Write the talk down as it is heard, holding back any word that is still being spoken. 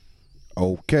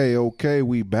Okay,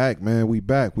 we back, man. We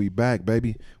back,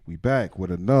 baby. We back with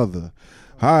another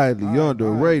highly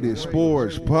underrated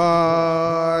sports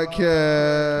podcast.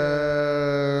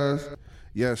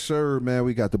 Yes, sir, man.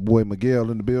 We got the boy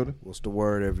Miguel in the building. What's the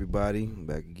word, everybody?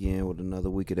 Back again with another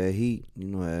week of that heat. You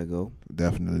know how it go.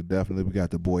 Definitely. We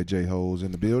got the boy J Hoes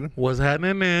in the building. What's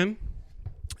happening, man?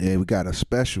 Yeah, we got a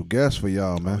special guest for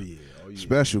y'all, man. Oh, yeah.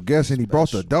 Special guest, and he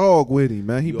brought the dog with him,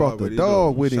 man. He brought the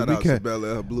dog with him. Shout out to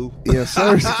Bella El Blue. Yes,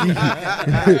 sir.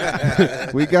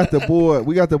 we got the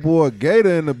boy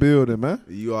Gator in the building, man.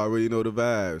 You already know the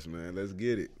vibes, man. Let's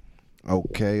get it.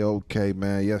 Okay,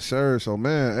 man. Yes, sir. So,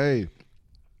 man, hey,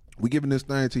 we giving this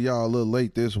thing to y'all a little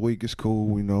late this week. It's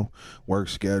cool, you know. Work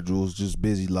schedules, just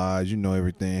busy lives. You know,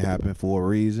 everything happened for a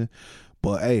reason.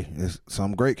 But hey,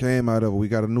 something great came out of it. We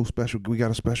got a special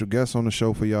guest on the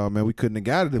show for y'all, man. We couldn't have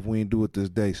got it if we didn't do it this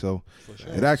day. So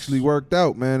It actually worked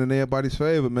out, man, in everybody's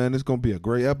favor, man. It's gonna be a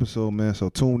great episode, man. So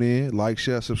tune in, like,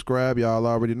 share, subscribe. Y'all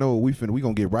already know we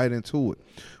gonna get right into it.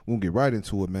 We're gonna get right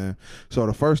into it, man. So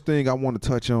the first thing I want to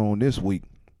touch on this week,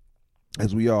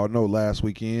 as we all know, last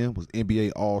weekend was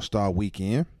NBA All-Star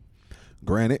Weekend.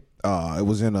 Granted, it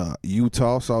was in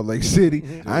Utah, Salt Lake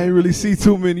City. I ain't really see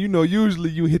too many. You know,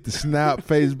 usually you hit the Snap,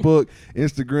 Facebook,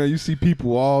 Instagram. You see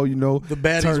people all, you know, the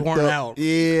baddies weren't out.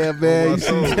 Yeah, man. Only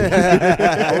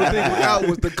thing out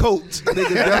was the coach. Niggas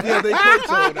definitely had their coach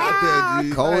on out there,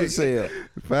 G. Cold as hell.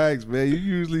 Facts, man. You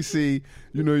usually see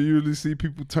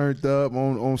people turned up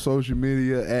on social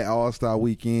media at All-Star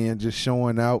Weekend, just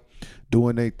showing out,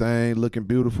 doing their thing, looking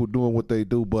beautiful, doing what they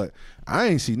do. But I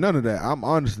ain't see none of that. I'm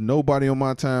honest, nobody on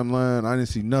my timeline. I didn't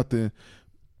see nothing,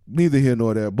 neither here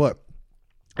nor there. But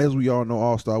as we all know,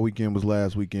 All-Star Weekend was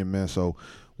last weekend, man. So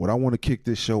what I want to kick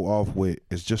this show off with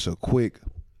is just a quick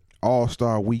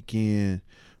All-Star Weekend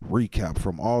recap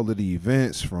from all of the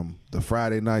events, from the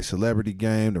Friday night celebrity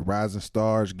game, the Rising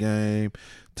Stars game,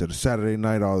 to the Saturday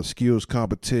night, all the skills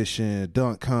competition,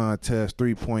 dunk contest,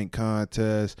 three-point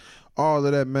contest, all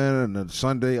of that, man, and the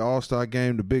Sunday All-Star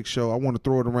game, the big show. I want to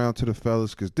throw it around to the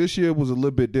fellas because this year was a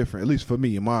little bit different, at least for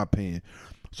me, in my opinion.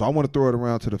 So I want to throw it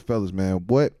around to the fellas, man.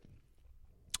 What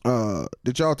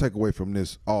did y'all take away from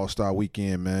this All-Star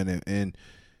Weekend, man? And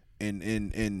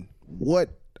what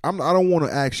I don't want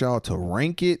to ask y'all to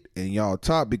rank it in y'all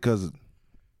top because,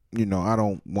 you know, I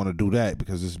don't want to do that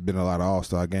because there's been a lot of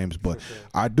All-Star games. But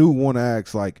I do want to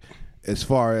ask, like, as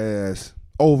far as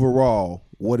overall,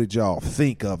 what did y'all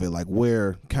think of it? Like,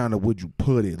 where kind of would you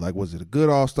put it? Like, was it a good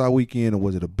All-Star Weekend or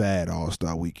was it a bad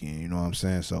All-Star Weekend? You know what I'm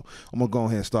saying? So I'm going to go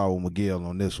ahead and start with Miguel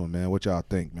on this one, man. What y'all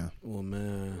think, man? Well,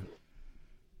 man,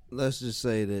 let's just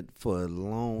say that for a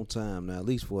long time now, at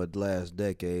least for the last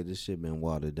decade, this shit been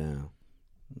watered down.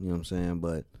 You know what I'm saying?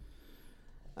 But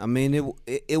I mean,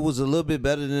 it was a little bit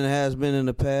better than it has been in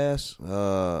the past.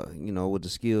 You know, with the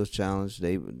skills challenge,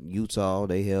 Utah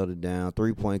held it down.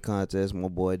 3-point contest, my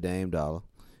boy Dame Dollar,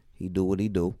 he do what he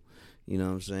do. You know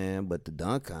what I'm saying? But the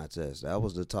dunk contest, that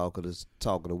was the talk of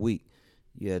the week.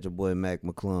 You had your boy Mac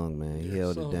McClung, man. He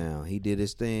held it down. He did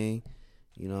his thing.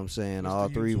 You know what I'm saying? All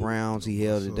 3 rounds, he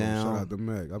held it down. Shout out to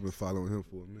Mac. I've been following him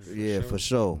for a minute. Yeah, for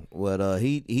sure. But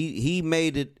he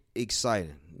made it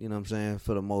exciting. You know what I'm saying?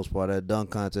 For the most part, that dunk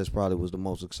contest probably was the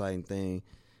most exciting thing.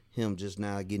 Him just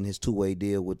now getting his 2-way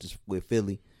deal with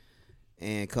Philly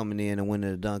and coming in and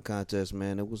winning the dunk contest,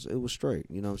 man, it was straight.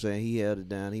 You know what I'm saying? He held it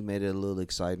down. He made it a little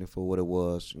exciting for what it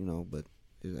was, you know, but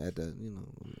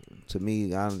to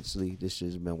me, honestly, this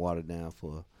shit's been watered down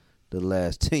for the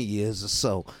last 10 years or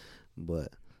so.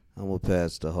 But I'm going to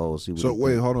pass the whole. So,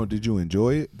 wait, hold on. Did you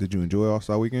enjoy it? Did you enjoy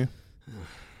All-Star Weekend?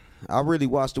 I really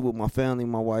watched it with my family,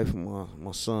 my wife, and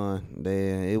my son.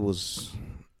 It was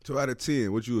 2 out of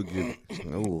 10. What you would give it?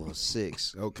 Oh,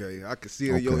 6. Okay, I can see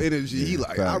it in your energy. Yeah, He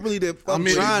like, fact. I really didn't. I'm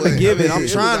trying to give it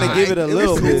a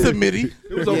little bit. It's a midi.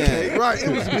 It was okay, Yeah. right? It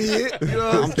was mid. You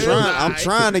know what I'm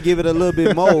trying to give it a little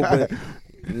bit more, but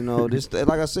you know, this,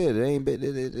 like I said, it ain't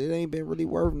been really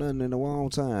worth nothing in a long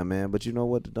time, man. But you know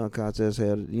what, the dunk contest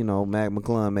had, you know, Mac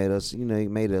McClung made us, you know, he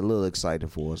made it a little exciting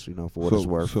for us, you know, for what it's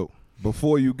worth. So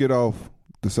before you get off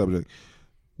the subject,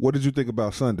 what did you think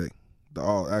about Sunday, the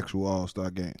actual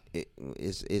All-Star game?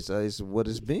 It's what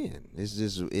it's been.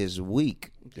 It's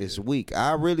weak. It's weak.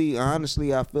 I really,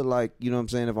 honestly, I feel like, you know what I'm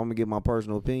saying, if I'm gonna give my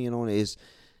personal opinion on it, is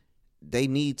they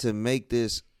need to make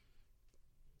this,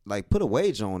 like, put a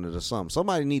wage on it or something.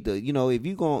 Somebody need to, you know, if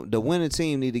you the winning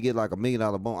team need to get like $1 million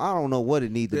bonus. I don't know what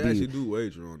it need to be. They actually do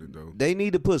wager on it though. They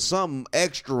need to put something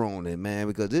extra on it, man,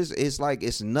 because it's like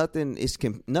it's nothing. It's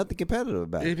nothing competitive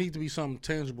about it. It needs to be something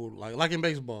tangible, like in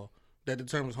baseball, that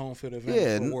determines home field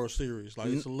advantage for a World Series. Like,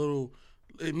 it's a little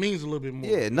it means a little bit more.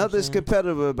 Yeah, nothing's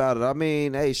competitive about it. I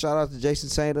mean, hey, shout out to Jason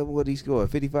Tatum. What he scored?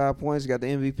 55 points. Got the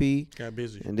MVP. Got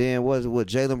busy. And then what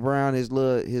Jaylen Brown,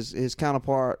 his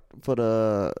counterpart for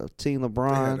the team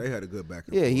LeBron. They had a good back.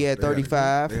 Yeah, he had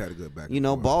 35. They had a good back. You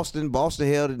know, Boston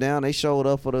held it down. They showed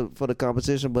up for the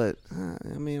competition, but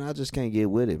I mean, I just can't get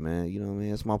with it, man. You know what I mean?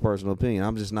 That's my personal opinion.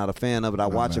 I'm just not a fan of it. I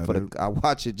watch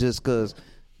it just because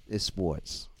it's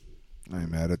sports. I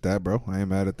ain't mad at that, bro. I ain't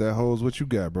mad at that. Hoes, what you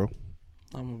got, bro?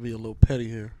 I'm gonna be a little petty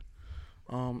here.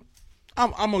 I'm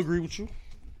gonna agree with you.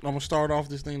 I'm gonna start off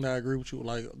this thing that I agree with you.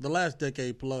 Like the last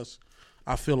decade plus,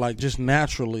 I feel like just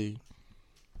naturally,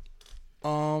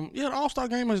 the All-Star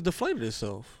game has deflated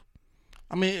itself.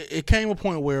 I mean, it came a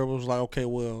point where it was like, okay,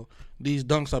 well, these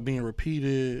dunks are being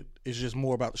repeated. It's just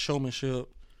more about the showmanship.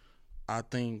 I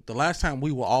think the last time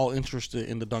we were all interested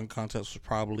in the dunk contest was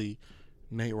probably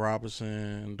Nate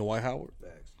Robinson, Dwight Howard. You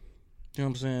know what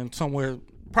I'm saying? Somewhere,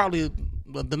 probably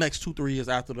the next 2-3 years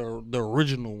after the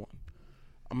original one.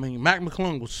 I mean, Mac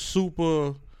McClung was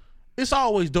super. It's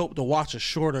always dope to watch a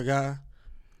shorter guy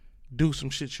do some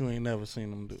shit you ain't never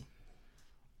seen him do.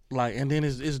 Like, and then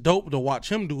it's dope to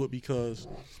watch him do it because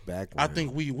I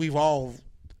think we've all,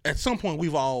 at some point,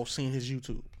 we've all seen his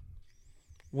YouTube.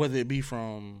 Whether it be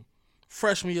from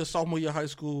freshman year, sophomore year, high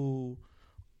school,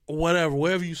 whatever,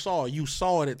 wherever you saw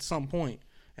it at some point.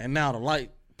 And now the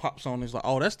light pops on. It's like,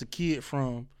 oh, that's the kid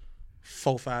from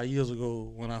 4-5 years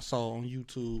ago when I saw on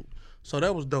YouTube. So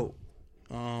that was dope.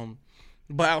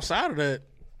 But outside of that,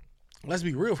 let's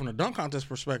be real, from the dunk contest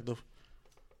perspective,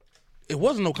 it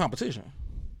wasn't no competition.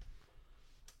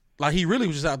 Like, he really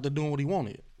was just out there doing what he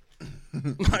wanted.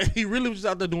 He really was just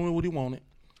out there doing what he wanted.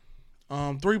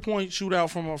 3-point shootout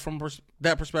from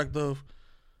that perspective.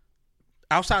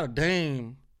 Outside of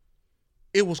Dame,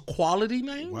 it was quality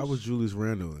names. Why was Julius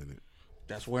Randle in it?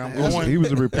 That's where I'm going. He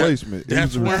was a replacement.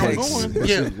 That's where I'm going.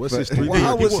 Yeah. What's his 3?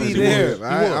 Why was he there?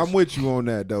 I'm I'm with you on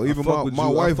that, though. Even my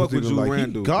wife was even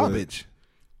like, he garbage.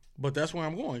 But that's where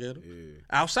I'm going, Gator. Yeah.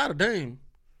 Outside of Dame,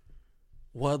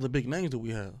 what other big names do we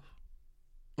have?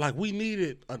 Like, we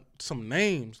needed some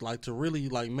names, like, to really,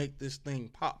 like, make this thing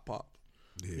pop.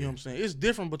 Yeah. You know what I'm saying? It's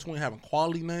different between having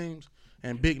quality names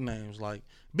and big names. Like,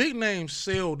 big names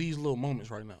sell these little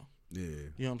moments right now. Yeah. You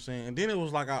know what I'm saying? And then it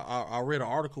was like I read an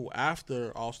article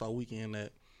after All-Star Weekend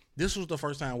that this was the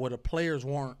first time where the players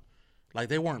weren't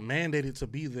mandated to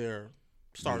be there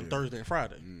starting Thursday and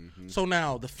Friday. Mm-hmm. So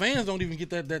now the fans don't even get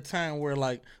that time where,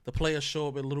 like, the players show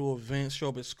up at little events, show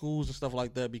up at schools and stuff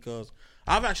like that, because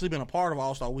I've actually been a part of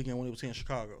All-Star Weekend when it was here in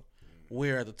Chicago,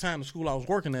 where at the time the school I was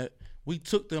working at, we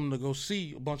took them to go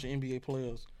see a bunch of NBA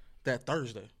players that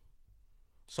Thursday.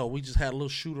 So we just had a little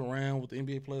shoot around with the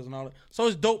NBA players and all that. So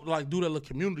it's dope to, like, do that little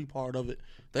community part of it.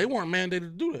 They weren't mandated to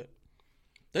do that.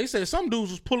 They said some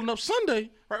dudes was pulling up Sunday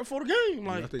right before the game.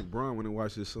 Like, I think Brian went and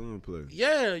watched his son play.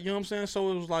 Yeah, you know what I'm saying?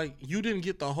 So it was like you didn't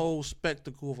get the whole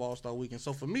spectacle of All-Star Weekend.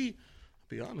 So for me, to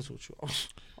be honest with you, I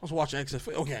was watching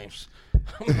XFL games.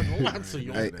 I'm not going to lie to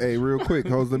you. Hey, real quick,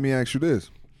 Hose, let me ask you this.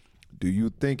 Do you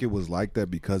think it was like that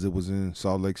because it was in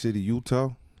Salt Lake City,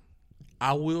 Utah?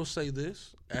 I will say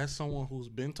this, as someone who's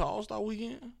been to All-Star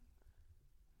Weekend,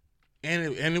 and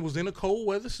it was in a cold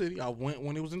weather city. I went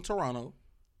when it was in Toronto.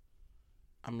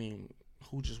 I mean,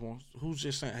 who's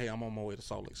just saying, hey, I'm on my way to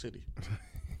Salt Lake City?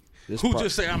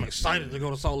 Just say I'm excited to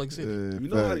go to Salt Lake City? You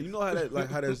know how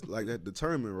that's like that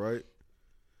determined, right?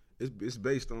 It's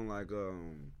based on, like,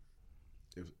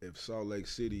 if Salt Lake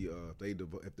City if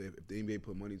the NBA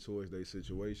put money towards their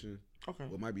situation, okay,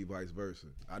 well, it might be vice versa.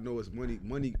 I know it's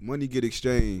money get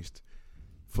exchanged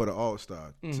for the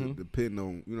All-Star, depending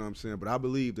on, you know what I'm saying. But I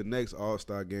believe the next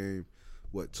All-Star game,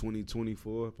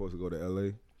 2024, supposed to go to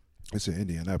LA. It's in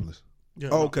Indianapolis. Yeah,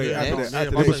 okay, after that,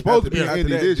 it was supposed to be Indy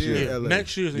this year. LA.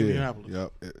 Next year's Indianapolis.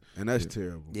 Yep. And that's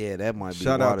terrible. Yeah, that might be.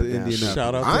 Shout out to Indianapolis.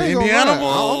 Shout out to Indianapolis.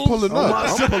 I'm pulling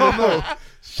up.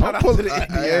 Shout out to the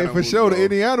Indianapolis. For sure, the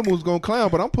Indianapolis gonna clown,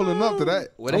 but I'm pulling up to that.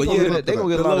 Well, they gonna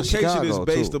get a lot of Chicago. The location is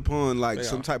based too. upon, like,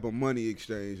 some type of money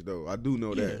exchange, though. I do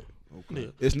know that. Okay. Yeah.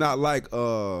 It's not like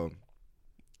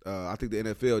I think the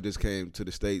NFL just came to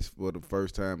the States for the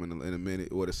first time in a minute,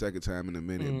 or the second time in a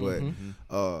minute,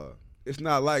 but it's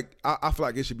not like I feel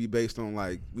like it should be based on,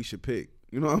 like, we should pick.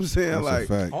 You know what I'm saying? That's like, a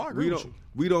fact. I agree with you.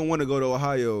 We don't want to go to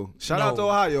Ohio. Shout out to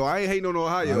Ohio. I ain't hating on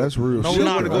Ohio. No, that's real. No shit.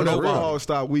 knock Want to go on to nobody.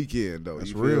 All-Star Weekend, though. That's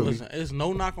You real. feel me? Listen, it's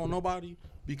no knock on nobody,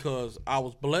 because I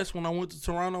was blessed when I went to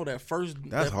Toronto.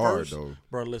 That's hard, though.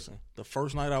 Bro, listen, the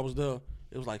first night I was there,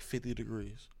 it was like 50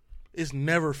 degrees. It's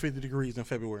never 50 degrees in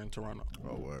February in Toronto.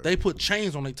 Oh, word. They put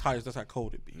chains on their tires. That's how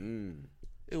cold it be.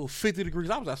 It was 50 degrees.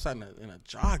 I was outside in a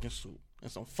jogging suit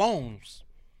and some foams.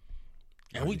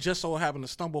 And we just so happened to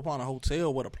stumble upon a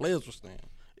hotel where the players were staying.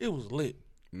 It was lit.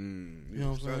 You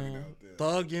know what I'm saying?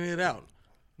 Thugging it out.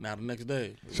 Now the next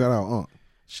day. Shout out Unc.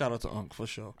 Shout out to Unc for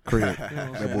sure. Craig. You know what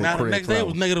I'm saying? Now the next day it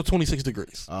was negative 26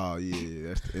 degrees. Oh yeah,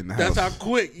 that's in the That's house. how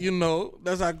quick,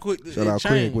 that's how quick Shout it out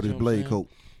changed, Craig with his you know what I'm blade saying? coat.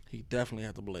 He definitely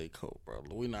had the blade coat, bro.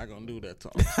 We're not gonna do that to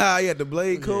him. He had the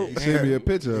blade coat. Yeah, Send me a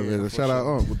picture of Yeah, it. for Shout out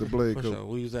sure. Unc with the blade For coat. sure.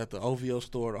 We was at the OVO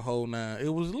store the whole 9. It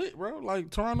was lit, bro.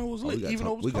 Like Toronto was lit, even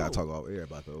though it was we cold. gotta talk off air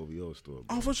about the OVO store.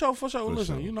 Bro. Oh, for sure.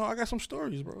 Listen, sure. I got some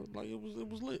stories, bro. Like it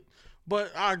was lit.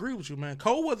 But I agree with you, man.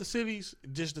 Cold weather cities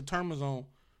just determines on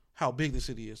how big the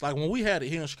city is. Like when we had it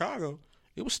here in Chicago,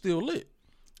 it was still lit.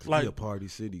 Like we a party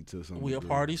city to some we a degree.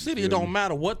 party city. You It feel don't me?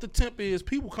 matter what the temp is.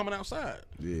 People coming outside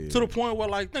Yeah. to the point where,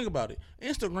 like, think about it.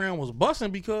 Instagram was busting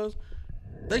because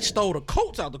they stole the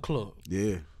coats out the club. Yeah.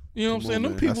 You know what I'm Come saying? on,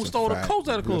 Them man. people That's a stole the fact. coats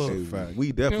out of the That's club. a fact.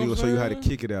 We definitely You know gonna show you how to what I'm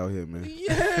kick it out here, man.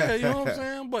 Yeah, you know what I'm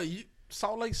saying? But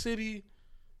Salt Lake City,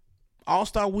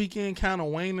 All-Star Weekend kind of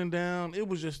waning down. It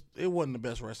wasn't the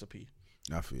best recipe.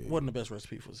 I feel. Wasn't the best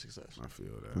recipe for success. I feel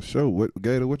For that. sure.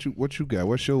 Gator, what you got?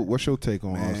 What's your take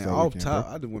on Man, All-Star off Weekend, top,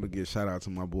 bro? I just want to give a shout out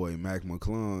to my boy Mac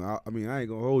McClung. I mean, I ain't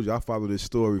gonna hold you. I follow this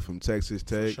story from Texas For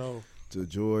Tech sure. to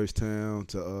Georgetown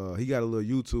to he got a little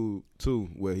YouTube too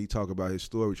where he talk about his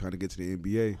story trying to get to the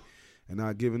NBA and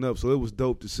not giving up. So it was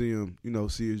dope to see him,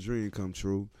 see his dream come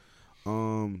true.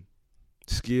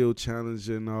 Skill challenge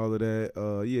and all of that.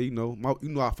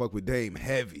 I fuck with Dame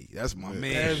heavy. That's my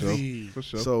man. Heavy. For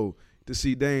sure. So to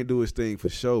see Dame do his thing for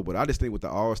sure, but I just think with the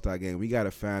All-Star game, we got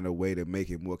to find a way to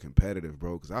make it more competitive,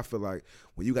 bro. Because I feel like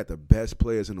when you got the best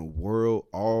players in the world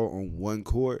all on one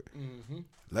court,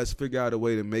 let's figure out a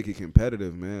way to make it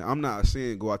competitive, man. I'm not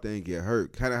saying go out there and get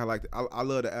hurt. Kind of like I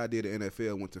love the idea the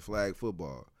NFL went to flag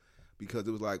football because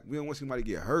it was like we don't want somebody to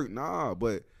get hurt, nah.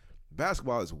 But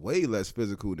basketball is way less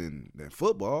physical than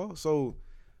football, so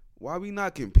why we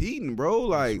not competing, bro?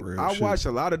 Like I watched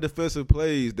a lot of defensive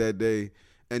plays that day.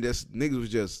 And this niggas was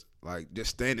just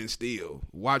standing still,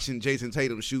 watching Jason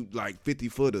Tatum shoot like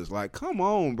 50-footers. Like, come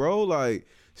on, bro. Like,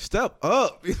 step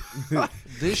up.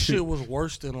 This shit was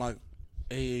worse than like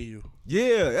AAU.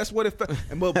 Yeah, that's what it felt.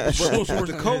 But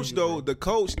the coach AAU, though, bro. the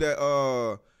coach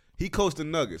that he coached the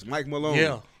Nuggets, Mike Malone.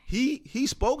 Yeah. He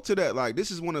spoke to that like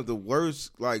this is one of the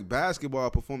worst like basketball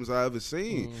performances I ever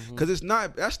seen because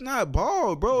that's not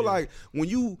ball, bro. Yeah. Like when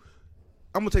I'm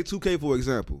gonna take 2K for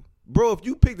example. Bro, if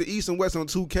you pick the East and West on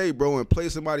 2K, bro, and play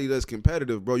somebody that's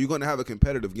competitive, bro, you're going to have a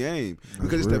competitive game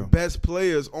because it's the best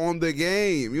players on the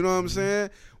game. You know what I'm saying?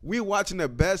 We're watching the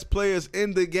best players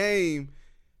in the game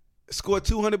score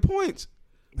 200 points.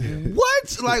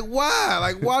 What? Like, why?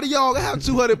 Like, why do y'all have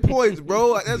 200 points,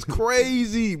 bro? Like, that's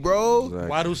crazy, bro. Exactly.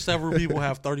 Why do several people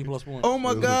have 30-plus points? Oh,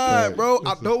 my God, bro.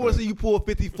 I don't want to see you pull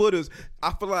 50-footers.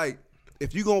 I feel like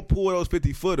if you're going to pull those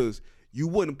 50-footers, you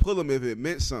wouldn't pull them if it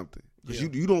meant something. Because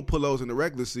you don't pull those in the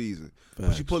regular season.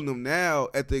 But you pulling them now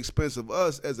at the expense of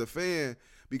us as a fan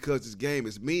because this game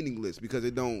is meaningless. Because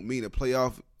it don't mean a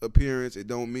playoff appearance. It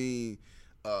don't mean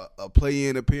a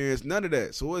play-in appearance. None of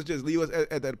that. So let's just leave us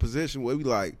at that position where we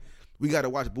got to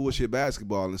watch bullshit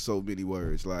basketball in so many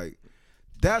words. Like,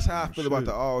 that's how I feel about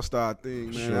the All-Star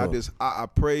thing, man. Sure. I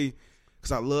pray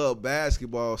because I love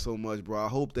basketball so much, bro. I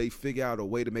hope they figure out a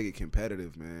way to make it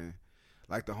competitive, man.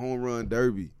 Like the home run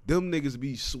derby. Them niggas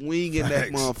be swinging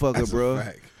that motherfucker, That's bro.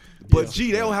 But,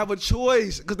 they don't have a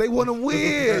choice because they want to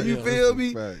win. You feel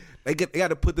me? They got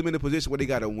to put them in a position where they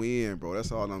got to win, bro.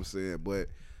 That's all I'm saying. But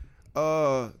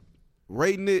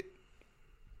rating it,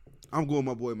 I'm going with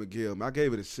my boy Miguel. Man, I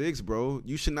gave it a 6, bro.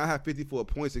 You should not have 54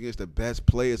 points against the best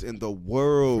players in the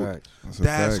world.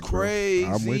 That's crazy.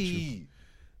 Bro. I'm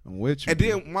with you. And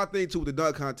then my thing, too, with the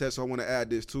dunk contest, so I want to add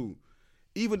this, too.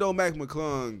 Even though Mac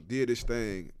McClung did his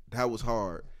thing, that was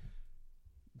hard.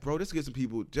 Bro, just get some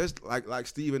people, just like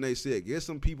Stephen A. said, get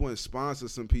some people and sponsor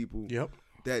some people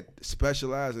that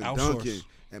specialize in dunking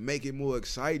and make it more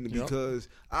exciting because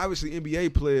obviously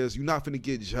NBA players, you're not finna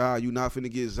get Ja, you're not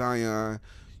finna get Zion,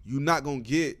 you're not gonna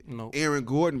get Aaron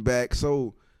Gordon back.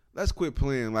 So let's quit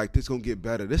playing like this gonna get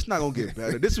better. This not gonna get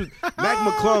better. This was Mac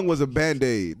McClung was a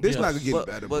Band-Aid. This not gonna get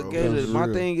better, bro. But Gator, my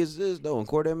thing is this though, and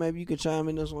Corday, maybe you can chime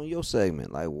in this on your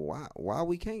segment. Like, why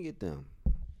we can't get them?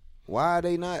 Why are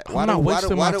they not? Why do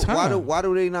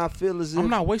they not feel as if I'm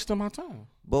not wasting my time?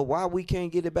 But why we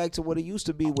can't get it back to what it used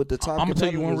to be with the top? I'm gonna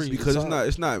tell you one reason. Because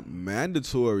it's not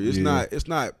mandatory. It's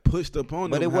not pushed upon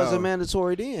them. But it wasn't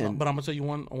mandatory then. But I'm gonna tell you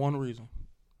one reason.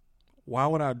 Why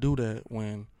would I do that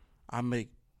when I make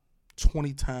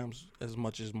 20 times as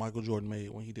much as Michael Jordan made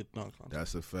when he did dunk contest?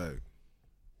 That's a fact.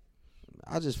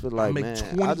 I just feel like, make man,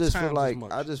 20 I just feel times like, as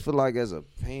much. I just feel like as a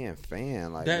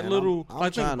fan, like That man, little- I'm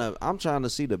like, I'm trying to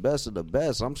see the best of the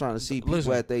best. I'm trying to see people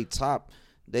Listen. at they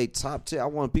top tier. I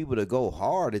want people to go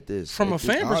hard at this. From a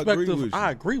fan I agree perspective, with you.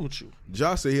 I agree with you.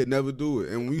 Josh said he'd never do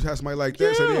it, and when you have somebody like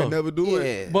that say Yeah. they'd never do yeah.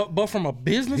 it, But from a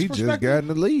business He just perspective, got in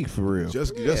the league for real.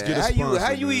 just get a how sponsor.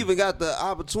 how you man. even got the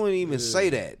opportunity to even say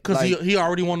that? because Like, he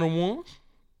already won them ones.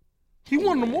 He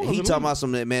won them ones. he in the talking league. about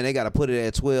something that, man, they got to put it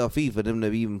at 12 feet for them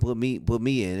to even put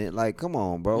me in it. Like, come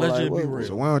on, bro. Let's Like, just be what- real.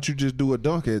 So why don't you just do a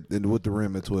dunk with the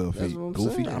rim at 12 That's feet? what I'm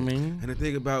Goofy. saying. I mean, And the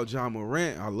thing about John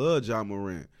Morant, I love John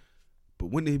Morant. But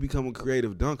when did he become a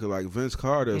creative dunker like Vince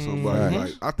Carter or somebody? Right.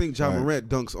 Like I think John Right. Morant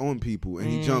dunks on people and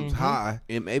he jumps high.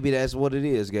 And maybe that's what it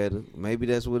is, Gator. Maybe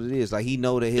that's what it is. Like, he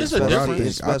know that his It's a specialty,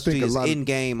 difference. I think a is lot of-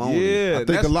 in-game only. Yeah, I think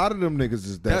that's, a lot of them niggas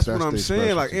is that's what I'm their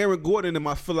saying. Like specialty. Aaron Gordon, and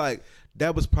I feel like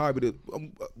that was probably the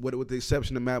with the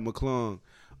exception of Matt McClung.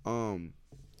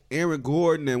 Aaron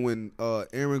Gordon and when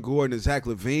Aaron Gordon and Zach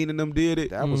LaVine and them did it,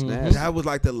 That was nasty. that was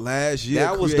like the last year.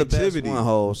 That was the best creativity. one,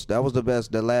 host. That was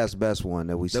the last best one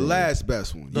that we The seen. last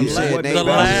best one. The You la- said the Nate last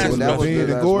Robinson, that best was one.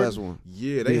 the last Gordon? best one.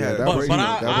 Yeah, they Yeah, had that but was but heat.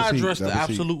 I That was heat. address That the was heat.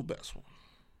 absolute best one.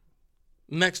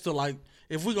 Next to, like,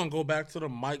 if we're gonna go back to the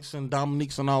Mikes and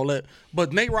Dominiques and all that,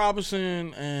 but Nate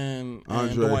Robinson and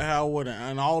Andre. Dwight Howard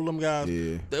and all them guys,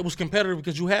 Yeah. it was competitive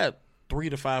because you had 3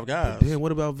 to 5 guys. Damn,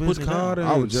 what about Vince Put it down. Carter?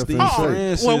 I was and just Steve finna say.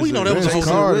 Francis Well, we know and that was Jason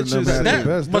Vince Carter and Richards? them had That- the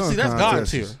best but dunk see, that's God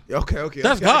contests. tier. Okay.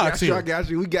 That's I God got you, tier. I got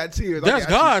you. We got tiers. That's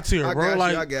God tier, I bro. got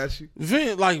Like, you. I got you.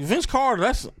 Vince Carter,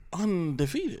 that's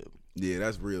undefeated. Yeah,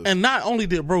 that's real. And not only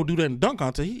did bro do that in dunk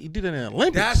contest, he did it in the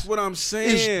Olympics. That's what I'm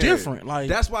saying. It's different. Like,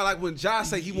 that's why, like when Josh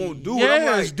say he won't do it, yeah, I'm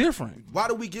like, it's different. why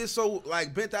do we get so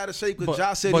like bent out of shape? Because But,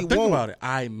 Josh said but he think won't. about it.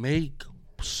 I make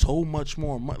so much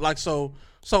more money. Like, so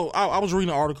I was reading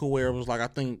an article where it was like I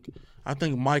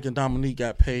think Mike and Dominique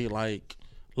got paid like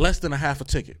less than a half a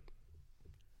ticket.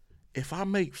 If I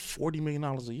make $40 million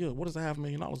a year, what is a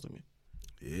 $500,000 to me?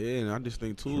 Yeah, and I just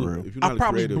think too, For real. if you're not I a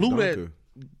probably creative blew dunker,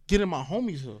 that getting my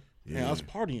homies here and Yeah. us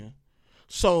partying.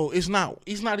 So it's not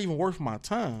even worth my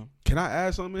time. Can I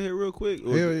add something here real quick?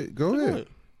 Or- Yeah, go ahead.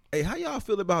 Hey, how y'all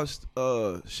feel about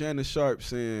Shannon Sharp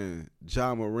saying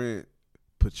John Morant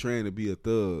portraying to be a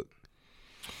thug?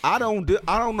 I don't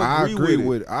agree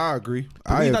with it. I agree.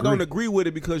 The I reason I agree. don't agree with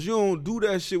it because you don't do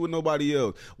that shit with nobody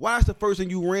else. Why is the first thing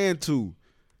you ran to?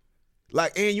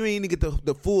 Like, and you ain't even get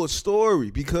the full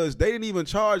story because they didn't even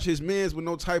charge his mans with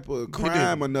no type of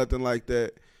crime or nothing like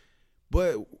that.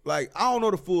 But, like, I don't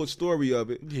know the full story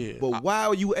of it. Yeah. But why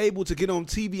are you able to get on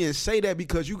TV and say that?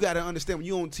 Because you got to understand when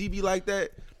you're on TV like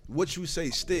that, what you say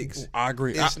sticks. I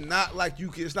agree. It's not like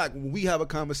it's like when we have a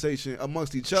conversation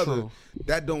amongst each other, True.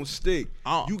 that don't stick.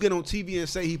 You get on TV and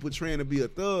say he portraying to be a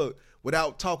thug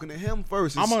without talking to him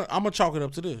first. I'm gonna chalk it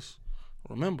up to this.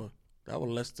 Remember, that was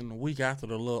less than a week after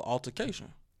the little altercation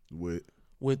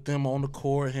with them on the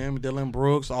court, him, Dylan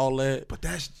Brooks, all that. But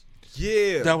that's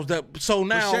yeah. That was that. So But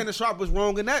now, Shannon Sharp was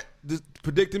wrong in that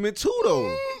predicament too,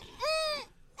 though.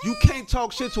 You can't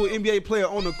talk shit to an NBA player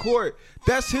on the court.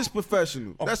 That's his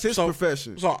professional. That's his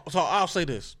profession. So I'll say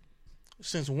this: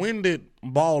 since when did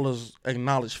ballers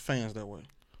acknowledge fans that way?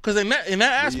 Because in that aspect,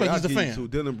 Yeah, he's a I'll give you fan. to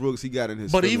Dylan Brooks, he got in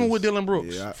his. But feelings. even with Dylan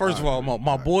Brooks, Yeah, first of all, agree.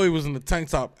 my boy was in the tank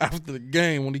top after the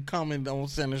game when he commented on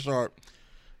Shannon Sharp.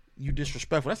 You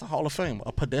disrespectful. That's a Hall of Famer.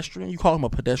 A pedestrian. You call him a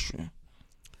pedestrian.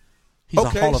 He's a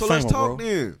Okay, Hall of so Famer, let's talk bro.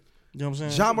 then. You know what I'm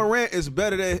saying? John Morant is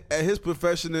better at his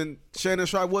profession than Shannon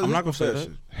Sharp was. I'm his not gonna say that.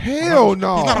 profession. Hell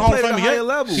no. He's not a Hall of Played at a Famer higher yet.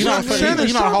 level. He's not a Shannon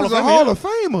he's not a Sharp Hall is of a Famer Hall yet. of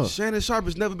Famer. Shannon Sharp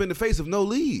has never been the face of no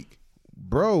league.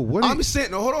 Bro, what I'm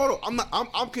saying, no, hold on.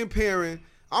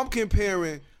 I'm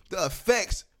comparing the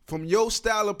effects from your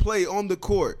style of play on the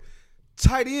court.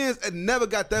 Tight ends have never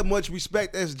got that much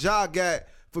respect as Ja got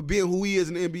for being who he is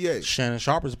in the NBA. Shannon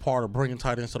Sharp is part of bringing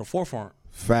tight ends to the forefront.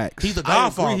 Facts. He's the I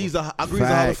Godfather. agree he's a Hall of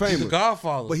Facts. He's the Famer.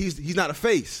 Godfather. But he's not a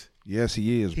face. Yes,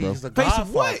 he is, bro. He's the Face Godfather.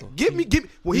 of what? Give me.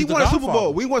 When he He's the won a Super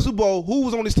Godfather. Bowl, who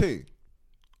was on his team?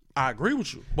 I agree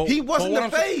with you. But He wasn't but the what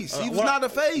I'm saying- face. He was what- not the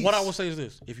face. What I will say is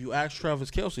this: if you ask Travis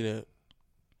Kelce that,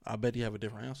 I bet he have a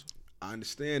different answer. I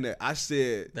understand that. I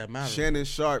said That matters. Shannon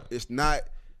Sharp is not.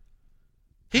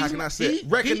 How He's- can I say it? he-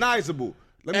 recognizable?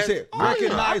 Let me as- say it. Oh, yeah, I agree.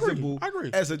 Recognizable I agree.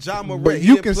 as a John Morant. But He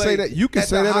you had can say played that. You can at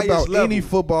say the that highest about level. any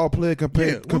football player Yeah, we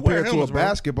compared wear to helmets, a bro.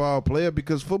 basketball player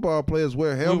because football players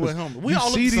wear helmets. helmets. We all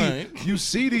look the same. You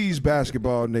see these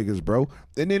basketball niggas, bro,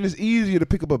 and then it's easier to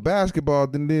pick up a basketball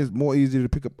than it is more easier to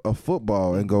pick up a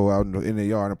football and go out in the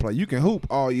yard and play. You can hoop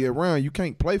all year round. You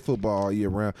can't play football all year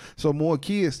round. So more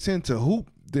kids tend to hoop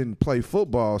than play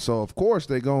football. So of course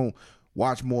they gonna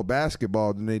watch more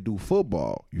basketball than they do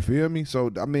football. You feel me?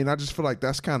 So I mean, I just feel like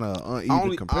that's kind of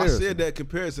uneven comparison. I said that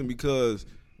comparison because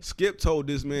Skip told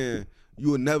this man,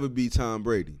 "You will never be Tom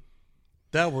Brady."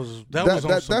 That was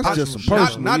that's just shit.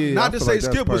 personal. Not to say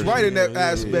Skip was right in that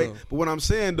aspect, yeah. but what I'm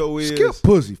saying though is Skip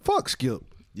pussy. Fuck Skip.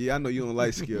 Yeah, I know you don't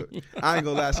like Skip. I ain't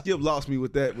gonna lie, Skip lost me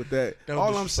with that.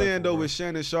 All I'm saying though with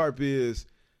Shannon Sharp is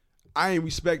I ain't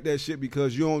respect that shit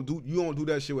because you don't do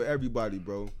that shit with everybody,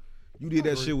 bro. You did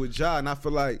that shit with Ja, and I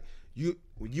feel like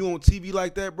when you on TV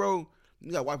like that, bro,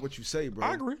 you gotta watch what you say, bro.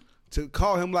 I agree. To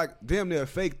call him like damn near a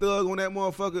fake thug on that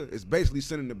motherfucker is basically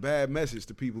sending a bad message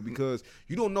to people because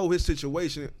you don't know his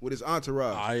situation with his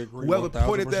entourage. I agree. Whoever 1000%.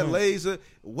 pointed that laser,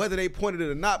 whether they pointed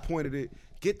it or not pointed it,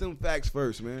 get them facts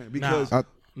first, man. Because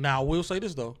now I will say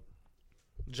this though,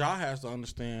 Ja has to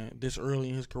understand this early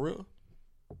in his career.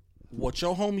 What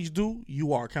your homies do,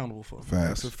 you are accountable for.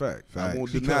 That's a fact. I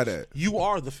won't deny that. You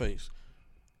are the face.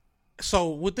 So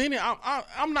within it,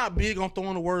 I'm not big on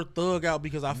throwing the word thug out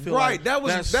because I feel like that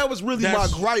was really my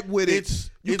gripe with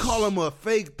it. You call him a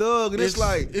fake thug, and it's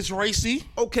like it's racy.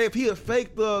 Okay, if he a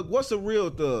fake thug, what's a real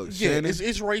thug? Yeah, Shannon?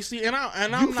 it's racy, and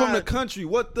I'm you from the country.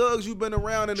 What thugs you been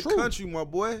around in the country, my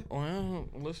boy? Well,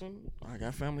 listen, I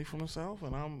got family from the South,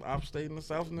 and I've stayed in the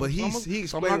South. But he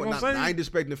explained I ain't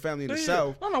expecting the family in the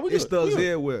South. No, it's thugs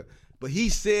everywhere. But he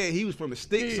said he was from the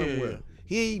stick somewhere.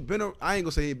 He ain't been. I ain't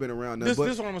gonna say he ain't been around. This what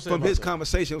I'm gonna say from his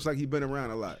conversation, it was like he been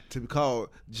around a lot. To be called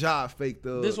Ja fake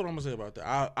thug. This is what I'm gonna say about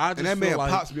that. I just and that feel man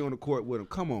like, Pops be on the court with him.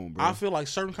 Come on, bro. I feel like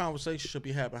certain conversations should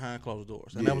be had behind closed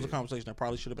doors, and that was a conversation that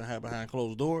probably should have been had behind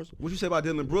closed doors. What you say about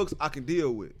Dylan Brooks, I can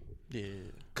deal with. Yeah,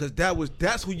 cause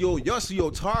that's who your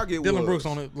target was. Dylan Brooks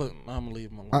on it. Look, I'm gonna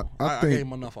leave him alone. I gave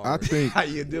him enough already. I think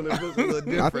yeah, Dylan Brooks a little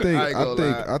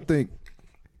different. I think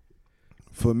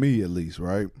for me at least,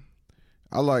 right?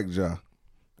 I like Ja.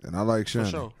 And I like Shannon.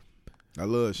 For sure. I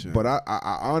love Shannon. But I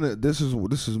honor this is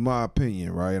my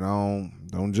opinion, right? I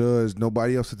don't judge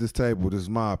nobody else at this table. This is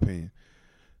my opinion.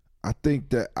 I think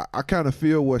that I kind of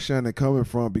feel where Shannon coming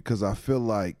from because I feel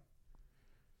like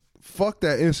fuck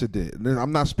that incident. And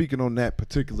I'm not speaking on that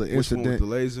particular incident with the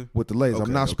laser. With the laser,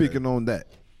 I'm not speaking on that.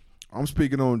 I'm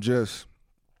speaking on just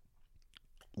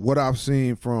what I've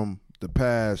seen from the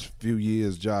past few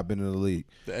years Ja been in the league.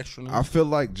 The extra I feel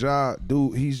like Ja,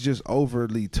 dude, he's just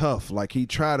overly tough. Like I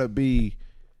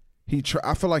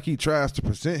feel like he tries to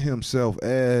present himself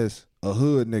as a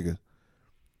hood nigga.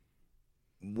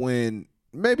 When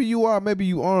maybe you are, maybe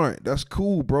you aren't. That's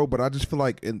cool, bro. But I just feel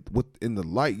like in the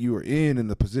light you are in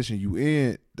the position you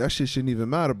in, that shit shouldn't even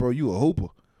matter, bro. You a hooper.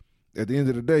 At the end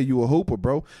of the day, you a hooper,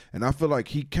 bro. And I feel like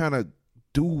he kind of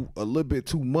do a little bit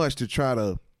too much to try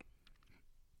to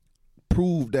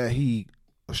prove that he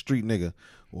a street nigga,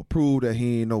 or prove that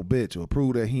he ain't no bitch, or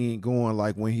prove that he ain't going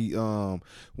like when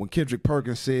Kendrick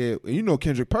Perkins said, and you know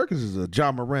Kendrick Perkins is a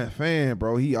Ja Morant fan,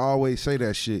 bro. He always say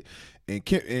that shit, and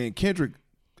Kendrick,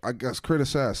 I guess,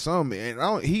 criticized some,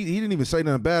 and he didn't even say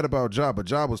nothing bad about Ja, but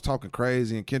Ja was talking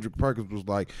crazy, and Kendrick Perkins was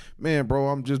like, man, bro,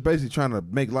 I'm just basically trying to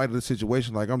make light of the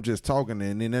situation, like I'm just talking,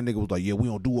 and then that nigga was like, yeah, we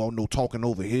don't do all no talking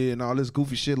over here and all this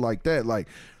goofy shit like that, like.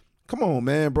 Come on,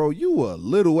 man, bro. You a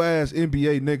little ass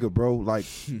NBA nigga, bro. Like,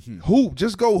 hoop.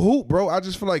 Just go hoop, bro. I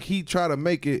just feel like he try to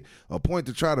make it a point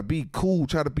to try to be cool,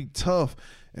 try to be tough,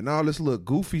 and all this little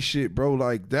goofy shit, bro.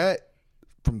 Like that.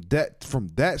 From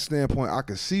that standpoint, I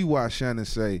can see why Shannon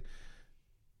say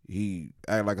he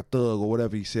act like a thug or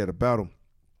whatever he said about him.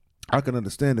 I can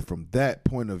understand it from that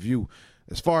point of view.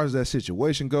 As far as that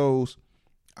situation goes,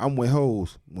 I'm with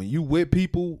hoes. When you with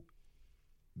people,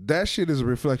 that shit is a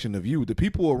reflection of you. The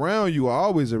people around you are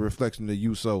always a reflection of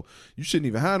you, so you shouldn't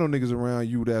even have no niggas around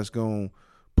you that's going to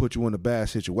put you in a bad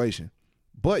situation.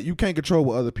 But you can't control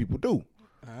what other people do.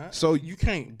 So you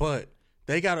can't, but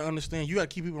they got to understand. You got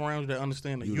to keep people around you that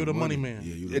understand that you're the money man.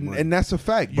 Yeah, and that's a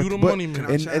fact. You the money man.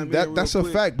 And that's a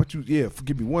fact, but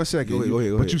forgive me 1 second. Go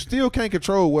ahead. But you still can't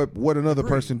control what another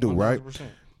person do, 100%. Right?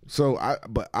 So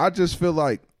I just feel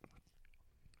like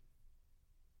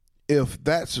if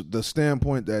that's the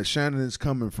standpoint that Shannon is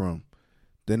coming from,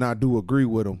 then I do agree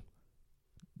with him.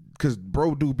 Because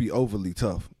bro do be overly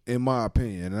tough, in my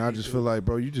opinion. And I just feel like,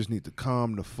 bro, you just need to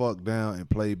calm the fuck down and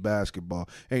play basketball.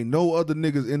 Ain't no other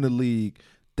niggas in the league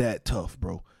that tough,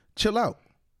 bro. Chill out.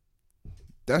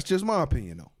 That's just my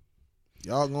opinion, though.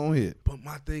 Y'all go ahead. But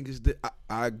my thing is that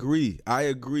I agree. I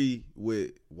agree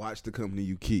with watch the company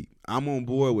you keep. I'm on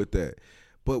board with that.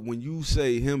 But when you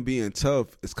say him being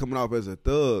tough is coming off as a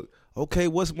thug, okay,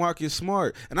 what's Marcus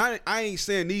Smart? And I ain't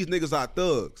saying these niggas are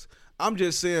thugs. I'm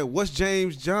just saying, what's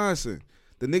James Johnson,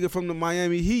 the nigga from the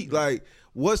Miami Heat? Like,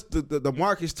 what's the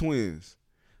Marcus twins?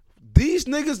 These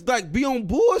niggas like be on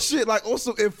bullshit, like on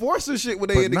some enforcer shit when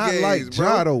they But in the not games, like bro.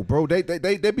 Ja, though, bro.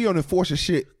 They be on enforcer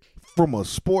shit from a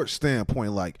sports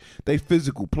standpoint. Like, they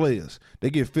physical players. They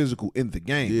get physical in the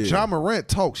game. Yeah. Ja Morant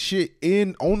talks shit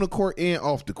on the court and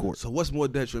off the court. So what's more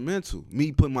detrimental?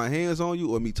 Me putting my hands on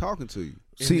you or me talking to you?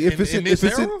 See, if it's in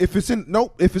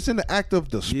the act of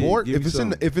the sport, give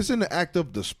me if it's in the act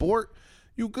of the sport,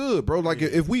 you good, bro. Like,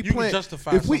 if we You can playing,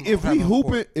 justify if we something having a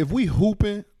court.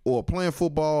 hooping or playing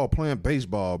football or playing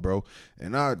baseball, bro,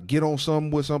 and I get on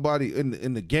something with somebody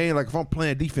in the game, like if I'm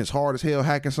playing defense hard as hell,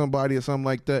 hacking somebody or something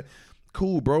like that,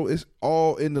 cool, bro. It's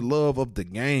all in the love of the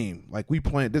game. Like, we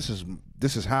playing. This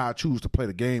is how I choose to play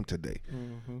the game today.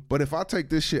 Mm-hmm. But if I take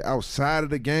this shit outside of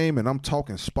the game and I'm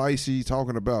talking spicy,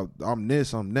 talking about I'm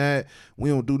this, I'm that, we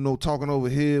don't do no talking over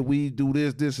here, we do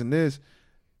this, and this,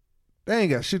 they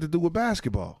ain't got shit to do with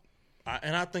basketball.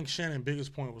 And I think Shannon's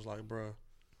biggest point was like, bro,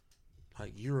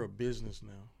 like, you're a business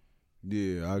now.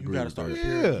 Yeah, I agree. You gotta with start that.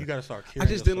 caring. Yeah. You gotta start I caring.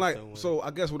 just didn't like. yourself that way. So I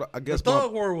guess the my,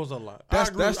 thug word was a lot. That's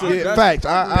I agree. the- I agree. that's- Facts.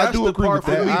 I that's do the agree part with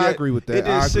for that. me I agree with that. It I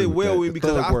didn't sit agree with well that. with me The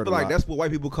because thug I word feel a like lot. that's what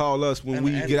white people call us when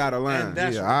we get out of line. and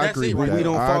that's, Yeah, I that's agree it with right that. We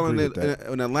don't there. I fall agree in with that.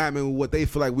 an alignment with what they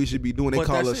feel like we should be doing. They But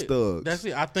call that's us it. thugs. That's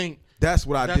it. I think That's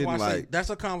what I that's didn't why I say like. that's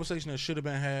a conversation that should have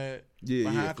been had Yeah,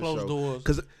 behind yeah, for closed sure. doors.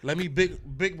 'Cause- let me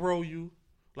big bro you.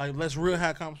 Like, let's real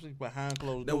have conversation behind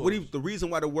closed Now, doors. the reason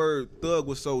why the word thug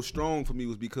was so strong for me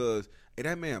was because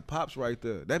that man Pops right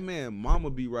there. That man Mama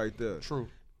be right there. True.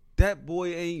 That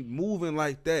boy ain't moving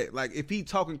like that. Like, if he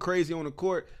talking crazy on the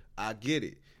court, I get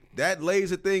it. That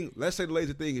laser thing, let's say the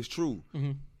laser thing is true.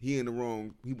 Mm-hmm. He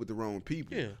with the wrong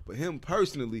people. Yeah. But him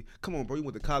personally, come on, bro, you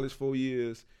went to college 4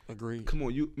 years. Agreed. Come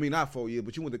on, not 4 years,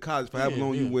 but you went to college for however Yeah,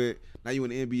 long you yeah. went. Now you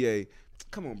in the NBA.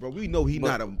 Come on, bro. We know he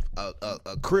not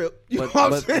a crip. You know But- what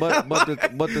I'm but-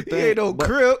 saying? but the he thing- ain't no but-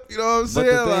 crip. You know what I'm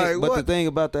saying? Like, But what? the thing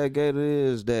about that Gator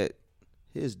is that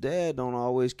his dad don't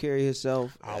always carry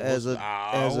himself as a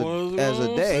dad.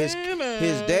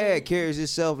 His dad carries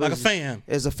himself Like a as fan.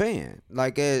 As a fan,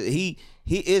 like he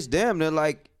is damn near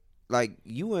like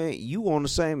you on the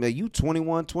same. Like, you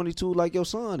 21, 22 like your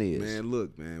son is. Man,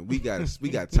 look, man, we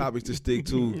got topics to stick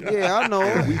to. Yeah, I know.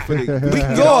 We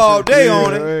can go all day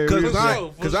on it. Because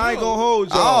I ain't gonna hold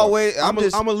y'all. I'm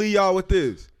gonna leave y'all with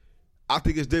this. I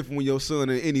think it's different when your son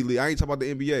in any league. I ain't talking about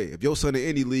the NBA. If your son in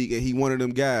any league and he one of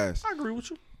them guys, I agree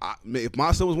with you. if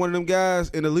my son was one of them guys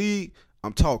in the league,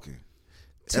 I'm talking.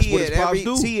 That's what his pops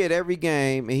do. T at every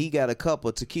game, and he got a cup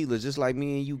of tequila just like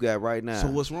me and you got right now. So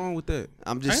what's wrong with that?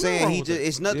 I'm just Ain't nothing saying wrong with that.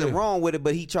 it's nothing Yeah. wrong with it,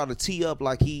 but he try to tee up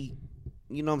like he,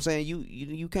 you know what I'm saying?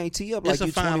 You can't tee up like It's a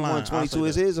you fine 21, line. I'll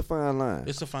 22. say It is a fine line.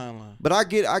 It's a fine line. But I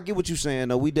get what you're saying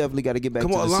though. We definitely got to get back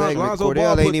Come to on, the segment. Lonzo Ball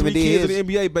Cordell put ain't even 3 kids did in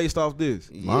the NBA based off this.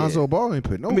 Lonzo Ball ain't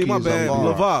put no I mean, my kids bad.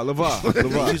 on ball.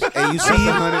 LeVar. And you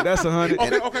see That's 100.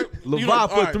 Okay. LeVar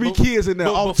put 3 kids in there.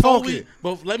 I'm before talking.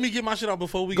 But let me get my shit out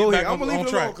before we Go get ahead. back I'm gonna on leave it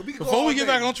track. alone, 'cause we can go Before all we get day.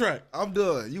 back on track. I'm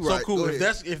done. You So right. cool. Go If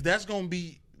ahead. that's gonna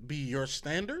be your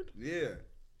standard, Yeah.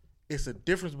 it's a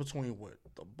difference between what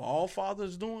the Ball father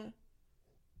is doing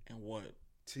and what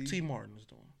T Martin is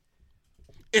doing.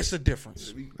 It's a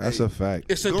difference. That's a fact.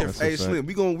 It's a difference. Hey, Slim,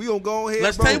 we gonna go ahead.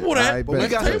 Let's bro. table that. I But we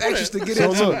bet. got Let's some table extras to that. get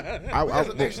So into. look, We got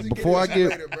some extras to get before I into get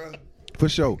later, bro. for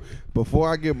sure, before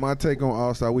I get my take on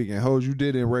All Star Weekend, Hose, you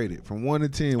didn't rate it from 1 to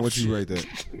 10. What you rate that?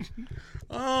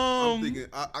 I'm thinking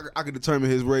I can determine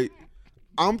his rate.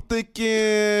 I'm Go thinking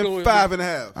ahead.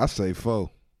 5.5. I say 4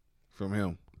 from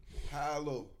him. High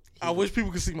low. I wish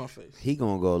people could see my face. he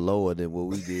gonna go lower than what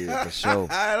we did for sure.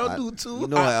 I don't do 2. You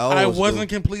know what I always wasn't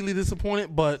completely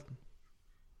disappointed, but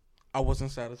I wasn't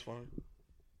satisfied.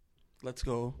 Let's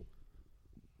go.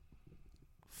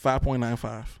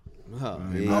 5.95.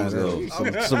 do.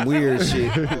 Yeah, some weird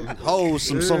shit.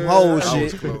 Some whole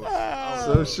shit.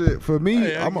 So shit for me,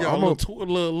 Hey, I'm a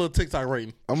little TikTok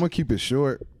rating. I'm gonna keep it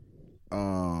short.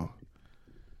 I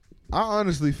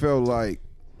honestly felt like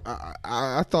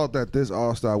I thought that this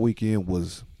All Star Weekend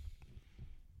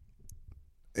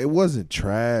it wasn't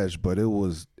trash, but it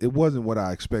wasn't what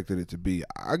I expected it to be.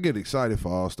 I get excited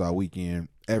for All Star Weekend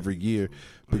every year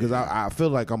because I feel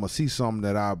like I'm gonna see something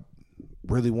that I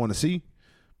really want to see.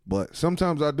 But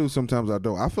sometimes I do, sometimes I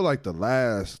don't. I feel like the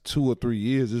last 2 or 3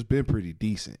 years it's been pretty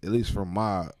decent, at least in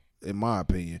my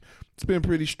opinion. It's been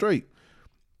pretty straight.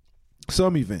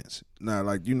 Some events, now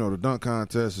like the dunk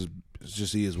contest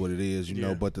is what it is, you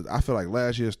know. But I feel like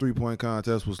last year's 3-point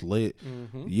contest was lit.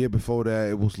 Mm-hmm. The year before that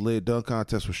it was lit. Dunk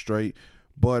contest was straight.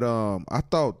 But I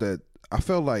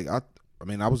felt like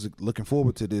I was looking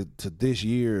forward to this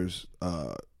year's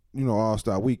All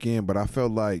Star Weekend, but I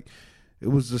felt like it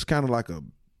was just kind of like a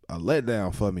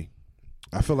letdown for me.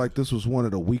 I feel like this was one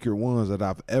of the weaker ones that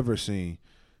I've ever seen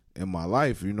in my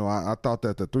life. You know, I thought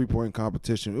that the 3-point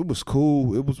competition, it was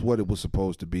cool. It was what it was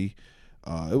supposed to be.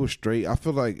 It was straight. I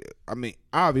feel like, I mean,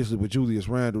 obviously with Julius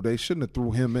Randle, they shouldn't have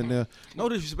threw him in there. No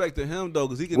disrespect to him though,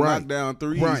 because he can knock down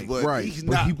threes, but he's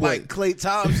But not he like Klay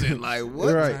Thompson. Like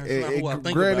what? Right. That's not who I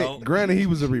think about. Granted, he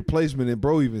was a replacement, and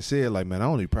bro even said, like, man, I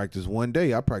only practiced one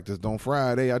day. I practiced on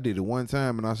Friday. I did it one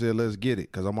time, and I said, let's get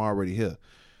it, because I'm already here.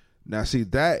 Now, see,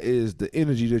 that is the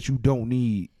energy that you don't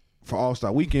need for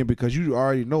All-Star Weekend, because you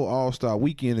already know All-Star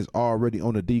Weekend is already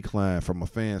on the decline from a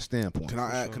fan standpoint. Can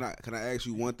I ask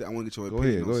you one thing? I want to get your Go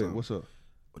opinion ahead, on go ahead. something. What's up?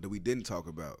 That we didn't talk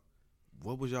about.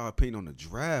 What was y'all opinion on the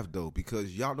draft though?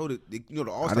 Because y'all know that the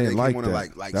All-Star I Day didn't came like on that.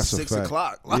 at like That's a 6 fact.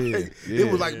 o'clock. Like Yeah,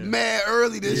 it was like mad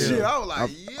early this year. I was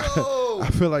like, yo. I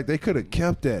feel like they could have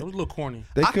kept that. It was a little corny.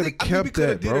 They could have I think we kept could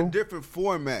have that, did bro. a different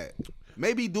format.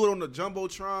 Maybe do it on the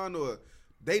Jumbotron, or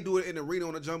they do it in the arena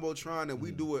on the Jumbotron, and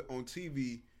we do it on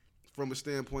TV from a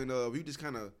standpoint of you just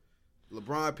kind of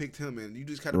LeBron picked him and you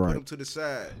just kind of put him to the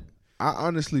side. I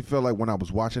honestly felt like when I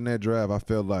was watching that draft, I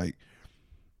felt like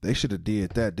they should have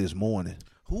did that this morning.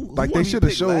 Who Like they won should have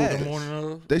pick showed. last? The morning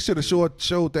of. They should have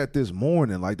showed that this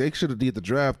morning. Like they should have did the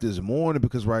draft this morning,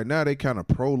 because right now they kind of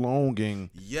prolonging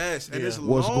Yes, and it's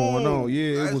what's long. going on.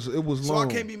 Yeah, That's- it was so long.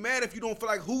 I can't be mad if you don't feel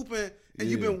like hooping and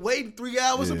you've Yeah. been waiting 3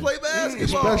 hours to Yeah. play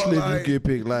basketball. Especially if like, you get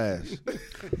picked last. right.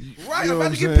 You know I'm what about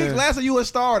I'm to get saying? picked last and you a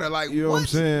starter. Like You know what I'm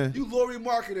saying? You Laurie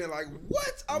marketing. Like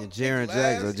what? I'm And Jaren picked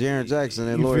last. Jackson,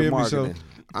 and You Laurie feel me? So Marketing.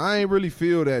 I ain't really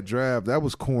feel that draft. That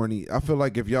was corny. I feel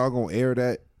like if y'all gonna air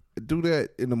that, do that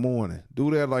in the morning. Do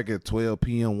that like at 12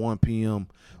 p.m., 1 p.m.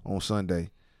 on Sunday,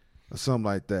 or something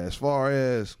like that. As far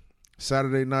as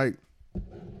Saturday night,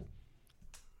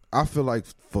 I feel like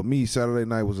for me, Saturday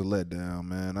night was a letdown,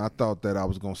 man. I thought that I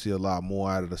was gonna see a lot more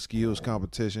out of the skills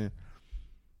competition,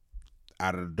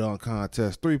 out of the dunk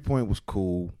contest. 3-point was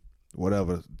cool,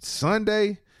 whatever.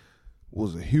 Sunday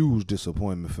was a huge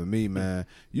disappointment for me, man.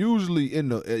 Usually in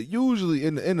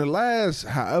the last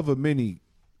however many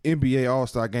NBA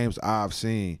All-Star games I've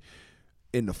seen,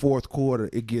 in the fourth quarter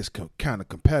it gets kind of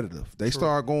competitive. They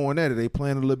start going at it. They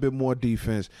playing a little bit more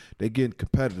defense. They getting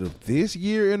competitive. This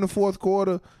year in the fourth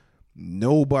quarter,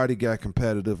 nobody got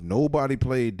competitive. Nobody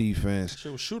played defense.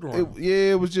 Shit was shoot around.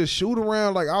 It was just shoot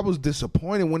around. Like I was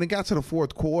disappointed when it got to the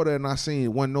fourth quarter and I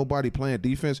seen wasn't nobody playing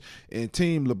defense, and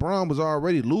Team LeBron was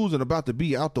already losing, about to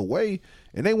be out the way,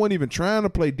 and they weren't even trying to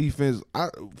play defense.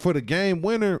 For the game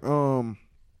winner,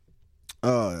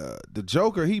 the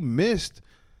Joker, he missed.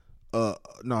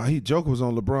 Joker was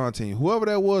on LeBron team. Whoever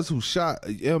that was who shot,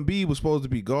 MB was supposed to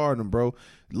be guarding him, bro.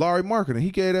 Laurie Marketing,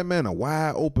 he gave that man a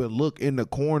wide open look in the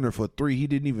corner for 3. He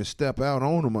didn't even step out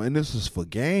on him, and this is for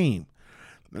game.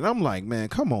 And I'm like, man,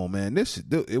 come on, man.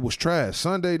 It was trash.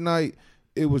 Sunday night,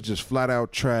 it was just flat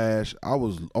out trash. I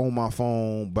was on my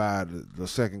phone by the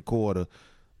second quarter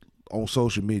on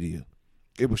social media.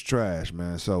 It was trash,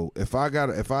 man. So if I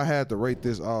had to rate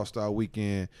this All-Star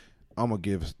Weekend, I'm gonna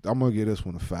give this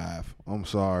one a 5. I'm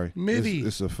sorry, Midi.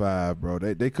 It's a 5, bro.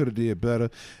 They could have did better,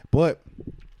 but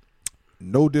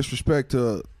no disrespect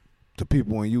to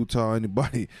people in Utah,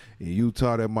 anybody in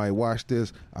Utah that might watch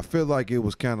this. I feel like it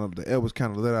was kind of let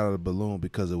out of the balloon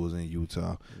because it was in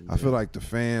Utah. Yeah. I feel like the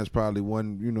fans probably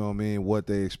wasn't, you know what I mean, what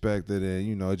they expected,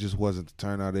 and it just wasn't the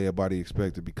turnout everybody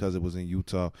expected because it was in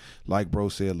Utah. Like bro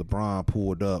said, LeBron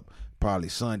pulled up probably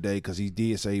Sunday because he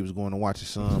did say he was going to watch his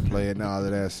son play and all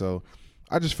of that. So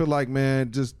I just feel like,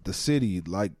 man, just the city,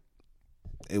 like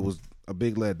it was a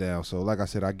big letdown. So like I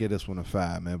said, I give this one a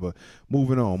 5, man. But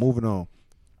moving on.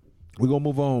 We're going to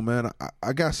move on, man.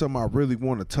 I got something I really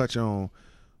want to touch on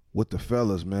with the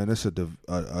fellas, man. It's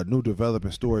a new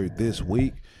developing story this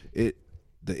week. The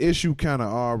issue kind of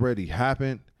already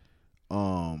happened,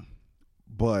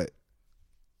 but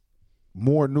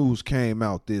more news came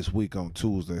out this week on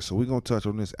Tuesday. So we're going to touch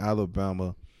on this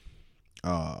Alabama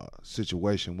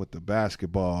situation with the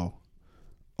basketball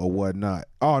or whatnot.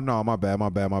 Oh, no, my bad. I'm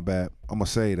going to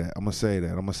say that.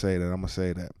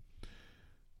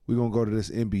 We're going to go to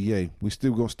this NBA. We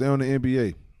still going to stay on the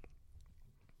NBA.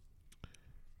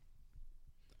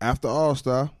 After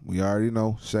All-Star, we already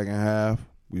know, second half,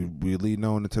 we're leading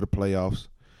on into the playoffs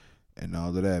and all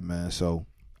of that, man. So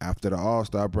after the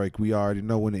All-Star break, we already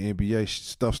know when the NBA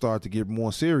stuff started to get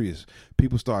more serious.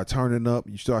 People start turning up.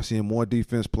 You start seeing more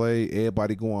defense play,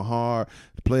 everybody going hard.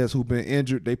 The players who've been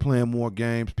injured, they playing more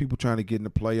games. People trying to get in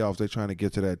the playoffs, they trying to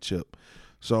get to that chip.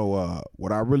 So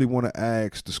what I really want to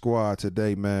ask the squad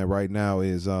today, man, right now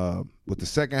is with the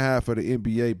second half of the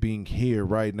NBA being here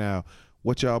right now,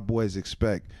 what y'all boys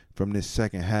expect from this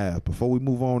second half? Before we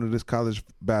move on to this college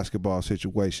basketball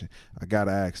situation, I got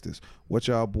to ask this. What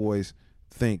y'all boys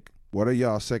think? What are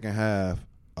y'all second half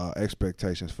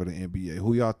expectations for the NBA?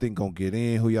 Who y'all think gonna get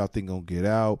in? Who y'all think gonna get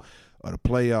out? The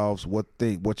playoffs,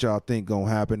 what y'all think gonna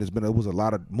happen? It was a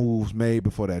lot of moves made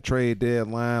before that trade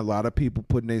deadline. A lot of people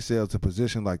putting themselves in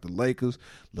position, like the Lakers,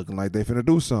 looking like they finna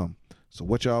do something. So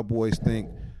what y'all boys think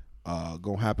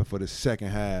gonna happen for the second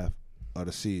half of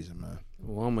the season, man?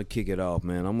 Well, I'm gonna kick it off,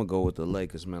 man. I'm gonna go with the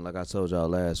Lakers, man. Like I told y'all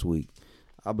last week,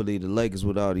 I believe the Lakers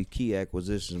with all these key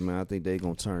acquisitions, man. I think they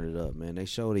gonna turn it up, man. They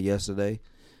showed it yesterday,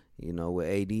 with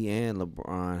AD and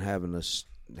LeBron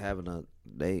having a.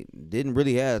 They didn't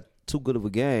really have too good of a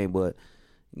game, but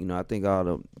I think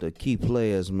all the key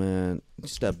players, man,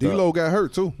 stepped up. D-Lo got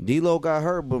hurt too. D-Lo got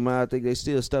hurt, but man, I think they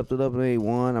still stepped it up and they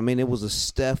won. I mean, it was a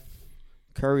Steph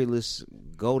Curry-less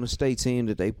Golden State team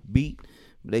that they beat,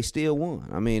 but they still won.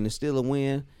 I mean, it's still a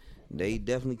win. They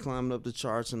definitely climbed up the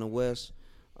charts in the West.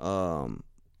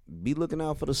 Be looking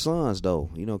out for the Suns,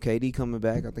 though. KD coming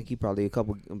back. I think he probably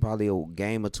a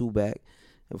game or two back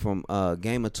from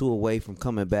game or two away from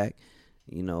coming back.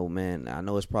 Man, I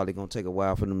know it's probably gonna take a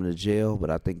while for them to gel, but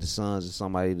I think the Suns is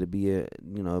somebody to be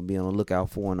on the lookout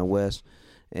for in the West.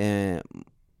 And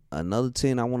another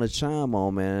team I want to chime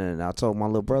on, man. And I told my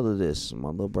little brother this. My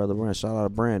little brother Brandon. Shout out to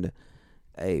Brandon.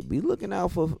 Hey, be looking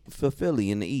out for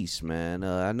Philly in the East, man.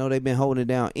 I know they've been holding it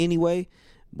down anyway,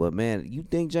 but man, you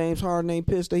think James Harden ain't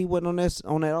pissed that he wasn't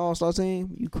on that All-Star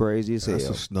team? You crazy as hell. That's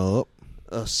a snub.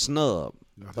 A snub.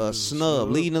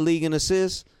 Leading the league in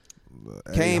assists.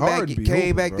 Hey, Came back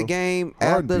the game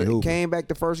came back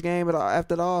the first game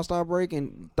after the All-Star break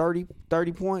and 30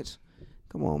 points.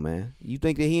 Come on, man. You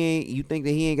think that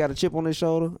he ain't got a chip on his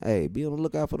shoulder? Hey, be on the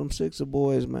lookout for them Sixer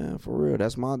boys, man. For real.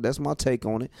 That's my take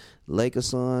on it. Lakers,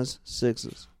 Suns,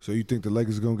 Sixers. So you think the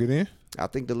Lakers gonna get in? I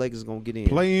think the Lakers gonna get in.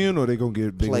 Play in, or they gonna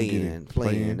get play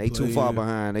in? They too far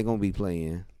behind. They gonna be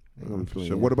playing.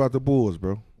 So what about the Bulls,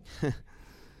 bro?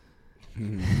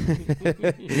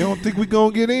 You don't think we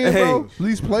gonna get in, bro? At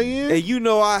least play in. And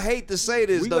I hate to say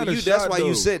this though.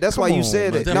 That's why you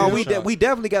said it. No, we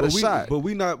definitely got a shot. But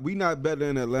we not better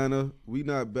than Atlanta. We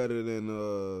not better than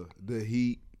the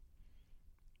Heat.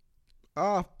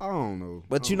 I don't know.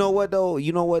 But you know what though,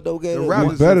 Gator?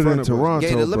 We're better than Toronto,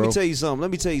 Gator, let bro. me tell you something.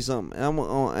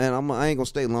 And I ain't gonna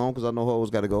stay long because I know hoes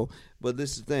got to go. But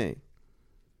this is the thing.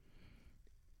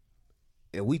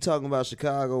 If we talking about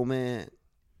Chicago, man.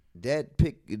 That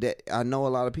pick, that I know a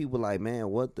lot of people like, man,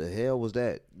 what the hell was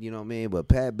that? You know what I mean? But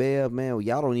Pat Bev, man,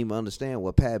 y'all don't even understand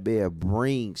what Pat Bev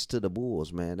brings to the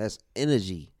Bulls, man. That's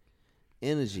energy.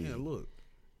 Yeah, look.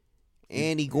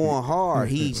 And he going hard.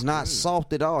 He's not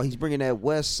soft at all. He's bringing that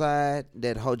west side,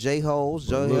 that J-Holes,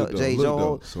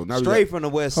 straight from the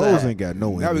west side. Hoes ain't got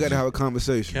no energy. Now we got to have a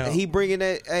conversation. He bringing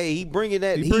that. Hey, he bringing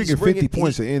 50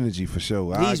 points of energy for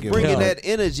sure. He's bringing that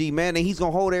energy, man, and he's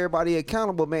gonna hold everybody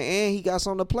accountable, man. And he got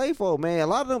something to play for, man. A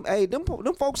lot of them, hey, them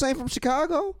folks ain't from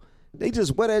Chicago. They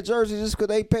just wear that jersey just because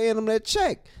they paying them that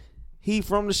check. He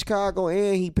from the Chicago,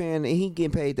 and he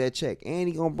getting paid that check, and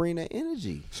he gonna bring that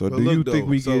energy. So do you think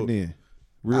we getting in?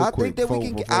 I think that we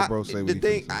can get.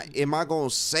 Am I gonna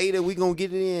say that we gonna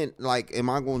get it in? Like, am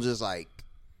I gonna just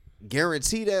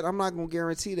guarantee that? I'm not gonna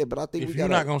guarantee that, but I think if you're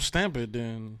not gonna stamp it,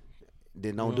 then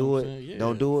don't do it. Yeah,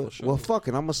 don't do it. Sure. Well, fuck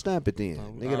it. I'm gonna stamp it then.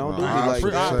 Nigga, don't do me like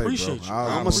that. I appreciate you.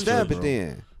 I'm gonna stamp it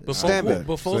then. Stamp it.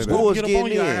 Before Bulls getting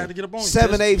in.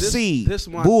 7-8 seed.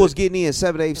 Bulls getting in.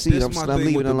 7-8 seed. I'm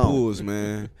leaving it alone. Bulls,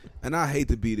 man. And I hate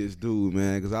to be this dude,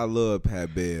 man, because I love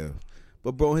Pat Bev.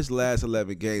 But, bro, his last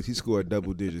 11 games, he scored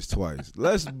double digits twice.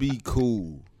 Let's be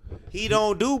cool. He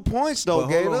don't do points, though,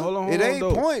 Gator. It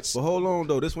ain't points. But hold on,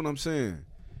 though. This is what I'm saying.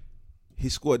 He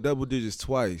scored double digits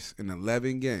twice in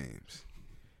 11 games.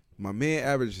 My man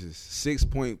averages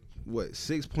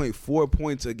 6.4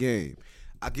 points a game.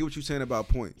 I get what you're saying about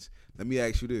points. Let me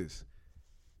ask you this.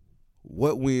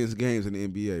 What wins games in the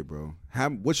NBA, bro?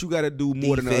 What you got to do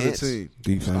more than the other team?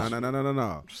 Defense.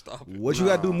 No. Stop it. What you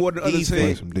got to do more than the other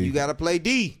team? You got to play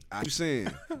D. I'm saying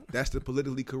that's the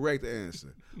politically correct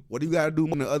answer. What do you got to do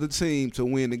more than the other team to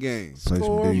win the game?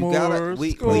 Score more.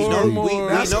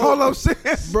 That's all I'm saying,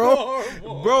 bro.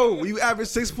 Bro, you average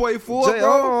 6.4,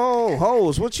 bro.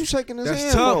 Hoes, what you shaking his hand,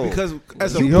 That's tough bro? because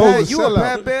as a you a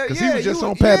Pat Bev. Because he was just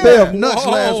on Pat Bev nuts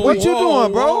last week. What you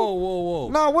doing, bro? Whoa.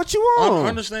 Nah, what you on? I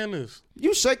understand this.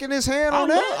 You shaking his hand on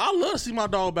that? I love to see my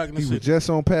dog back in the He city. was just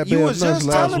on Pat You Bev was nuts just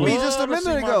last telling week. me just a minute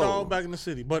My ago. dog back in the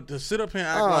city, but to sit up here and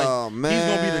act like he's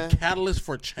gonna be the catalyst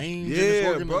for change in this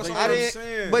bro. organization. That's what I'm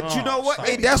saying. But you know what?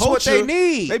 Maybe That's what they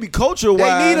need. Maybe culture-wise.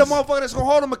 They need a motherfucker that's gonna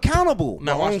hold them accountable.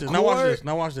 Now watch this. Now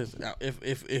watch this. Now,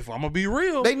 if I'm gonna be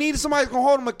real, They need somebody that's gonna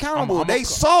hold them accountable. They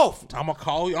soft. I'm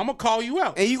gonna call you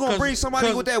out. And you gonna bring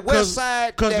somebody with that West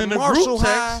Side, that in the Marshall group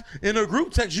High. text, in the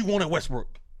group text, you wanted Westbrook.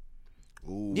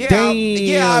 Ooh.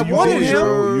 I wanted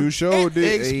him. You showed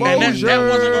it. Exposure. And that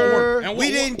wasn't gonna work. And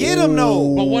We didn't get him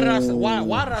though. But what did I say?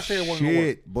 Why did I say it wasn't gonna work?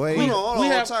 Shit, boy. Hold on,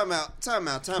 have- time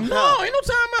out. No, ain't no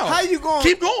timeout. How you going?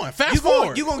 Keep going? Fast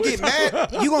forward. You gonna get mad?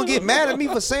 You gonna get mad at me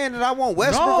for saying that I want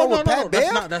Westbrook over Pat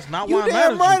Bev? That's not You why I'm mad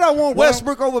damn at right you. I want Well,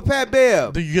 Westbrook over Pat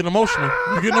Bev. Do you get emotional?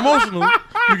 You getting emotional?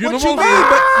 You getting What you emotional?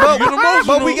 mean? You getting emotional?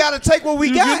 But we gotta take what we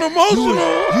You got. getting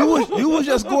emotional? You was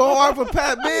just going hard for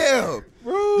Pat Bev.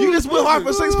 You just went hard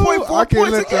for 6.4 I can't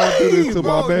points let y'all do this to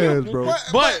Bro, my mans, bro.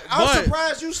 But I'm but-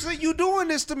 surprised you doing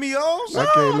this to me, O's. I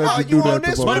can't let you do that on to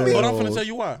this my with man. me? But I'm finna tell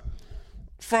you why.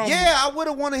 Yeah, I would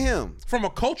have wanted him. From a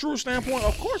cultural standpoint,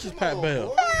 of course it's Pat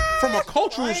Bell. From a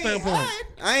cultural standpoint,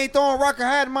 I ain't throwing rock or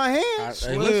hat in my hands.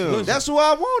 hey, listen, That's who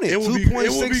I wanted. it would be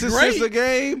 2.6 great. assists a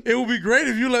game. It would be great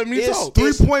if you let me It's talk.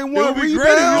 3.1 It would be great if you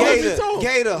rebounds. let me talk.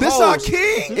 Gator, This hoes. our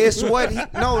king. It's what he.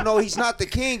 No, he's not the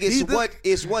king. He's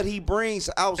It's what he brings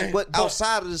out. What But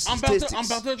outside of the I'm statistics.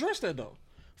 about to address that though.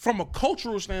 From a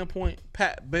cultural standpoint,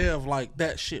 Pat Bev, like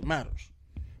that shit matters.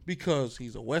 Because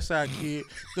he's a West Side kid.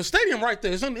 The stadium right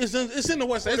there, it's in the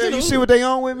West Side. It's in the You hood. see what they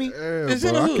on with me? Yeah, It's bro,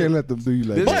 in the I hood. can't let them do you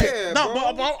like But, that. Yeah,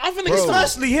 but I'm finna get started.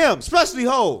 Especially him, especially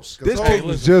hoes. This I can't,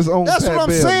 was just on That's Pat what I'm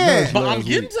Bell's saying. nuts But I'm last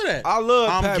getting week. to that. I love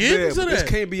I'm Pat getting Bev, to but this that.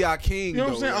 can't be our king. You know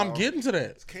what I'm saying? though, I'm y'all. getting to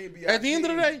that. can't be At the end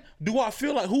of the day, do I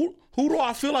feel like who do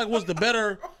I feel like was the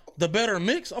better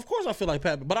mix? Of course I feel like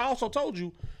Pat, but I also told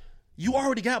you, you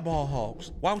already got ball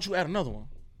hogs. Why would you add another one?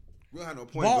 We don't have no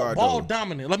point Ball guard ball though.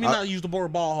 dominant. Let me not use the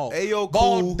word ball hog. Ayo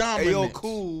Ball cool. dominant. Ayo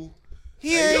cool.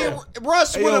 He ain't.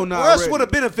 Russ Ayo would not have ready.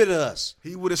 benefited us.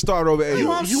 He would have started over You know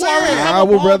what Ayo. I'm You saying? already have I a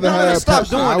would ball rather dominant. have Stop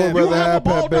doing I that. would You rather have a have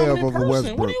ball Pat Bev dominant over person.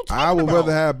 Westbrook. What are you I talking would rather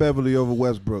about? have Beverly over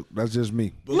Westbrook. That's just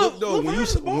me. But Look, though, look, when Ryan you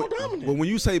is ball dominant. but when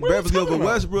you say What are you Beverly over talking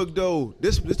about? Westbrook though,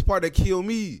 this the part that kill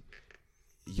me.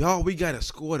 Y'all, we gotta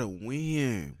score to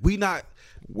win. We not.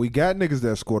 We got niggas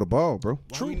that score the ball, bro.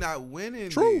 Why we not winning?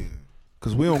 True. Then?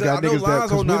 Cause we don't Because got I know niggas that.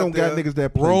 Cause Lonzo we not don't got there. niggas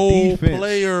that play Role defense.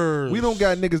 players. We don't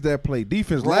got niggas that play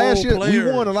defense. Role Last year players.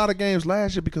 we won a lot of games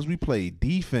last year because we played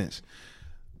defense.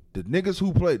 The niggas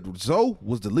who played Zoe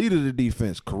was the leader of the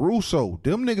defense. Caruso,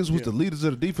 them niggas was the leaders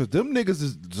of the defense. Them niggas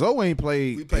is Zoe ain't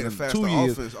played We played a in faster 2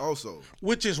 years. offense also.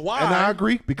 Which is why. And I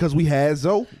agree because we had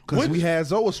Zoe. Because Which- we had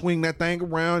Zoe swing that thing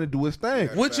around and do his thing.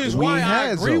 Which is We why ain't I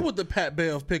had agree Zoe. with the Pat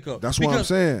Bev pickup. That's what I'm Because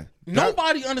saying.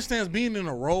 Nobody understands being in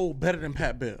a role better than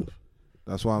Pat Bev.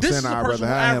 That's why I'm This saying is a I'd person rather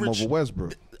who have him averaged- over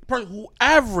Westbrook. Person who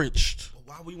averaged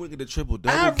Why we went to the triple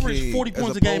double? Average 40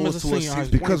 points a game as a senior high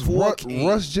school. Because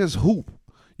Russ just hoop.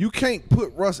 You can't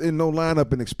put Russ in no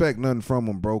lineup and expect nothing from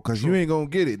him, bro, because you ain't going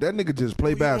to get it. That nigga just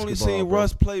play You basketball, only seen bro.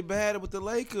 Russ play bad with the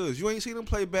Lakers. You ain't seen him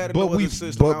play bad in But no we- other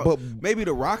system. but- Maybe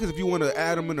the Rockets, if you want to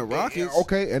add them in the Rockets.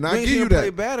 Okay, and you I ain't give seen you him that. play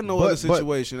bad in no other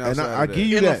situation and outside I of that. give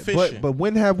you that. Inefficient. But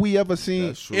when have we ever seen?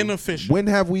 That's true. inefficient. When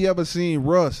have we ever seen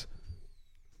Russ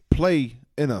play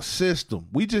in a system?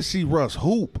 We just see Russ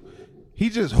hoop. He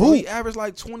just Bro, hoop. he averaged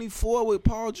like 24 with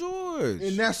Paul George.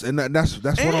 And that's what I'm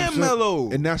And saying.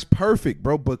 Melo. And that's perfect,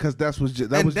 bro, because that was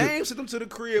Dame sent him to the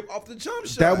crib off the jump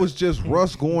shot. that was just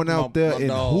Russ going out there and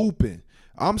dog. hooping.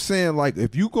 I'm saying, like,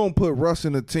 if you gonna put Russ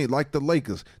in a team like the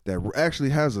Lakers that actually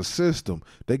has a system,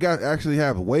 they got actually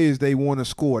have ways they want to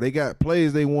score. They got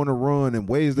plays they want to run and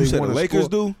ways You they said want the to Lakers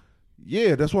score. do?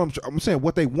 Yeah, that's what I'm saying.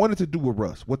 What they wanted to do with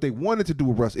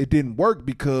Russ, it didn't work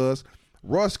because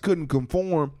Russ couldn't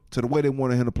conform to the way they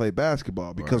wanted him to play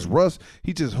basketball. Because Russ,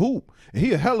 he just hoop, and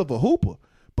he a hell of a hooper.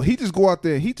 But he just go out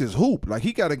there and he just hoop. Like,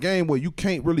 he got a game where you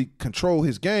can't really control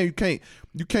his game.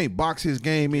 You can't box his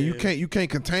game in. You can't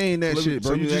contain that shit,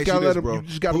 bro. So You ask just gotta let him. bro. You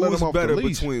just gotta let Who's him off better the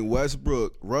leash. between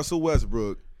Russell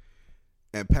Westbrook,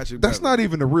 and Patrick That's Beverley? not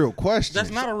even the real question. That's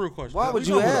not a real question. Why would We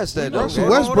you know ask that, though? Russell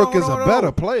Hold on, Westbrook hold on, is a hold on.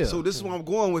 better player. So this is where I'm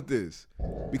going with this,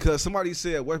 because somebody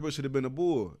said Westbrook should have been a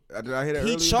Bull. Did I hear that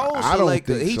He earlier? chose I the don't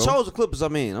Lakers. think He so. chose the Clippers. I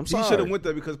mean, I'm He sorry. should have went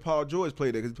there because Paul George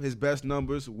played there. 'Cause his best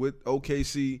numbers with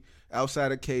OKC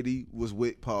outside of KD was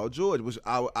with Paul George, which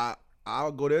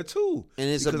I'll go there too. And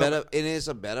it's a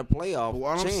better playoff. But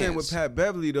what I'm chance. saying with Pat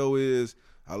Beverly though is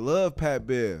I love Pat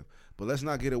Bev, but let's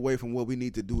not get away from what we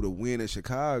need to do to win in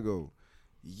Chicago.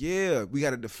 Yeah, we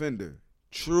got a defender.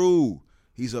 True,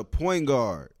 he's a point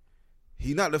guard.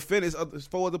 He not defending his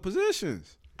 4 other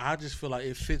positions. I just feel like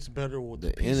it fits better with the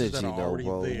The pieces energy, that are though, already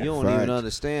bro. there. You don't Facts. even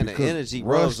understand. The Because energy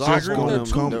Russ rubs just off gonna on them.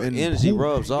 come The and energy hoop.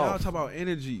 rubs Y'all off. talk about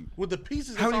energy. With the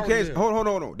pieces How that's many already games? there. Hold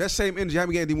on. That same energy. How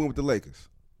many games did he win with the Lakers?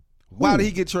 Why did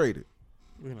he get traded?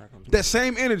 We're not gonna do That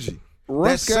same energy.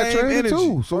 Russ got same traded energy.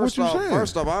 too. So what you saying?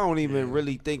 First off, I don't even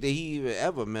really think that he even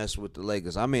ever messed with the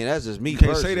Lakers. I mean, that's just me. You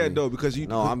can't personally. say that though because you.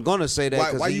 No, I'm gonna say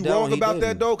that. Why you wrong about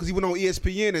that though? Because he went on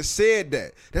ESPN and said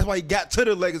that. That's why he got to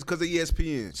the Lakers because of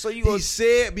ESPN. So he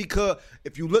said because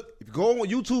if you go on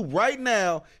YouTube right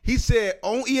now, he said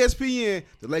on ESPN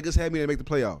the Lakers had me to make the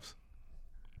playoffs.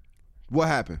 What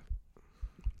happened?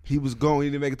 He was gone. He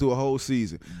didn't make it through a whole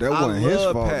season. That wasn't his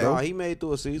fault, though. No, he made it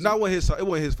through a season. It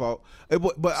wasn't his fault.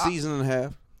 But season and a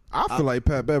half. I feel like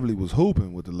Pat Beverly was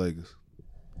hooping with the Lakers.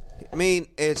 I mean,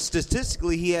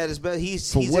 statistically, he had his best.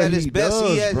 He's what at his he best.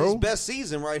 does, He had bro. his best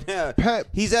season right now.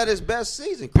 He's at his best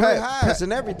season. Career highs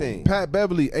and everything. Pat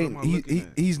Beverly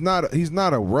ain't. He's not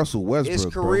a Russell Westbrook. It's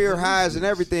career highs and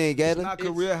everything, Galen. It's not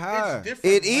career high.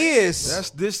 It is.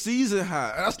 That's this season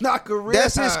high. That's not career.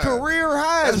 That's high. his career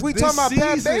highs. That's We this talking about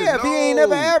Pat season. Bev. He ain't No.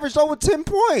 never averaged over 10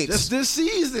 points. That's this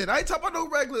season. I ain't talking about no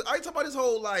regular. I ain't talking about his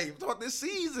whole life. I'm talking about this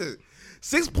season.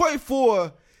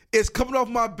 6.4 is coming off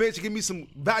my bench to give me some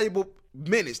valuable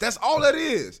minutes. That's all that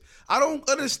is. I don't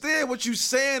understand what you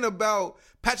saying about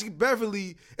Patrick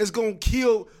Beverly is going to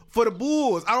kill for the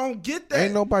Bulls. I don't get that.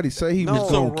 Ain't nobody say he was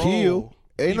a gonna role. kill.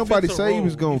 Ain't He nobody fits a say he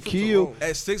was role. gonna He fits a kill. role.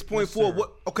 At 6.4,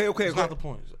 what? Okay. It's not the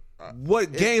points.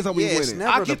 What games are we it's winning?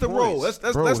 never I get the the role. points.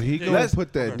 Bro, he gonna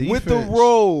put that defense with the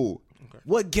role.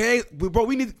 What game, bro?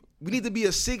 We need to be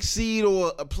a 6 seed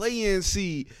or a play-in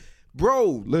seed,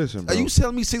 bro. Listen, bro. Are you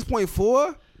telling me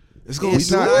 6.4? It's gonna It's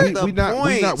be not good. the we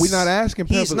not asking.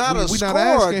 He's not a we not scorer,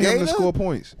 asking him to Gator. score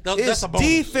points. That's It's a bonus.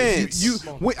 defense.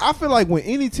 I feel like when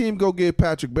any team go get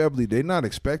Patrick Beverly, they're not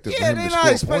expecting for Yeah, him they're to not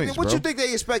score expecting. points, What bro. you think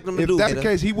they expect him to If do? that's the Gator?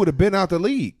 case, he would have been out the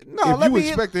league. No, if you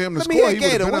expected him to score, he would have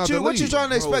Gator. been out the league. What you trying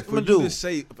to expect him to do?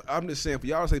 I'm just saying, for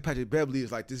y'all to say Patrick Beverly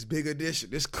is like this big addition.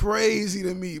 It's crazy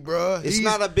to me, bro. It's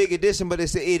not a big addition, but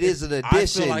it is an I feel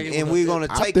addition, like it and was we're gonna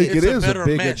I take think it. it is a better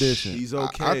big mesh. addition. He's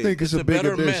okay. I think it's a big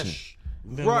better addition. mesh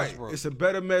than Right. Westbrook. It's a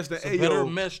better mesh than a better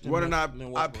Ayo mesh than running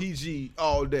Westbrook. IPG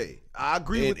all day. I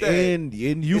agree with that. And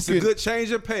you It's can a good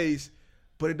change of pace,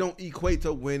 but it don't equate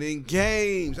to winning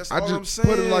games. That's I all I'm just saying.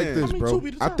 put it like this, I mean, bro. to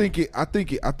be determined.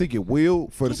 I think it will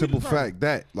for the To be simple determined. fact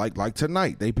that like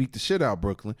tonight they beat the shit out of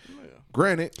Brooklyn.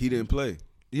 Granted, He didn't play.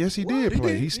 yes he did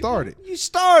play. He started. You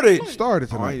started. Started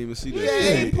Oh, I tonight. didn't even see that.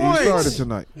 Yeah, he 8 points. started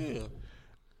tonight. Yeah.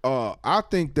 I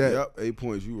think that Yep, 8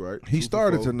 points. You right. he 2 for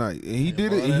started 4. tonight, and he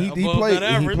did it. Above And that- he above played. that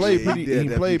And he average. played Yeah, pretty. He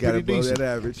played got pretty above decent.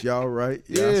 that average. Y'all right.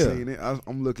 Yeah, Yeah. I seen it.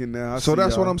 I'm looking now. So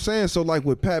that's what I'm saying. So like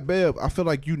with Pat Bev, I feel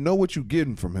like you know what you're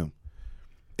getting from him,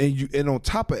 and on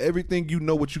top of everything, you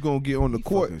know what you're gonna get on the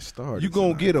court. fucking started You're gonna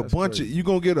tonight. get a That's bunch crazy. of. You're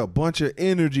gonna get a bunch of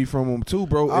energy from him too,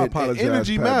 bro. I And apologize,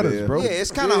 energy Pat matters, Bev. bro. Yeah,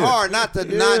 it's kind of Yeah. hard not to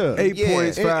not. 8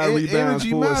 points, 5 And rebounds,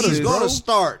 energy 4 matters, He's assists. gonna bro.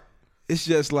 start. It's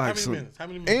just How like many some. minutes? How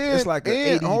many minutes? And It's like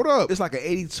hold up. It's like an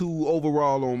 82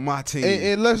 overall on my team.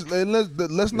 And let's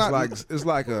it's not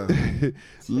like a.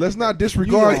 let's not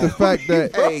disregard the fact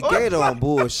that Hey, Gator on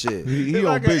bullshit. he It's on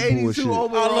like an big 82 bullshit.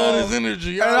 overall. I love his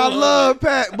energy. And I love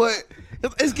Pat, but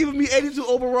it's giving me 82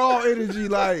 overall energy.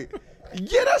 Like,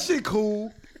 yeah, that shit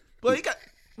cool. But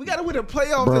we got to win the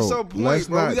playoffs Bro, at some point, let's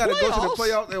bro. We not- got to go to the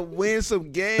playoffs and win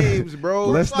some games, bro.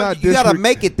 Let's not You gotta disregard.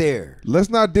 make it there. Let's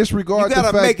not You disregard the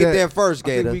gotta fact make it that there first, I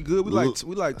think Gator. we good. We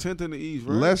like 10th in the East,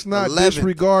 right? let's not 11th.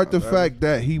 disregard the fact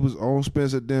that he was on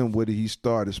Spencer Dinwiddie. He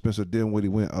started Spencer Dinwiddie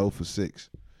went 0 for 6.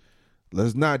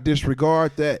 Let's not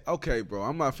disregard that. Okay, bro.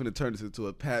 I'm not finna turn this into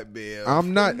a Pat Bev.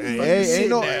 I'm not. Hey, ain't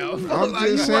no. I'm Like,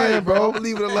 just you right, saying, bro. I'm gonna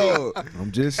leave it alone.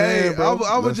 I'm just saying, Hey, bro.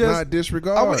 I'ma Let's just- not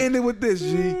disregard. I'm gonna end it with this,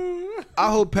 G. I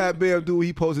hope Pat Bev do what he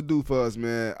supposed to do for us,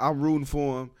 man. I'm rooting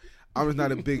for him. I'm just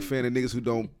not a big fan of niggas who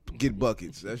don't get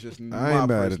buckets. That's just I my ain't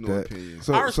mad at personal that. opinion.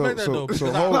 So, I respect that though because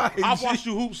hold- I've watched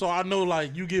you hoop, so I know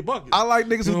like you get buckets. I like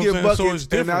niggas You who know get what I'm saying? So buckets,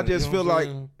 it's and I different, just you know feel what I'm like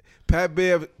saying? Pat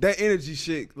Bev, that energy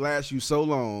shit lasts you so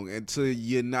long until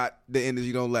you're not. The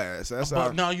energy don't last. That's how.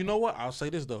 But now you know what? I'll say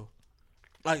this though.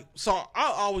 Like, so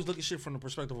I always look at shit from the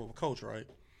perspective of a coach, right?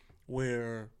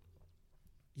 Where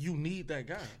you need that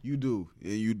guy. You do,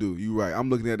 yeah, you do. You right. I'm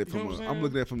looking at it You know from. what I'm I'm saying?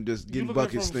 looking at it from just You getting look at it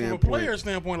bucket from standpoint. a player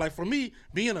standpoint. Like for me,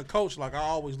 being a coach, like I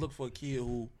always look for a kid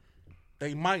who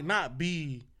they might not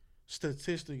be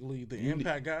statistically the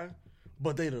impact guy,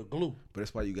 but they the glue. But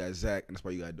that's why you got Zach, and that's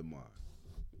why you got DeMar.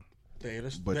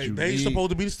 But you They need- supposed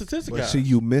to be the statistic But guys. see,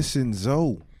 you missing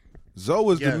Zoe.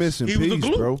 Zoe is the Yes. missing He was the piece,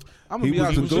 glue. bro. I'm gonna He be was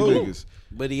honest the with you glue. niggas.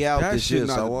 But he out That this shit year,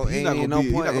 not- so he not ain't gonna no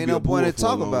be- point. he not Ain't gonna no be a point in Bull for a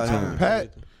talking long about time. him.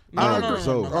 Pat.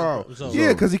 No. Oh,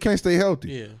 yeah, because he can't stay healthy.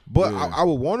 Yeah. But Yeah. I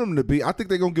would want him to be. I think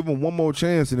they're gonna give him one more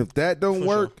chance, and if that don't For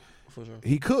work, For sure.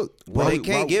 he cooked. Well, they Why-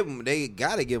 can't why- give him. They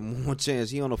gotta give him one chance.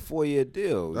 He on a 4-year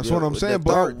deal. That's Yeah, what I'm the saying,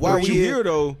 but third- Why three you year- here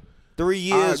though? 3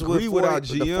 years I agree with four- our the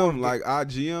GM. fourth- Like our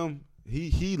GM,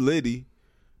 He litty,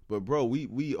 but bro,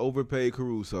 we overpaid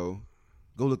Caruso.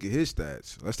 Go look at his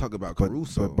stats. Let's talk about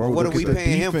Caruso. But bro, What are look we at the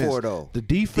paying him defense. for, though? The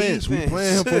defense. We Defense.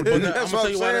 playing him for. But That's I'm what tell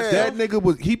I'm you why saying. that's That nigga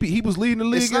was he was leading the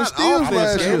league It's in not steals offense,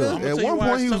 last Gator. year. I'ma At tell you one why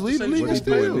point, it's he was tough to leading say the league you in What he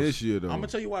doing steals. this year though? I'm gonna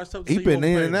tell you why it's tough to He say been you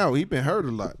in overpaid. and out. He been hurt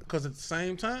a lot. Because at the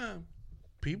same time,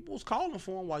 people was calling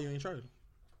for him while you ain't traded.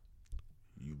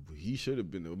 He should have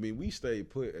been. I mean, we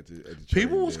stayed put at the People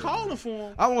trade was deadline. calling for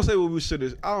him. I won't say what we should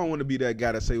have. I don't want to be that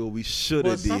guy to say what we should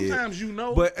But have did. sometimes you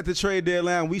know. But at the trade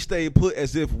deadline, we stayed put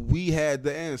as if we had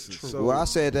the answers. True. So Well, I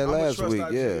said that I'ma last trust week,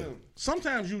 our yeah. GM.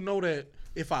 sometimes you know that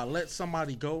if I let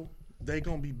somebody go, they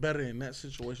gonna be better in that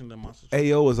situation than my situation.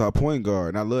 Ayo is our point guard,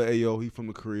 and I love Ayo. He from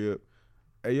the crib.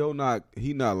 Ayo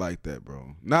not like that,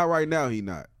 bro. Not right now. He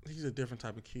not. He's a different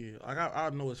type of kid. Like I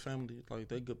know his family. Like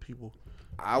they good people.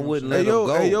 I wouldn't let him Ayo-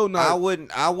 go. Ayo not- I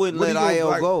wouldn't What let he gonna, Ayo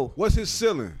like, go. What's his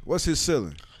ceiling? What's his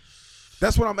ceiling?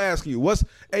 That's what I'm asking you. What's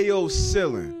Ayo's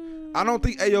ceiling? I don't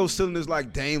think Ayo's ceiling is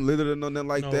like Dame Lillard or nothing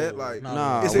like No, that. Like,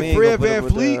 Nah, is we it ain't Fred gonna put Van him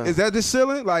with Fleet? the- Is that the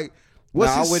ceiling? Like,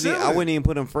 what's Nah, his ceiling? I wouldn't even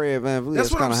put him Fred Van Vliet.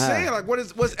 That's what I'm kinda high. saying. Like,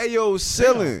 what's Ayo's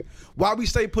ceiling? Why we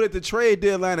stay put at the trade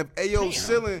deadline if Ayo's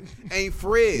ceiling ain't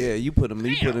Fred? Yeah, you put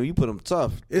him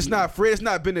tough. It's not Fred. It's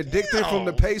not Benedictine from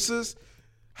the Damn. Pacers.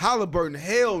 Halliburton,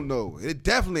 hell no. It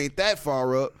definitely ain't that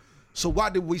far up. So why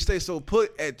did we stay so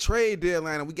put at trade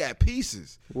deadline and we got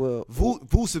pieces? Well,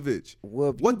 Vucevic.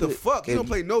 well, What the you- fuck? He if- don't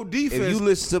play no defense. If you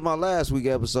listen to my last week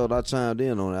episode, I chimed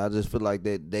in on it. I just feel like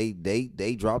that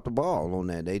they dropped the ball on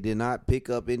that. They did not pick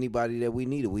up anybody that we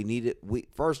needed.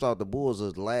 First off, the Bulls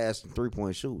is last in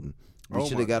 3-point shooting. We Oh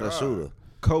should my have got a God. shooter.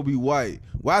 Kobe White.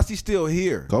 Why is he still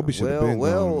here? Kobe should have Well, been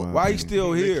well, gone. in my Why he opinion.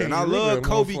 still They here? can't And I get rid of love that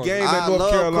Kobe motherfucker. game I at North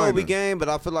love Carolina. Kobe game, but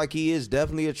I feel like he is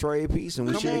definitely a trade piece, and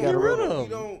we Come should have on, got get rid rid of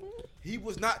of him. him. He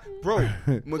was not, bro.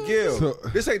 Miguel,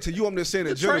 this ain't to you. I'm just saying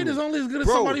The it generally. trade is only as good as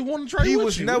Bro, somebody wanting to trade He with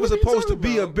was you. never What are you supposed to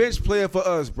talking be a about? bench player for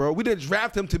us, bro. We didn't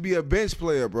draft him to be a bench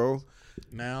player, bro.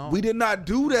 Now We did not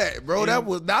do that, bro. That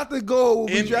was not the goal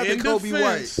when we drafted Kobe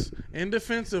White. In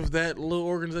defense of that little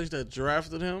organization that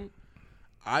drafted him,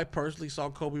 I personally saw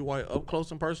Kobe White up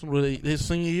close and personal with his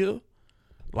senior year,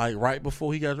 like right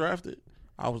before he got drafted.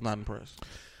 I was not impressed.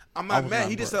 I'm I not was mad. not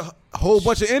He just impressed. a whole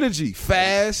bunch of energy,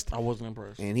 fast. I wasn't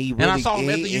impressed. And he I really, saw him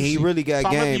at the he UC. really got Saw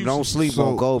him at the game. Don't UC. sleep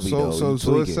on Kobe though. You So it's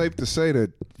tweaking. safe to say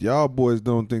that y'all boys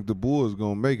don't think the Bulls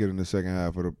gonna make it in the second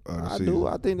half of the I season. do.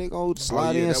 I think they gonna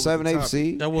slide yeah, in that was 7, the 8 topic.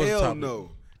 seed. That was Hell topic. no.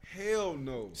 Hell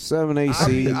no. 7, 8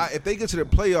 seed. If they get to the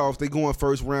playoffs, they going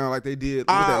first round like they did.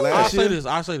 What was that I'll last say year? this.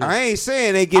 I'll say this. I ain't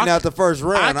saying they getting I out the first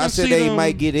round. can I said see they them-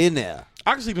 might get in there.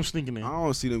 I can see them sneaking in. I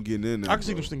don't see them getting in there. I can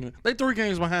see bro. them sneaking in. They 3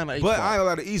 games behind the 8th But spot. I ain't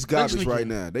allowed to East garbage sneak right in.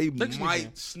 now. They They sneak in.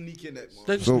 might sneak in that.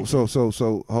 They motherfucker. can sneak in.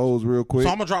 So hoes real quick. So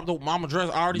I'm gonna drop the. I'm gonna dress.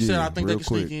 I already said Yeah, I think they real can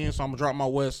sneak quick. in. So I'm gonna drop my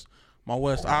West.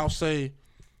 I'll say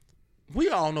we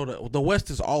all know that the West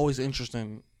is always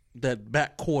interesting. That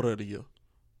back quarter of the year.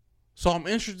 So I'm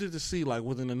interested to see like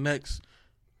within the next,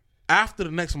 after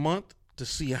the next month, to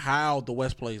see how the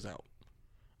West plays out.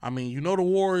 I mean, you know the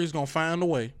Warriors gonna find a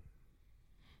way.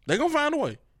 They gonna find a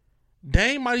way.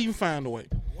 Dame might even find a way.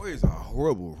 Warriors are a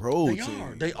horrible road They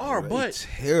team. They are, but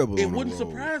terrible. it on the wouldn't road.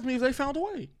 surprise me if they found a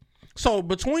way. So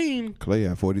between Clay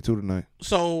had 42 tonight.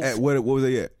 At what was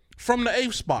they at? from the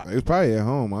 8th spot, It was probably at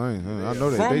home. I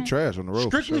know they From- trash on the road.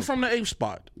 strictly for sure. from the 8th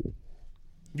spot,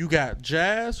 you got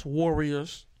Jazz,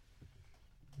 Warriors,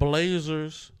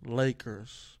 Blazers,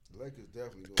 Lakers. Lakers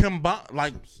definitely Combined,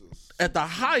 like at the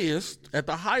highest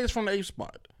from the 8th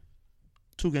spot,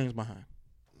 2 games behind.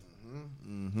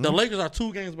 The Lakers are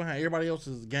 2 games behind. Everybody else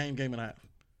is game and a half.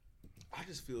 I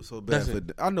just feel so bad That's for.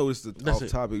 it. I know it's the That's off it.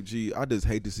 topic. G. I just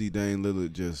hate to see Dame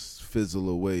Lillard just fizzle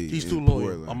away. He's in too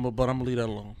loyal. Portland. But I'm gonna leave that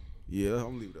alone. Yeah, I'm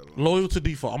gonna leave that alone. Loyal to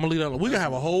default. I'm gonna leave that alone. We can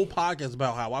have a whole podcast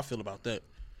about how I feel about that.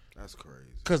 That's crazy.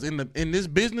 Because in this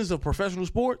business of professional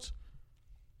sports,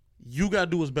 you gotta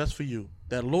do what's best for you.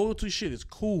 That loyalty shit is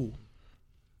cool.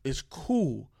 It's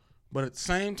cool, but at the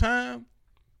same time,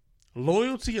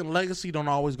 loyalty and legacy don't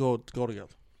always go together.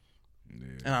 Yeah.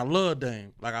 And I love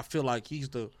Dame. Like I feel like he's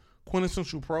the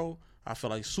quintessential pro. I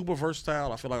feel like he's super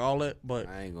versatile. I feel like all that, but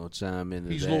I ain't gonna chime into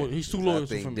He's that. loyal. He's too loyal I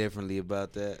think for me. differently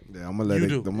about that. Yeah, I'm gonna let You it.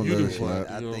 do. I'm gonna You let do. it slide.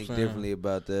 I You know think what I'm saying? differently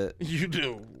about that. you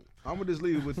do. I'm gonna just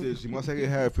leave it with this. My second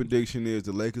half prediction is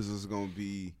the Lakers is gonna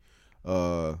be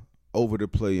over the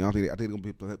play. I think they're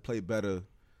gonna play better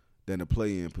than the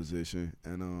play-in position,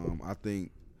 and I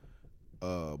think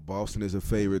Boston is a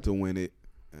favorite to win it,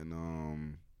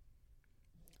 and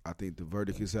I think the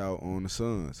verdict is out on the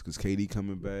Suns because KD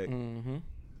coming back, Mm-hmm.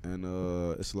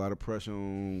 and it's a lot of pressure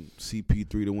on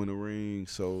CP3 to win the ring.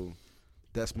 So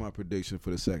that's my prediction for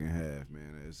the second half,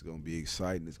 man. It's gonna be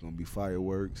exciting. It's gonna be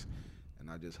fireworks. And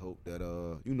I just hope that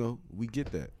we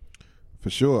get that. For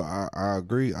sure, I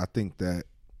agree. I think the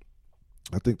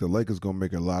Lakers gonna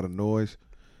make a lot of noise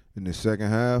in the second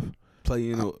half.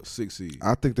 Play in a 6 seed.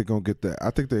 I think they're gonna get that.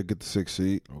 I think they'll get the 6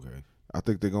 seed. Okay. I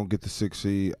think they're gonna get the 6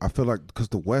 seed. I feel like because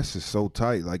the West is so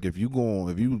tight. Like if you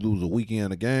lose a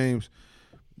weekend of games,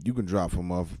 you can drop from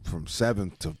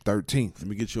 7th to 13th. Let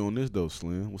me get you on this though,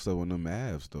 Slim. What's up with them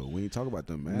Mavs though? We ain't talk about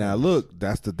them Mavs. Now look,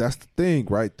 that's the thing,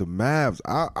 right? The Mavs.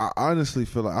 I honestly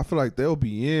feel like they'll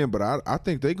be in, but I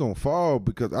think they gonna fall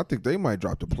because I think they might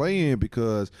drop the play in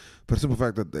because for the simple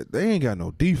fact that they ain't got no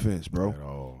defense, bro. At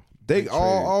all. They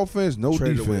all offense, no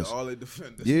traded defense. Away all their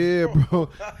defenders. Yeah, bro.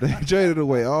 They traded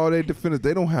away all their defenders.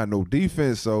 They don't have no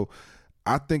defense, so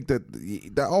I think that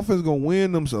offense is gonna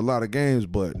win them a lot of games,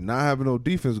 but not having no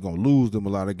defense is gonna lose them a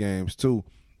lot of games too.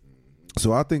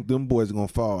 So I think them boys are gonna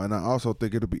fall, and I also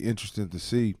think it'll be interesting to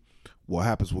see what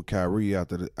happens with Kyrie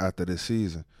after this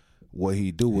season. What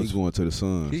he do? He's going to the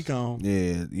Suns. He gone.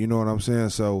 Yeah, you know what I'm saying.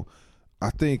 So I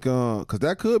think because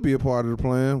that could be a part of the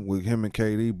plan with him and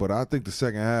KD, but I think the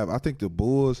second half, I think the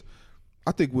Bulls,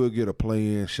 I think we'll get a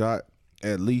play-in shot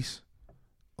at least.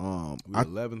 We're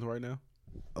 11th right now.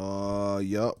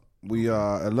 Yep. We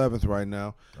are 11th right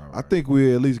now. Right. I think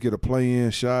we'll at least get a play-in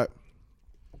shot.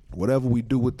 Whatever we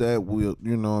do with that, we'll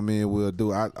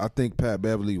do. I think Pat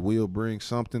Beverly will bring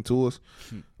something to us.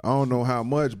 I don't know how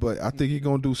much, but I think he's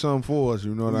going to do something for us.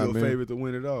 You know what I mean? Your favorite to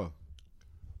win it all?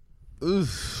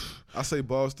 I say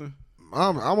Boston.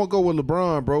 I'm gonna go with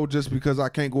LeBron, bro, just because I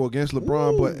can't go against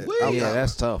LeBron. But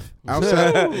that's tough.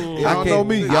 Outside, y'all know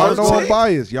me. Y'all know I'm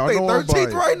biased. Y'all know I'm 13th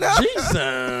biased. right now.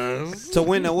 Jesus. To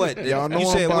win the what? Y'all know you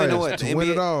I'm said biased. win the what? To win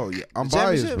it all. Yeah, I'm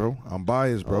biased, championship? bro. I'm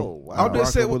biased, bro. Oh, wow. I'm I'm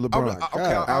just saying rocking with LeBron.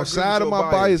 I Outside of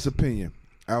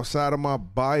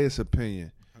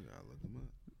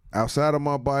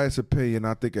my biased opinion,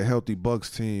 I think a healthy Bucks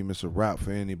team is a wrap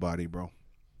for anybody, bro.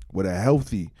 With a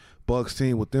healthy Bucks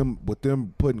team, with them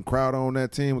putting Crowder on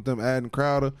that team, with them adding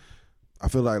Crowder, I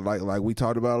feel like we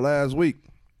talked about last week.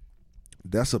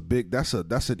 That's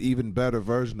an even better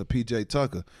version of PJ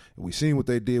Tucker. And we seen what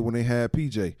they did when they had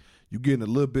PJ. You getting a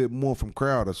little bit more from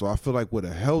Crowder. So I feel like with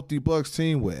a healthy Bucks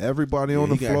team, with every on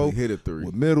the floor, hit a three.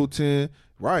 with Middleton,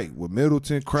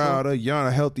 Crowder,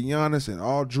 healthy Giannis, and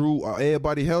all Drew,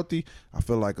 everybody healthy. I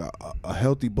feel like a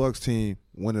healthy Bucks team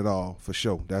win it all for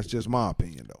sure. That's just my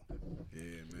opinion, though. Yeah,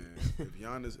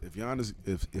 man.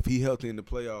 If he healthy in the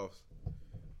playoffs,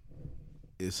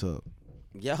 it's up.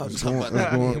 Y'all It's talking going- about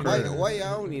it's going that. crazy. Why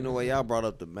y'all don't even know why y'all brought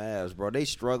up the Mavs, bro? They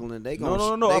struggling. They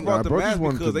gonna No. I brought the bro, just Mavs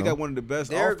wanted because to they know. got one of the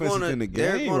best They're offenses gonna, in the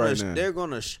they're game gonna, right now. they're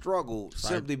gonna struggle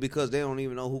simply because they don't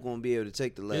even know who's gonna be able to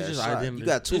take the last just shot. identity. You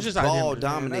got two It's just ball identity.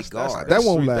 dominant guards. That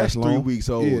won't that's last long. 3 weeks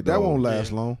old. Yeah, that though. won't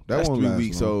last long. That's won't 3 last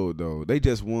weeks long. old though. They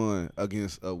just won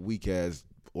against a weak ass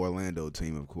Orlando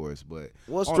team, of course, but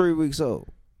What's 3 weeks old?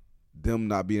 them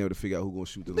not being able to figure out who's gonna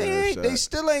shoot the They last ain't. shot. They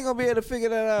still ain't gonna be able to figure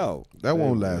that out. That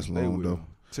won't They last will. long, They will. though.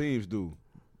 Teams do.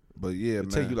 But yeah, It man.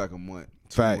 take you like a month,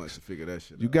 2 Facts. months to figure that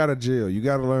shit out. You got to gel. You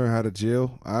got to learn how to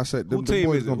gel. I said Who them team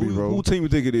boys is it? gonna be Who rolling. team you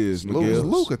think it is, It's Miguel?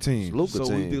 Luka team. Luka So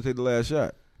team. we still take the last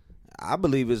shot. I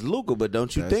believe it's Luka, but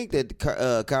don't you That's- think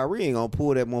that Kyrie ain't gonna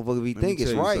pull that motherfucker if he Let me think it's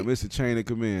tell you right? something. It's a chain of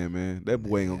command, man. That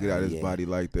boy ain't gonna get out of his Yeah. body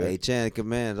like that. Hey, chain of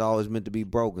command is always meant to be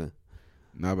broken.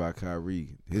 Not by Kyrie.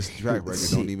 His track record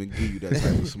don't even give you that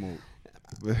type of smoke.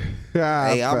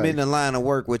 Hey, I'm in the line of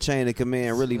work where chain of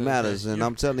command really matters, and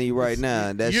I'm telling you right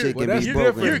now, that shit can that's be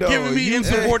different, broken. You're though. giving me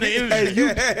insubordinate energy.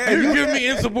 You're giving me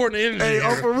insubordinate energy. Hey,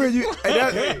 here. for real,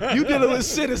 you dealing with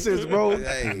citizens, bro.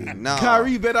 Hey, no.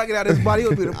 Kyrie better get out of his body.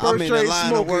 He'll be the I'm first in the trade line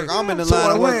smoker. of work. I'm in the to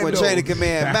line of work when Orlando. chain of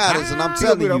command matters, and I'm He'll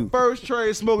telling be the you, first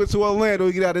trade smoker to Orlando.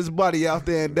 He get out of his body out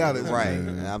there in Dallas. right?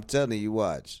 I'm telling you,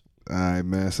 watch. All right,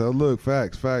 man. So look,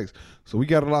 facts. So we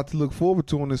got a lot to look forward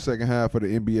to in the second half of the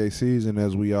NBA season.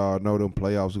 As we all know, them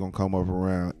playoffs are gonna come up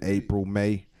around April,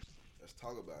 May. Let's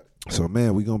talk about it. So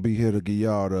man, we gonna be here to give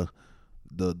y'all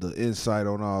the insight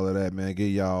on all of that, man. Give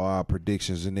y'all our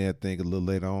predictions and everything a little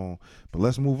later on. But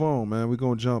let's move on, man. We're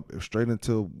gonna jump straight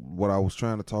into what I was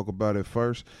trying to talk about at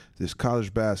first. This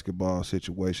college basketball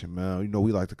situation, man. You know,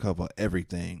 we like to cover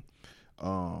everything.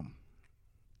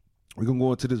 We're gonna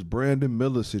go into this Brandon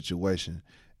Miller situation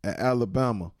at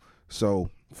Alabama. So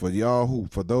for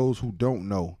those who don't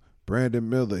know, Brandon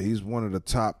Miller, he's one of the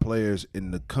top players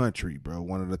in the country, bro.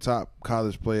 One of the top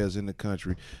college players in the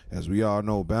country. As we all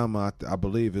know, Bama, I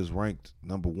believe, is ranked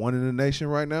number 1 in the nation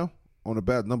right now. On the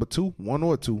bat, number 2, 1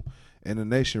 or 2 in the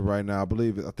nation right now.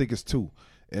 I think it's 2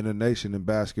 in the nation in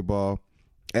basketball.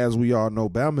 As we all know,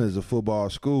 Bama is a football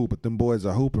school, but them boys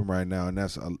are hooping right now, and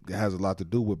it has a lot to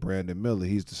do with Brandon Miller.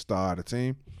 He's the star of the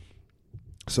team.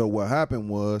 So what happened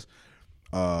was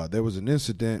there was an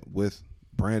incident with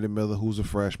Brandon Miller, who's a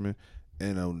freshman,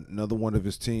 and another one of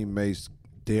his teammates,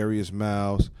 Darius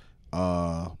Miles.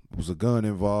 Was a gun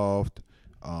involved.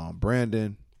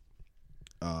 Brandon,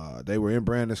 they were in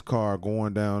Brandon's car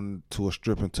going down to a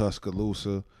strip in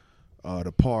Tuscaloosa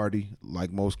to party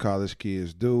like most college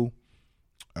kids do.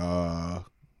 I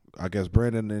guess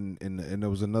Brandon and there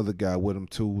was another guy with him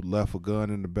too, left a gun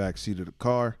in the back seat of the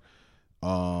car.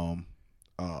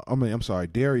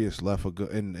 Darius left a gun,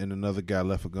 and another guy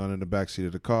left a gun in the back seat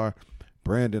of the car.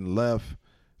 Brandon left.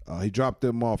 He dropped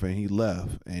them off and he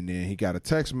left. And then he got a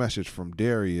text message from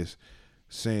Darius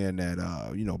saying that,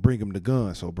 bring him the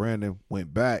gun. So Brandon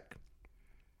went back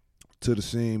to the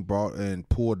scene, brought and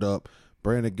pulled up.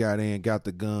 Brandon got in, got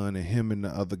the gun, and him and the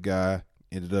other guy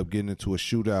ended up getting into a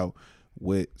shootout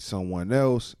with someone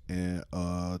else. And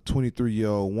a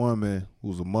 23-year-old woman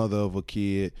who's a mother of a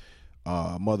kid,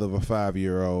 mother of a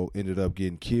 5-year-old, ended up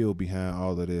getting killed behind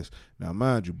all of this. Now,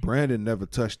 mind you, Brandon never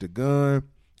touched the gun.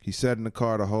 He sat in the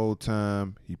car the whole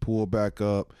time. He pulled back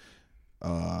up,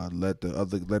 let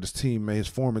his teammate, his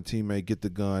former teammate, get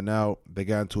the gun out. They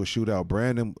got into a shootout.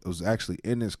 Brandon was actually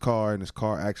in his car, and his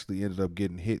car actually ended up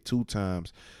getting hit 2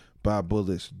 times by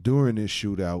bullets during this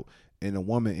shootout. And a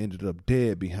woman ended up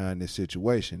dead behind this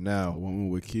situation. Now, a woman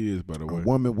with kids, by the way. A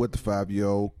woman with the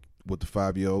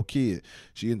 5-year-old kid.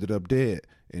 She ended up dead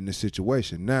in this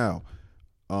situation. Now,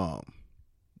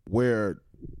 where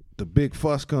the big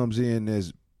fuss comes in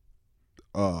is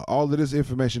all of this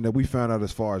information that we found out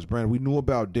as far as Brandon. We knew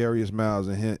about Darius Miles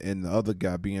and the other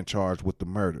guy being charged with the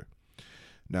murder.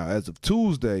 Now, as of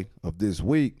Tuesday of this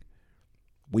week,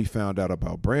 we found out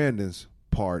about Brandon's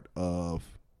part of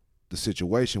the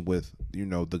situation with,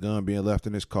 the gun being left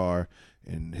in his car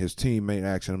and his teammate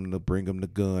asking him to bring him the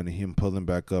gun and him pulling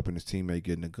back up and his teammate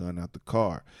getting the gun out the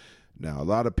car. Now, a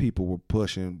lot of people were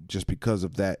pushing just because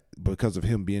of that, because of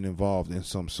him being involved in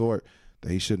some sort,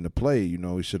 that he shouldn't have played.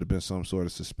 He should have been some sort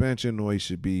of suspension, or he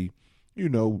should be,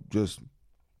 just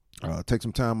take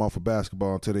some time off of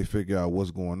basketball until they figure out what's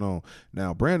going on.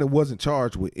 Now, Brandon wasn't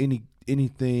charged with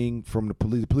anything from the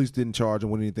police. The police didn't charge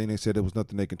him with anything. They said there was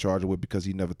nothing they can charge him with because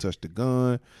he never touched the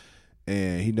gun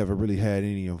and he never really had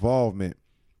any involvement.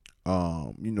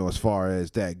 As far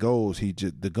as that goes,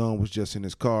 the gun was just in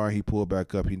his car. He pulled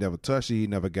back up. He never touched it. He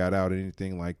never got out or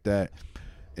anything like that.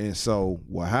 And so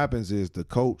what happens is the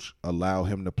coach allowed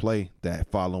him to play that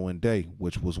following day,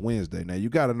 which was Wednesday. Now, you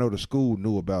got to know the school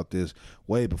knew about this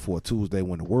way before Tuesday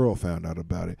when the world found out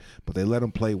about it, but they let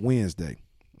him play Wednesday.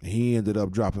 He ended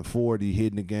up dropping 40,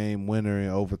 hitting the game winner in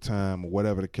overtime or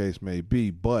whatever the case may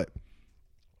be. But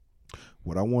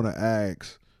what I want to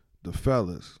ask the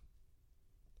fellas,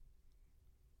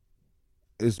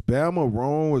 is Bama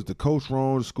wrong? Is the coach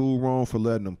wrong? The school wrong for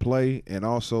letting them play? And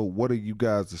also, what are you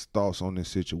guys' thoughts on this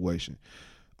situation?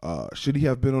 Should he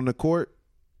have been on the court?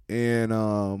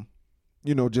 And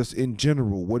just in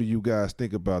general, what do you guys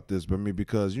think about this?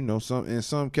 Because in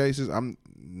some cases, I'm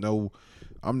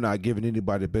not giving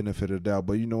anybody the benefit of the doubt,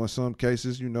 but in some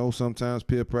cases, sometimes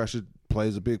peer pressure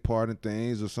plays a big part in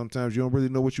things, or sometimes you don't really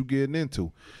know what you're getting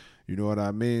into. You know what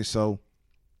I mean? So,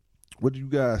 what do you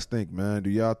guys think, man? Do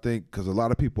y'all think, because a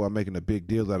lot of people are making a big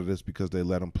deal out of this because they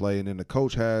let him play, and then the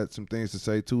coach had some things to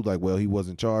say too, like, well, he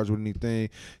wasn't charged with anything.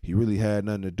 He really had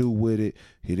nothing to do with it.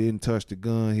 He didn't touch the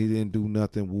gun. He didn't do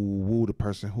nothing. Woo. The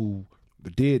person who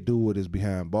did do it is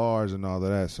behind bars and all of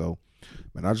that. So,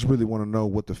 man, I just really want to know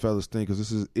what the fellas think, because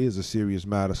this is a serious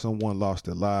matter. Someone lost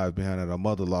their lives behind it. A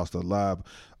mother lost her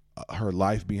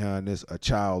life behind this. A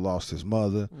child lost his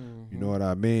mother. You know what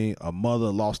I mean? A mother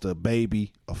lost a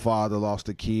baby. A father lost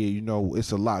a kid.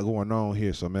 It's a lot going on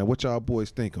here. So, man, what y'all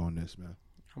boys think on this, man?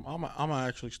 I'm gonna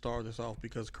actually start this off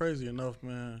because, crazy enough,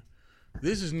 man,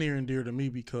 this is near and dear to me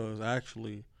because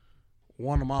actually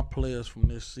one of my players from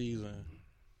this season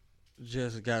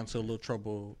just got into a little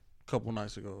trouble a couple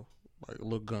nights ago, like a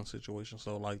little gun situation.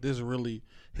 So, like, this really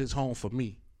hits home for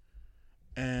me.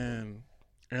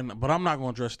 But I'm not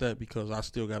going to address that because I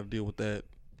still got to deal with that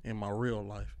in my real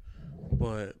life.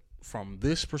 But from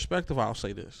this perspective, I'll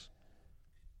say this.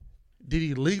 Did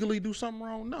he legally do something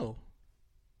wrong? No.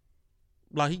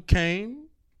 Like, he came,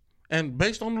 and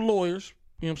based on the lawyers,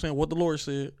 what the lawyer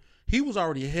said, he was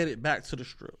already headed back to the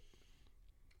strip.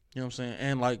 You know what I'm saying?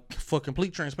 And, like, for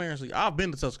complete transparency, I've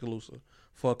been to Tuscaloosa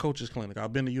for a coach's clinic.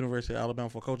 I've been to University of Alabama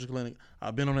for a coach's clinic.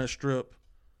 I've been on that strip.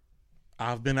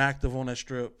 I've been active on that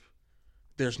strip.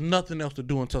 There's nothing else to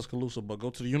do in Tuscaloosa but go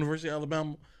to the University of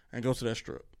Alabama and go to that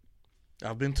strip.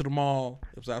 I've been to the mall.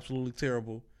 It was absolutely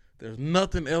terrible. There's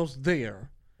nothing else there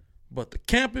but the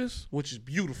campus, which is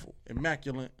beautiful,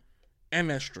 immaculate, and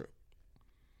that strip.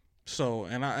 So,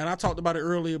 and I talked about it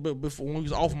earlier, but before when we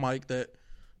was off mic, that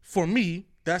for me,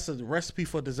 that's a recipe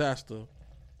for disaster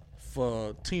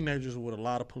for teenagers with a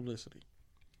lot of publicity.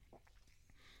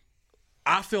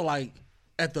 I feel like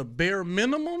at the bare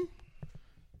minimum,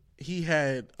 he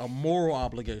had a moral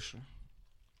obligation.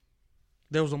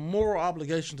 There was a moral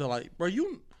obligation to like, bro,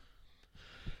 you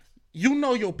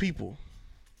know your people.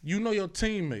 You know your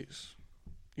teammates.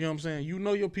 You know what I'm saying? You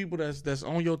know your people that's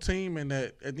on your team, and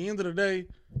that at the end of the day,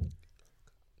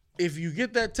 if you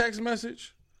get that text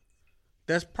message,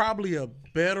 that's probably a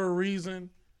better reason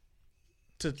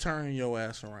to turn your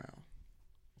ass around.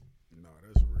 No,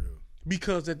 that's real.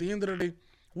 Because at the end of the day,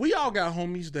 we all got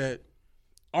homies that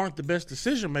aren't the best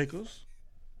decision makers.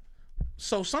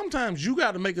 So sometimes you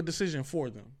got to make a decision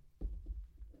for them.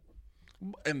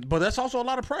 But that's also a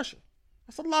lot of pressure.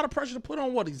 That's a lot of pressure to put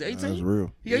on what? He's 18? That's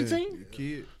real. He 18? Yeah,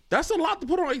 kid. That's a lot to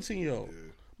put on 18-year-old.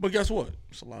 Yeah. But guess what?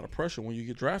 It's a lot of pressure when you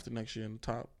get drafted next year in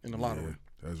the lottery.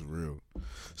 That's real.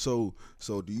 So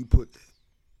do you put?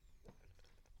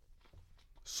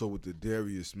 So with the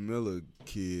Darius Miller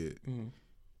kid,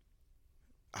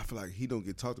 I feel like he don't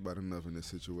get talked about enough in this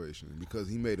situation because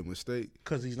he made a mistake.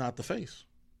 Because he's not the face.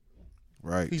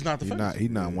 Right. He's not the face. He's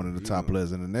not one of the top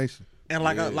players in the nation. And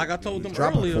like I told them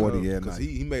dropping earlier, 40 because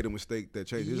he made a mistake that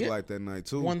changed his life that night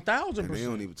too. 1,000%. And they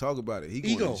don't even talk about it. He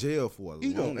going to jail for a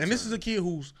long time. And this is a kid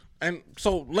and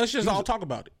so let's just all talk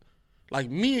about it. Like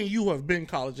me and you have been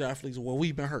college athletes where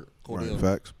we've been hurt. Right.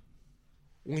 Facts.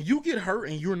 When you get hurt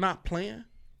and you're not playing,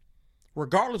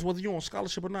 regardless whether you're on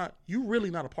scholarship or not, you're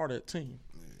really not a part of that team.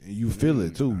 And you feel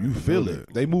it too. You feel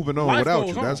it. They moving on Life without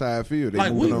goes you. on. That's how I feel. They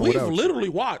Like moving on we've without you. literally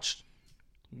watched.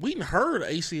 We heard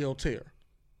ACL tear.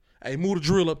 Hey, move the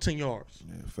drill up 10 yards.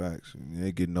 Yeah, facts. They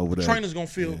ain't getting over that. Trainers gonna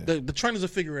feel the trainers will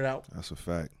figure it out. That's a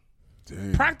fact.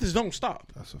 Damn. Practice don't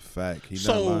stop. That's a fact. He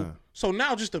not lying. So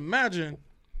now just imagine.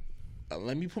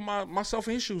 Let me put myself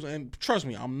in his shoes, and trust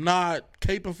me, I'm not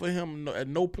caping for him at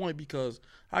no point because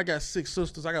I got 6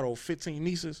 sisters. I got over 15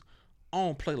 nieces. I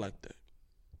don't play like that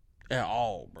at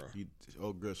all, bro.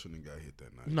 Old girl shouldn't have got hit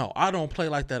that night. No, I don't play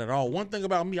like that at all. One thing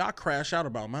about me, I crash out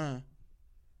about mine.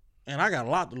 And I got a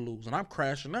lot to lose, and I'm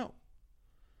crashing out.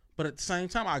 But at the same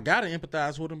time, I got to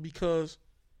empathize with him because,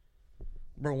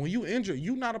 bro, when you injured,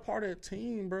 you not a part of that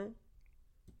team, bro.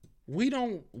 We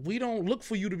don't look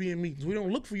for you to be in meetings. We don't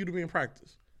look for you to be in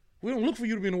practice. We don't look for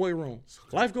you to be in the weight room.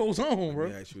 Life goes on, bro.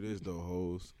 Let me ask you this, though,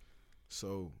 Hose.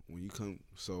 So, when you come,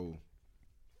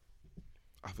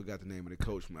 I forgot the name of the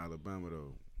coach from Alabama,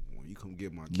 though. When you come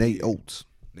get my kid. Nate Oates.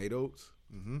 Nate Oates?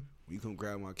 Mm-hmm. When you come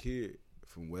grab my kid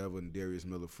from wherever Darius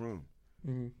Miller from,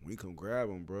 Mm-hmm. when you come grab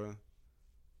him, bro,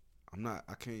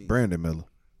 I can't. Brandon Miller.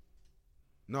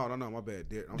 No, my bad.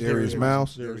 Darius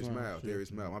Miles? Darius Miles.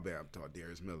 My bad. I'm talking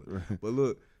Darius Miller. But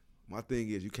look, my thing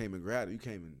is, you came and grabbed him. You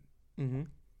came and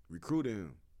recruited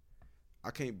him.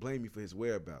 I can't blame you for his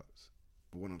whereabouts.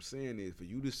 But what I'm saying is, for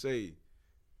you to say,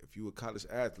 if you a college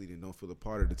athlete and don't feel a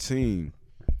part of the team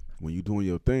when you doing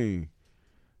your thing,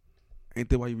 ain't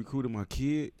that why you recruited my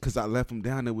kid? Because I left him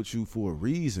down there with you for a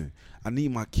reason. I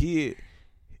need my kid.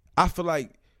 I feel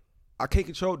like I can't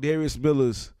control Darius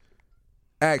Miller's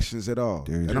actions at all.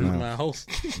 Darius And I'm My host.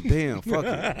 damn, fuck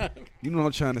it. You know what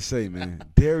I'm trying to say, man.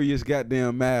 Darius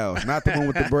goddamn Miles, not the one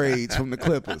with the braids from the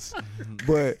Clippers.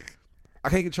 But I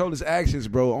can't control his actions,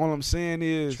 bro. All I'm saying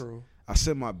is, True. I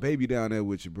sent my baby down there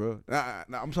with you, bro.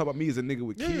 I'm talking about me as a nigga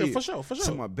with kids. Yeah, for sure.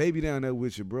 Sent my baby down there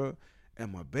with you, bro.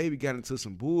 And my baby got into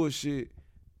some bullshit.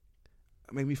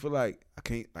 It made me feel like I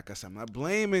can't, like I said, I'm not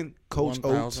blaming Coach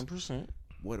Oates. 1,000%.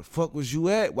 Where the fuck was you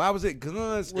at? Why was it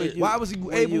guns? Why was he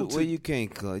able to? Well, you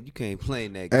can't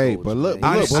blame that. Hey, coach, but look,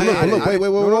 man. wait,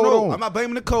 hold on. I'm not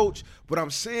blaming the coach. What I'm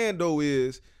saying though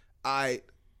is,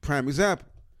 prime example.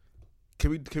 Can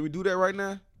we do that right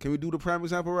now? Can we do the prime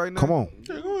example right now? Come on.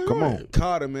 Come on.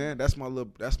 Carter, man, that's my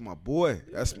boy.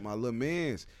 That's my little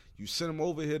man's. You send him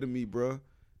over here to me, bro.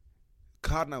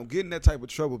 Carter, I'm getting that type of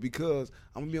trouble because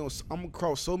I'm gonna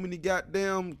cross so many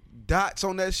goddamn dots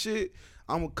on that shit.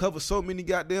 I'm gonna cover so many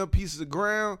goddamn pieces of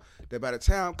ground that by the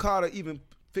time Carter even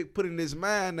put in his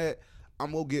mind that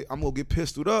I'm gonna get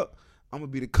pistoled up, I'm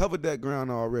gonna be to cover that ground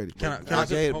already. But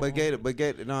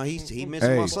Gator. No, he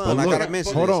mentioned my son. but I look, gotta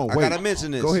mention hold this. on, I wait. gotta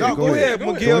mention this. Go ahead. No, go ahead,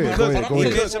 Miguel, because Go He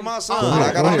ahead. mentioned my son. Go ahead,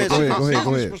 I gotta mention go this. ahead,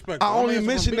 go ahead. I only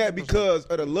mention that because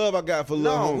of the love I got for Lil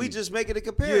No, Homie. we just making a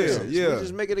comparison. Yeah. We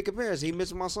just making a comparison. He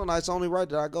mentioned my son. It's only right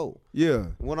that I go. Yeah.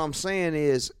 What I'm saying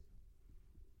is,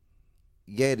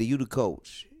 Gator, you the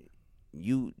coach.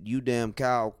 You damn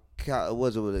Kyle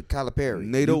was it with Calipari?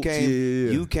 Nate Oates,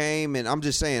 yeah. You came, and I'm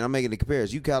just saying, I'm making the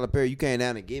comparison. You Calipari, you came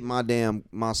down and get my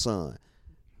son.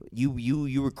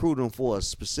 You recruit him for a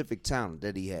specific talent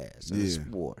that he has in the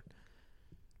sport.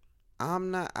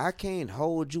 I can't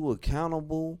hold you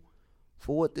accountable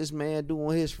for what this man do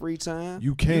on his free time.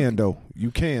 You can though,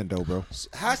 bro.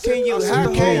 How can you?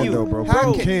 You can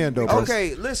though, bro.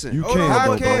 Okay, listen. You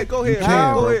can, bro. Go ahead.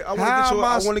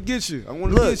 I want to get you.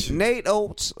 Look, Nate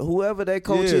Oates, whoever that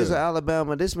coach is at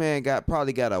Alabama, this man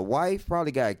probably got a wife,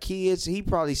 probably got kids. He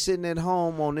probably sitting at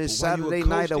home on this Saturday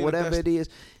night or whatever it is.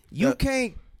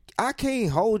 I can't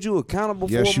hold you accountable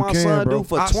for what my son do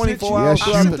for 24 hours.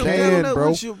 Yes, you can,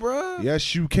 bro.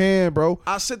 Yes, you can, bro.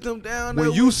 I sit them down there.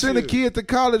 When you send a kid to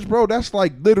college, bro, that's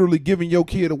like literally giving your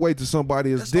kid away to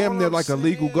somebody. It's damn near like a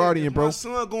legal guardian, bro. My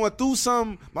son going through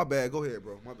something. My bad. Go ahead,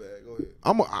 bro. My bad. Go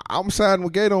ahead. I'm siding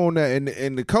with Gator on that,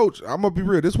 and the coach. I'm gonna be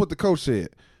real. This is what the coach said.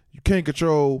 You can't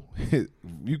control.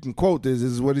 You can quote this.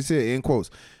 This is what he said in quotes.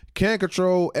 Can't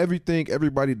control everything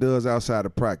everybody does outside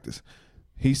of practice.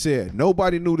 He said,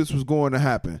 nobody knew this was going to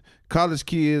happen. College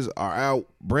kids are out.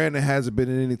 Brandon hasn't been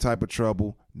in any type of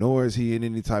trouble, nor is he in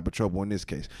any type of trouble in this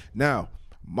case. Now,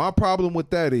 my problem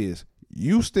with that is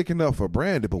you sticking up for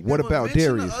Brandon, but what about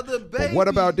Darius? But what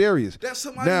about Darius? That's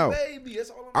somebody's baby.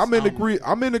 That's all I'm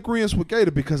in agreement with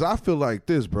Gator because I feel like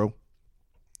this, bro.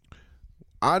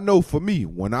 I know for me,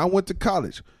 when I went to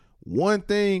college, one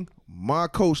thing my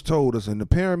coach told us in the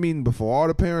parent meeting before all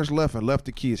the parents left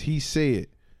the kids, he said,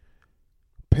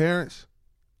 parents,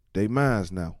 they mines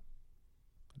now.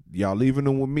 Y'all leaving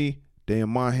them with me. They in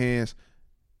my hands.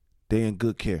 They in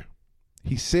good care.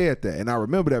 He said that, and I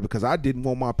remember that because I didn't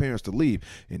want my parents to leave,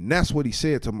 and that's what he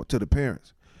said to the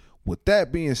parents. With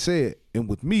that being said, and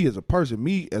with me as a person,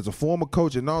 me as a former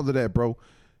coach and all of that, bro,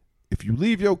 if you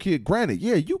leave your kid, granted,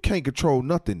 you can't control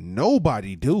nothing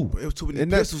nobody do. It was too many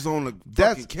pistols on the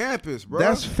fucking campus, bro.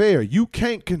 That's fair. You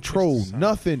can't control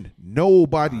nothing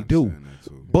nobody do.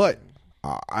 But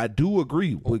I do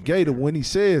agree with Gator when he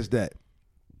says that,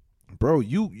 bro,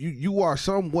 you are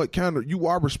somewhat you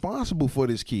are responsible for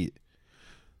this kid.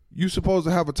 You supposed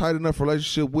to have a tight enough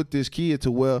relationship with this kid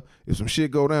to where if some shit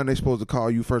go down, they supposed to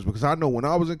call you first. Because I know when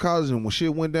I was in college and when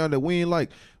shit went down that we ain't like,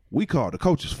 we called the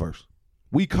coaches first.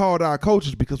 We called our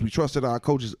coaches because we trusted our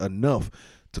coaches enough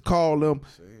to call them,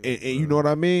 and you know what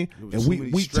I mean. And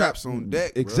we tapped on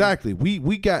deck. Exactly. Bro.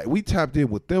 We tapped in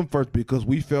with them first because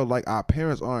we felt like our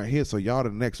parents aren't here, so y'all the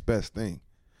next best thing.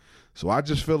 So I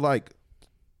just feel like,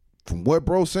 from what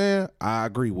bro's saying, I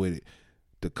agree with it.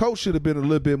 The coach should have been a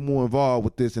little bit more involved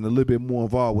with this and a little bit more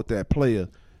involved with that player.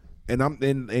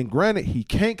 And granted, he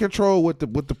can't control what the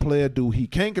player do. He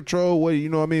can't control what, you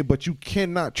know what I mean. But you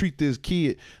cannot treat this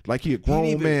kid like he a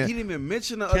grown man. He didn't even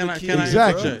mention the other kid.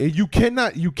 Exactly. And you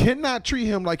cannot treat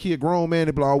him like he a grown man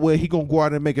and be like, well, he gonna go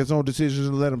out and make his own decisions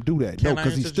and let him do that. No,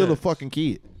 because he's still a fucking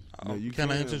kid. No, can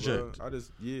I interject? Bro.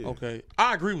 Okay,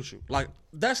 I agree with you. Like,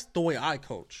 that's the way I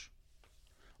coach,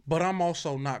 but I'm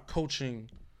also not coaching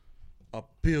a $1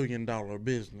 billion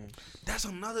business. That's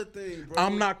another thing, bro.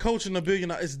 I'm not coaching $1 billion.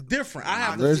 It's different. I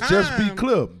have Let's the time. just be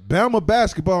clear. Bama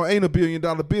basketball ain't $1 billion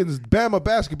business. Bama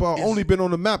basketball only been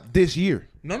on the map this year.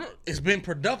 No, it's been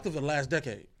productive the last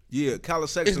decade. Yeah, Colin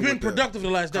Sexton. It's been productive the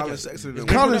last decade.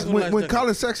 When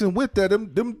Colin Sexton went there,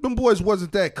 them boys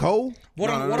wasn't that cold.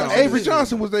 Avery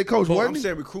Johnson was their coach, wasn't he? I'm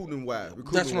saying recruiting wise.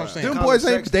 That's what I'm saying. Them boys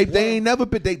ain't they ain't never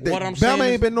been. Bama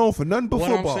ain't been known for nothing but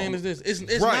football. What I'm saying is this: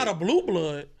 it's not a blue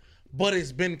blood, but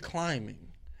it's been climbing,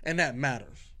 and that matters.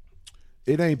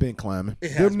 It ain't been climbing.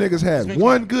 Them niggas had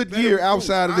one good year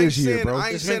outside of this year, bro. I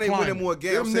ain't saying they winning more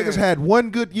games. Them niggas had one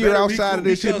good year outside of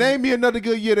this year. Name me another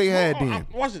good year they had then.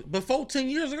 Watch it. Before 10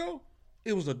 years ago,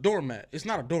 it was a doormat. It's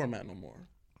not a doormat no more.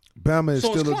 Bama is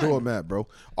still a doormat, bro.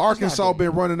 Arkansas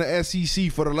been running the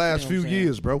SEC for the last few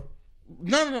years, bro.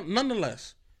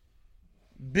 Nonetheless,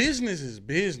 business is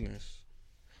business.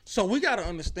 So we got to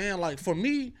understand, like, for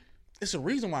me, it's a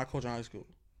reason why I coach in high school.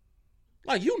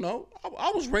 Like, you know,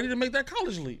 I was ready to make that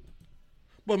college leap.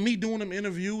 But me doing them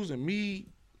interviews and me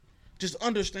just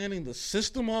understanding the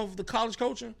system of the college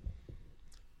coaching,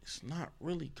 it's not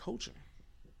really coaching.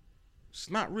 It's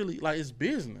not really, like, it's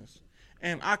business.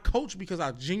 And I coach because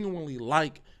I genuinely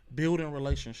like building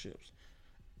relationships.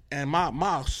 And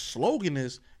my slogan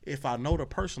is, if I know the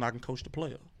person, I can coach the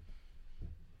player.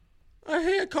 A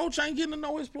head coach ain't getting to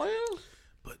know his players.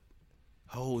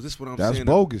 This is what I'm saying. That's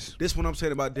bogus. This is what I'm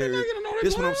saying about Darius.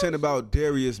 This is what I'm saying about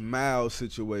Darius Miles'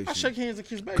 situation. I shake hands and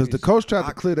kiss babies. Because the coach tried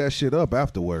to clear that shit up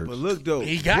afterwards. But look, though.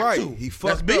 He got to. He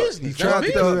fucked That's up. Business. He tried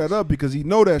to clear that up because he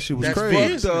know that shit was crazy.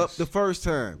 He fucked up the first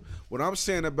time. What I'm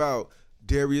saying about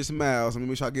Darius Miles, let me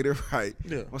make sure I get it right.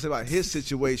 Yeah. What I'm saying about his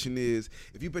situation is,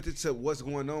 if you bet into what's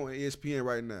going on at ESPN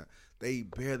right now, They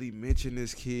barely mentioned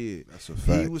this kid. That's a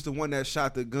fact. He was the one that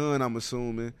shot the gun, I'm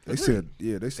assuming. They said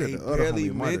They the other barely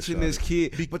homie might have mentioned shot this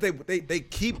it. kid. But they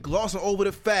keep glossing over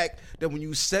the fact that when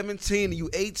you 17 and you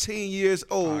 18 years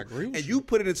old agree with and you. you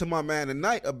put it into my man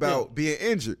tonight about being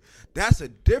injured, that's a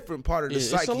different part of the Yeah,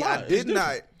 it's a psyche lot. I did It's not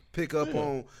different. pick up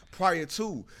on prior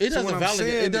to. It So doesn't what I'm validate.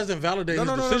 saying It doesn't validate his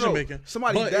no. decision making.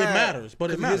 Somebody but died it matters.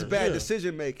 But it because of matters. his bad yeah.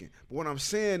 decision making. But what I'm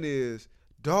saying is,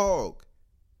 dog,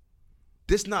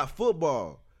 this not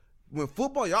football. When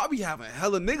football, y'all be having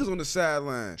hella niggas on the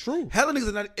sideline. True. Hella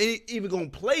niggas ain't even gonna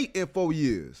play in 4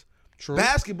 years. True.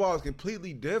 Basketball is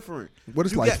completely different. What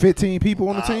is You like got- 15 people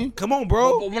on the team? Come on,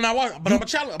 bro. But when I watch, but I'm a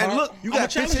challenge. And look, you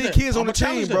got 15 kids on the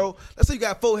team, bro. Let's say you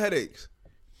got 4 headaches.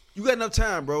 You got enough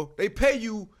time, bro. They pay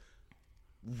you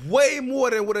way more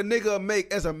than what a nigga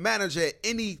make as a manager at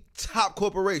any top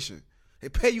corporation. They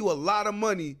pay you a lot of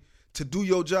money to do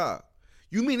your job.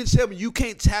 You mean to tell me you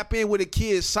can't tap in with a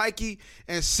kid's psyche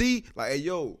and see, like, hey,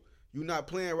 yo, you not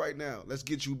playing right now. Let's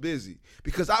get you busy.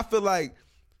 Because I feel like,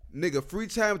 nigga, free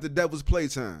time is the devil's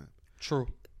playtime. True.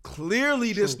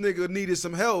 Clearly, this nigga needed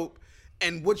some help,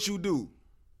 and what you do?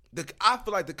 I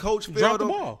feel like the coach Drop failed the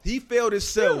him. ball. He failed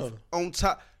himself Yeah. on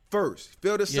top first.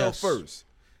 Failed himself Yes. first,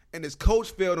 and his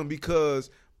coach failed him because,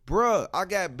 bruh, I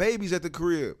got babies at the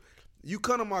crib. You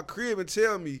come to my crib and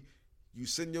tell me you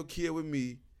send your kid with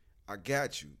me. I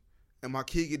got you. And my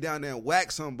kid get down there and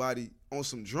whack somebody on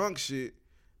some drunk shit,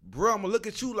 bro, I'm gonna look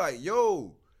at you like,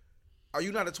 yo, are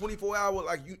you not a 24-hour,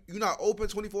 like, you not open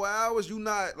 24 hours? You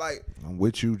not, like, I'm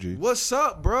with you, G. what's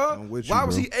up, bro? I'm with you, Why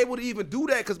was bro. he able to even do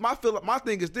that? Because my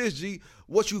thing is this, G,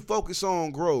 what you focus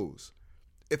on grows.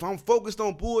 If I'm focused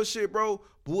on bullshit, bro,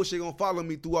 bullshit gonna follow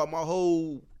me throughout my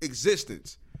whole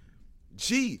existence.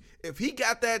 G, if he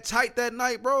got that tight that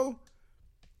night, bro,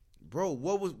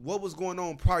 what was going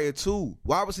on prior to?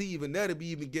 Why was he even there to be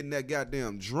even getting that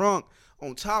goddamn drunk?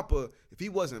 On top of, if he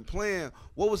wasn't playing,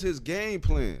 what was his game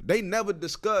plan? They never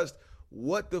discussed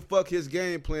what the fuck his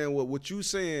game plan was. What you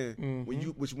saying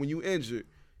when you injured,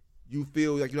 you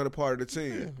feel like you're not a part of the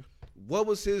team. Yeah. What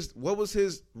was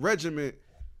his regiment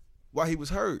while he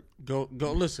was hurt? Go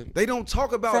listen. They don't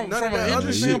talk about From none of an that other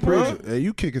injury shit, bro. standpoint- Hey,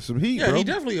 you kicking some heat, Yeah, bro. he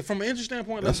definitely, from an injury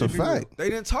standpoint, That's let's a be real. fact. They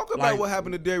didn't talk about Like- what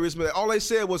happened to Darius Smith. All they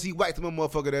said was he whacked him a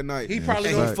motherfucker that night. He probably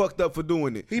and gonna- he fucked up for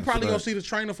doing it. He probably gonna fact. see the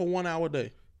trainer for 1 hour a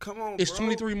day. Come on, It's bro.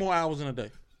 23 more hours in a day.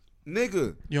 Nigga. You know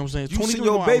what I'm saying? You 23 send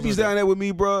your more hours babies in a down day. there with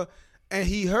me, bro, and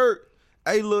he hurt.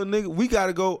 Hey, little nigga, we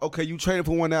gotta go. Okay, you training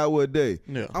for 1 hour a day.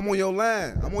 Yeah. I'm on your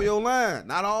line.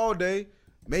 Not all day.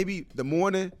 Maybe the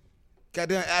morning,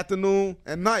 goddamn afternoon,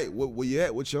 and night. Where you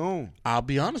at? What you on? I'll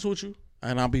be honest with you,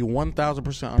 and I'll be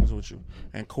 1,000% honest with you.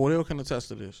 And Cordell can attest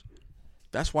to this.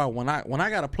 That's why when I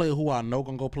got a player who I know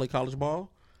gonna go play college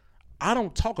ball, I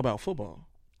don't talk about football.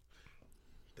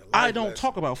 I don't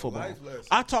talk about football.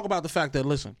 I talk about the fact that,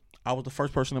 listen, I was the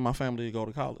first person in my family to go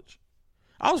to college.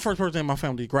 I was the first person in my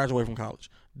family to graduate from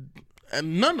college.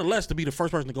 And nonetheless, to be the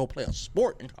first person to go play a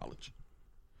sport in college.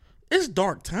 It's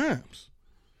dark times.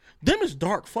 Them is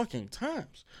dark fucking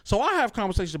times. So I have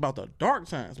conversations about the dark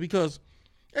times because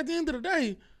at the end of the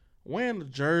day, wearing the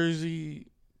jersey,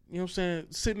 you know what I'm saying,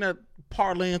 sitting at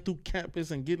parlaying through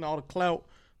campus and getting all the clout,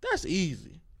 that's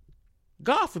easy.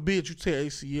 God forbid you tear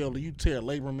ACL or you tear a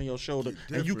labrum in your shoulder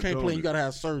and you can't play and you got to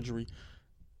have surgery.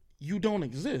 You don't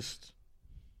exist.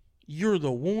 You're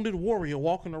the wounded warrior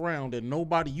walking around and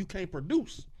you can't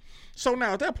produce. So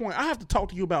now at that point, I have to talk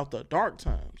to you about the dark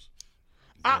times.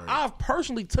 Right. I've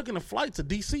personally taken a flight to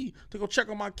D.C. to go check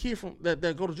on my kid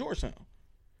that go to Georgetown.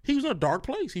 He was in a dark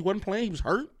place. He wasn't playing. He was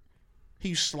hurt.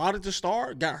 He slotted to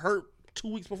start, got hurt 2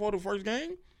 weeks before the first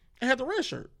game, and had the red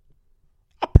shirt.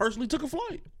 I personally took a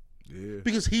flight. Yeah.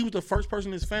 Because he was the first person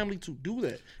in his family to do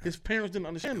that. His parents didn't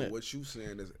understand And that. what you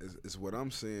saying is what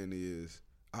I'm saying is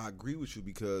I agree with you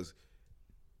because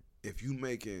if you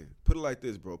put it like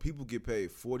this, bro, people get paid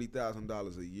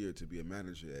 $40,000 a year to be a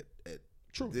manager at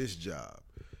this job.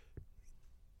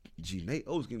 G, Nate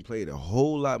O's getting paid a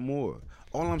whole lot more.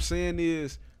 All I'm saying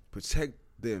is protect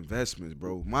the investments,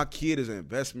 bro. My kid is an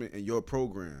investment in your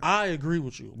program. I agree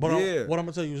with you. But Yeah. what I'm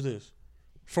going to tell you is this.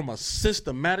 From a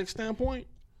systematic standpoint,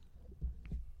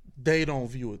 they don't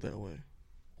view it that way.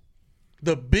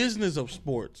 The business of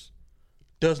sports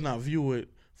does not view it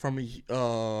from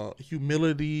a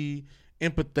humility,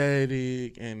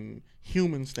 empathetic, and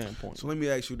human standpoint. So let me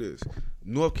ask you this.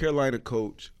 North Carolina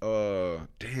coach,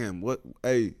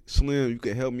 hey, Slim, you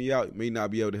can help me out. You may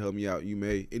not be able to help me out. You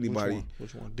may. Anybody.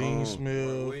 Which one? Dean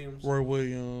Smith, Roy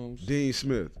Williams. Dean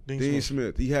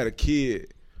Smith. He had a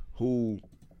kid who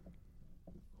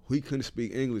he couldn't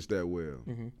speak English that well.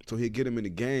 Mm-hmm. So he'd get him in the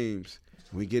games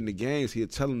when we get in the games,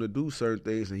 he'd tell him to do certain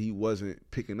things, and he wasn't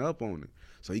picking up on it.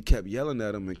 So he kept yelling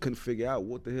at him and couldn't figure out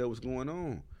what the hell was going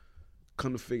on.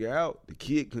 Come to figure out, the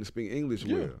kid couldn't speak English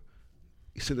well.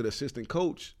 He sent an assistant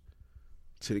coach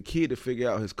to the kid to figure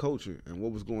out his culture and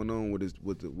what was going on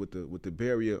with the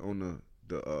barrier on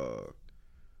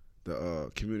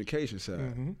the communication side.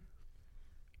 Mm-hmm.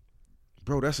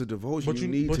 Bro, that's a devotion you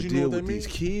need to know deal what with that these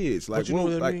means? kids. Like, But you know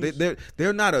what that means?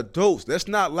 they're not adults. That's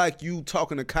not like you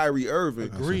talking to Kyrie Irving.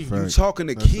 Agreed. That's a You fact. talking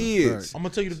to That's a kids. I'm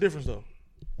gonna tell you the difference though.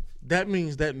 That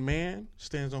means that man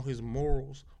stands on his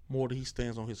morals more than he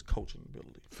stands on his coaching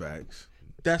ability. Facts.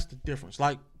 That's the difference.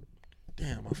 Like,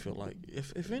 damn, I feel like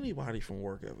if anybody from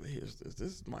work ever hears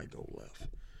this might go left.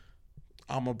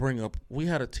 I'm gonna bring up. We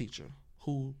had a teacher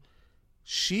who,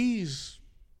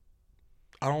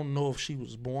 I don't know if she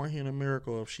was born here in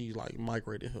America or if she like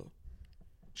migrated here.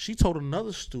 She told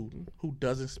another student who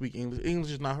doesn't speak English.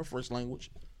 English is not her first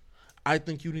language. I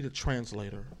think you need a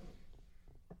translator.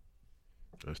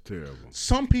 That's terrible.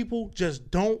 Some people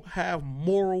just don't have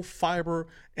moral fiber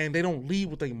and they don't lead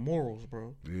with their morals,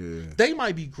 bro. Yeah. They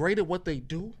might be great at what they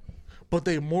do, but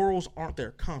their morals aren't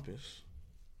their compass.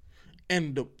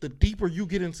 And the deeper you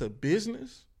get into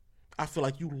business, I feel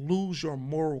like you lose your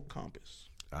moral compass.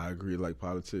 I agree, like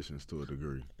politicians to a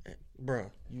degree.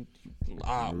 Bruh,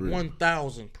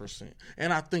 1,000%.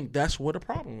 And I think that's where the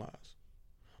problem lies.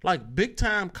 Like big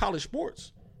time college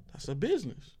sports, that's a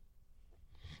business.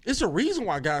 It's a reason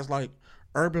why guys like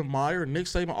Urban Meyer, Nick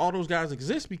Saban, all those guys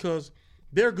exist because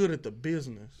they're good at the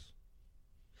business.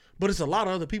 But it's a lot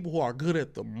of other people who are good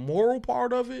at the moral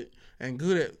part of it and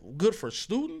good for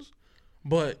students.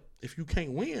 But if you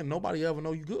can't win, nobody ever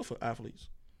know you good for athletes.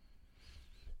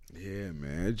 Yeah,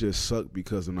 man, it just sucked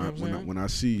because I'm when I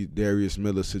see Darius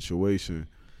Miller's situation,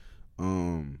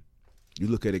 you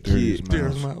look at a kid.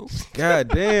 Darius Miles. God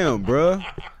damn, bruh.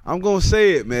 I'm gonna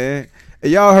say it, man. Hey,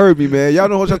 y'all heard me, man. Y'all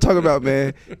know what y'all talking about,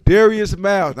 man. Darius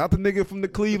Miles, not the nigga from the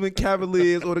Cleveland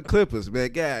Cavaliers or the Clippers, man.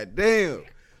 God damn.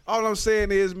 All I'm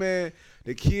saying is, man,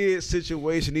 the kid's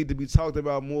situation need to be talked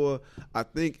about more. I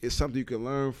think it's something you can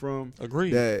learn from.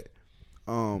 Agreed. That,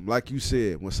 like you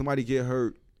said, when somebody get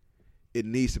hurt, it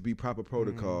needs to be proper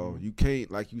protocol. You can't,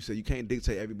 like you said, you can't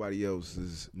dictate everybody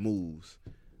else's moves,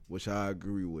 which I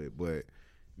agree with. But,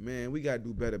 man, we got to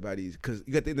do better by these. Because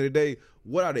at the end of the day,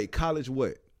 what are they? College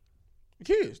what?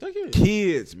 Kids. They're kids.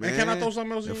 Kids, man. And can I throw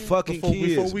something else in? Fucking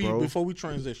kids, bro. Before we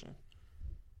transition.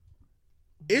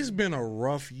 It's been a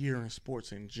rough year in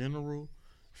sports in general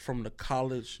from the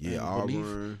college and belief.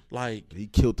 Auburn. Like, he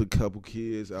killed a couple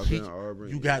kids out there in Auburn.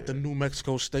 You got the New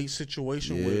Mexico State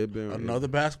situation where another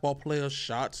basketball player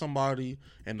shot somebody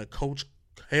and the coach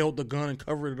held the gun and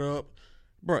covered it up.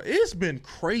 Bro, it's been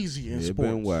crazy in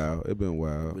sports. It been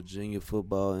wild. Virginia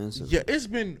football incident. Yeah, it's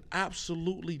been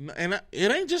absolutely, and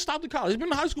it ain't just stopped at college. It's been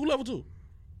the high school level too.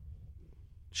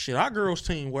 Shit, our girls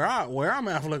team, where I'm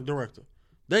athletic director,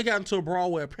 they got into a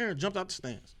brawl where a parent jumped out the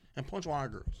stands and punched one of our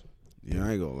girls. Yeah,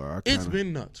 I ain't gonna lie. It's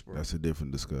been nuts, bro. That's a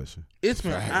different discussion. It's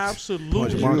been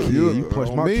absolutely You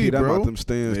punched my kid out bro. them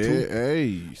stands too.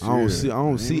 Hey, I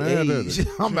don't see age.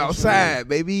 I'm outside,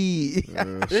 baby.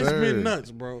 It's been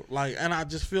nuts, bro. Like, and I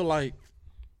just feel like,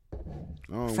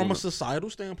 from a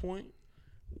societal standpoint,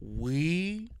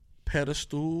 we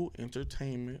pedestal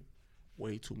entertainment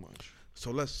way too much.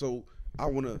 So I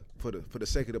wanna, for the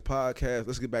sake of the podcast,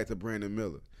 let's get back to Brandon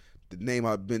Miller. The name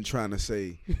I've been trying to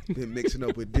say, been mixing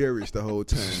up with Darius the whole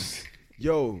time.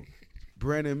 Yo,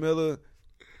 Brandon Miller,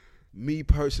 me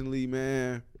personally,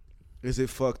 man, is it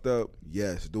fucked up?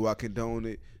 Yes. Do I condone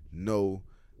it? No.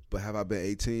 But have I been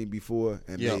 18 before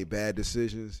and made bad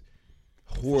decisions?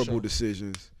 Horrible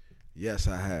decisions? Yes,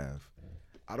 I have.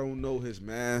 I don't know his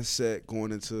mindset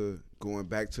going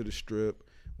back to the strip.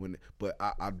 But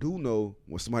I do know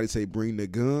when somebody say bring the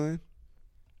gun,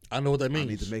 I know what that means. I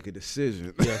need to make a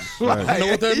decision. Yes. I know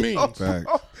what that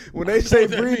means. When they say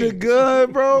bring the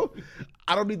gun, bro,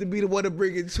 I don't need to be the one to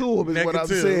bring it to him, is what I'm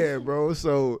saying, bro.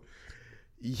 So,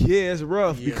 yeah, it's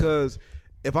rough because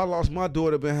if I lost my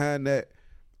daughter behind that,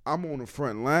 I'm on the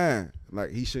front line.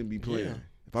 Like, he shouldn't be playing. Yeah,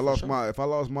 if I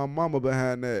lost my mama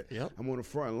behind that, I'm on the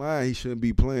front line. He shouldn't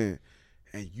be playing.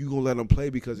 And you gonna let him play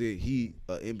because he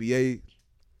NBA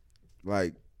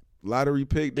like lottery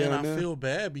pick down and there. I feel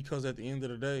bad because at the end of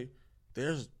the day,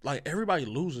 there's like everybody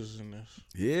loses in this.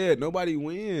 Yeah, nobody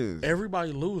wins.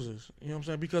 Everybody loses. You know what I'm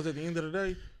saying? Because at the end of the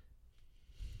day,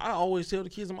 I always tell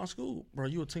the kids in my school, bro,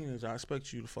 you a teenager. I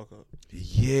expect you to fuck up.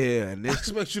 Yeah, and I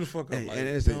expect you to fuck up. And, like, and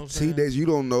as you know a teenager, you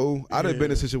don't know. I done been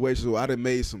in situations where I done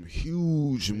made some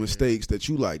huge mistakes that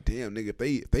you like, damn, nigga,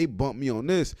 if they bump me on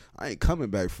this, I ain't coming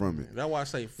back from it. That's why I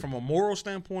say, from a moral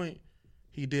standpoint,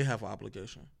 he did have an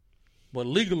obligation. But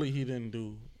legally, he didn't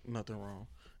do nothing wrong.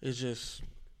 It's just,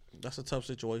 that's a tough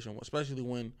situation, especially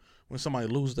when somebody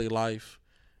loses their life.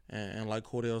 And like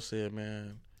Cordell said,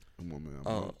 man, come on,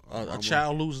 man. A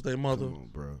child loses their mother. Come on,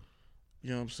 bro. You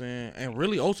know what I'm saying? And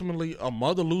really, ultimately, a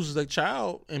mother loses their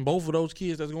child, and both of those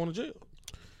kids that's going to jail.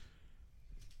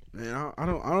 Man, I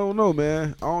don't know,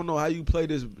 man. I don't know how you play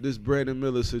this Brandon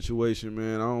Miller situation,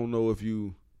 man. I don't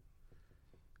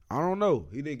know.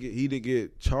 He didn't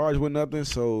get charged with nothing,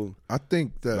 so I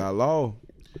think that by law,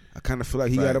 I kind of feel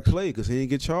like he got to play because he didn't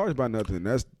get charged by nothing.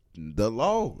 That's the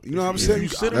law. You know what I'm saying? You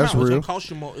sit him That's out, real. it's going to cost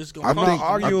you more. It's going I to think,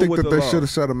 cost I you think with that the they law. should have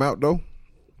set him out, though.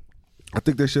 I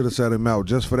think they should have set him out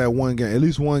just for that one game, at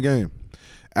least one game.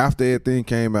 After everything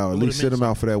came out, at least sit him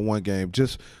out for that one game,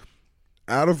 just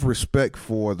out of respect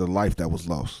for the life that was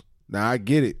lost. Now, I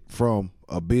get it from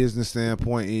a business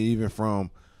standpoint, and even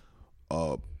from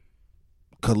a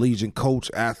collegiate coach,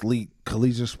 athlete,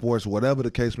 collegiate sports, whatever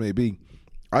the case may be.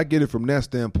 I get it from that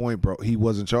standpoint, bro. He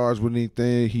wasn't charged with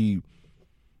anything. He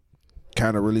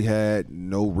kind of really had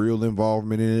no real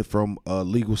involvement in it from a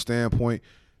legal standpoint.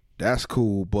 That's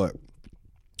cool, but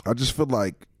I just feel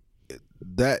like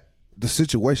that the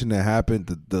situation that happened,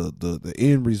 the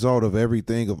end result of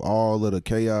everything, of all of the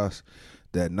chaos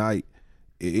that night,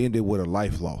 it ended with a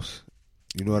life loss.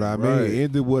 You know what I mean? Right. It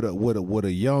ended with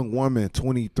a young woman,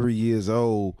 23 years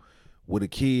old, with a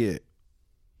kid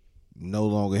no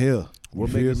longer here. What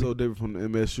You makes feel it me? so different from the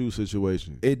MSU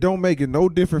situation? It don't make it no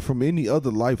different from any other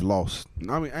life lost.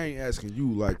 I mean, I ain't asking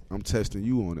you like I'm testing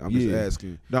you on it. I'm just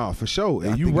asking. Nah, for sure. I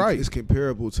And you think right. It's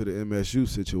comparable to the MSU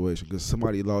situation because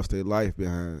somebody lost their life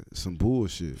behind some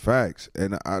bullshit. Facts.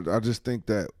 And I just think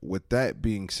that with that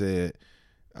being said,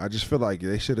 I just feel like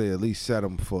they should have at least set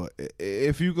him for,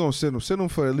 if you're going to sit him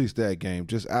for at least that game,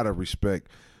 just out of respect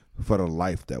for the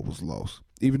life that was lost.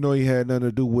 Even though he had nothing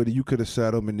to do with it, you could have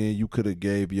sat him and then you could have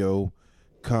gave your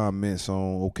comments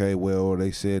on, okay, well,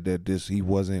 they said that he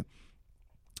wasn't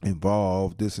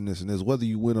involved, this and this and this. Whether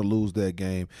you win or lose that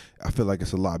game, I feel like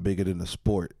it's a lot bigger than the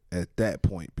sport at that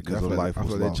point because the life was I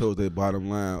feel like lost. they chose their bottom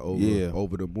line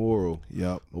over the moral.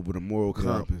 Yep. Over the moral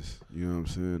compass. You know what I'm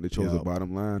saying? They chose the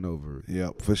bottom line over it.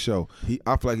 Yep, for sure.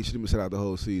 I feel like he should have been set out the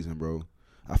whole season, bro.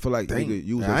 I feel like nigga,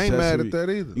 you was I ain't mad accessory- at that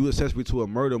either. You accessory to a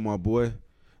murder, my boy.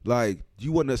 Like,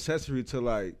 you wasn't accessory to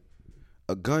like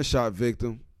a gunshot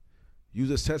victim. You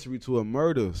was accessory to a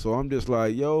murder. So I'm just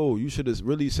like, yo, you should have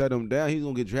really set him down. He's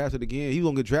gonna get drafted again. He's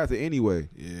gonna get drafted anyway.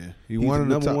 Yeah, He's one of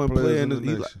the the number top one players player in the he-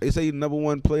 nation. They say he's the number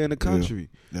one player in the country.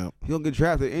 Yep. He gonna get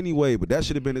drafted anyway, but that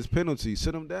should have been his penalty.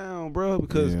 Sit him down, bro,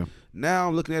 because Yeah. now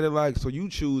I'm looking at it like, so you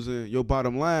choosing your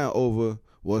bottom line over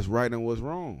what's right and what's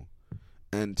wrong.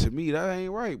 And to me, that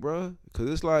ain't right, bro. Because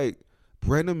it's like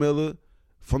Brandon Miller,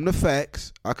 from the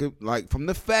facts, from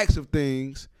the facts of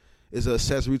things, is an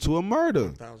accessory to a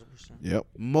murder. 1,000%. Yep.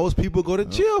 Most people go to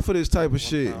jail for this type of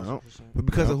shit. 1,000%. But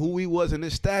because of who he was in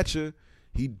his stature,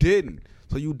 he didn't.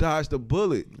 So you dodged a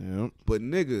bullet. Yep. But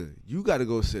nigga, you got to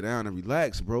go sit down and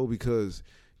relax, bro, because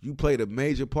you played a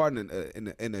major part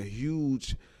in a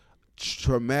huge,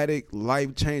 traumatic,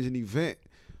 life-changing event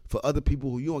for other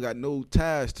people who you don't got no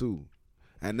ties to.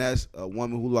 And that's a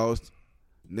woman who lost,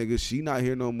 nigga, she not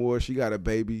here no more. She got a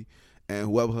baby. And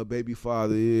whoever her baby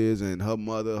father is and her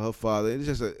mother, her father,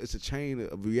 it's a chain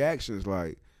of reactions.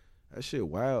 Like, that shit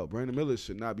wild. Brandon Miller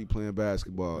should not be playing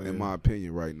basketball, in my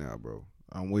opinion, right now, bro.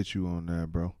 I'm with you on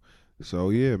that, bro. So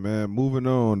yeah, man. Moving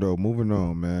on,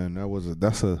 man.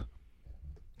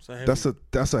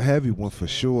 That's a heavy one for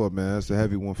sure, man. That's a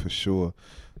heavy one for sure.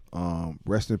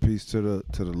 Rest in peace to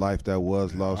the life that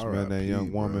was lost, man. That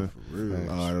young woman, Bro, for real.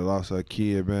 that lost her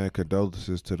kid, man.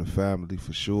 Condolences to the family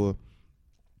for sure.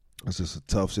 It's just a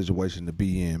tough situation to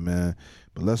be in, man.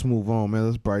 But let's move on, man.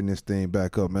 Let's brighten this thing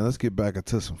back up, man. Let's get back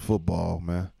into some football,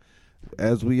 man.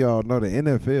 As we all know, the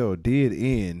NFL did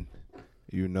end,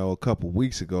 a couple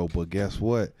weeks ago. But guess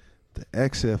what? The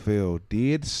XFL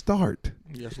did start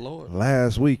Yes, Lord.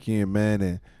 last weekend, man.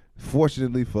 And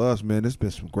fortunately for us, man, there's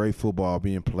been some great football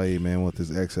being played, man, with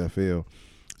this XFL.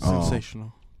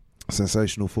 Sensational.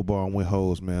 Sensational football and win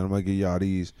holes, man. I'm going to give y'all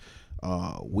these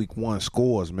week one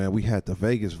scores, man. We had the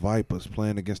Vegas Vipers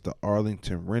playing against the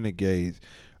Arlington Renegades.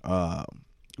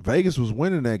 Vegas was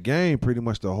winning that game pretty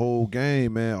much the whole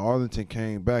game, man. Arlington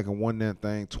came back and won that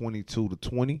thing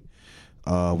 22-20.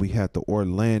 We had the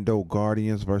Orlando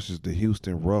Guardians versus the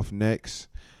Houston Roughnecks.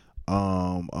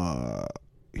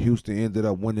 Houston ended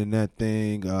up winning that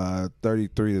thing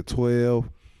 33-12.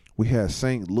 We had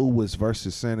St. Louis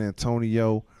versus San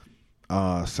Antonio.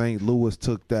 St. Louis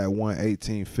took that one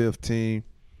 18-15.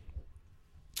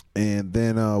 And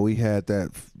then we had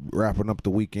that wrapping up the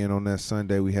weekend on that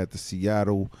Sunday. We had the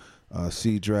Seattle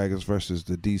Sea Dragons versus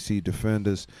the DC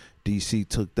Defenders. DC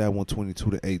took that one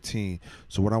 22-18.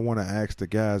 So what I want to ask the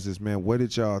guys is, man, what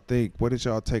did y'all think? What did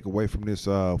y'all take away from this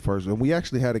first? And we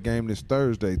actually had a game this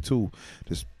Thursday too.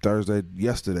 Just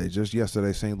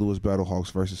yesterday, St. Louis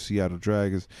Battlehawks versus Seattle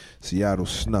Dragons. Seattle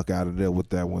snuck out of there with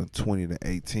that one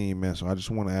 20-18, man. So I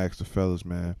just want to ask the fellas,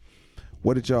 man,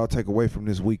 what did y'all take away from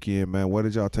this weekend, man? What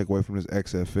did y'all take away from this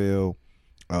XFL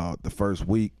the first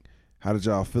week? How did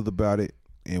y'all feel about it?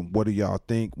 And what do y'all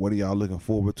think? What are y'all looking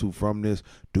forward to from this?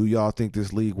 Do y'all think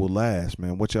this league will last,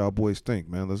 man? What y'all boys think,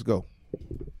 man? Let's go.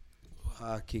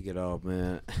 I'll kick it off,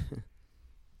 man.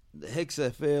 The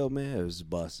XFL, man, is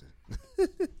busting.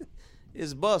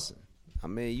 It's busting. I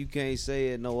mean, you can't say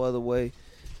it no other way.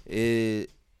 I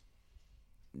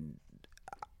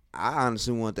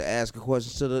honestly want to ask a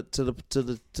question to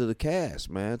the cast,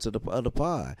 man, to the other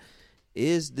pod.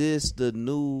 Is this the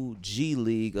new G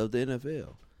League of the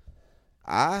NFL?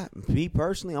 Me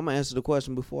personally, I'm gonna answer the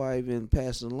question before I even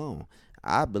pass it along.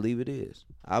 I believe it is.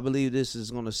 I believe this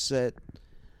is gonna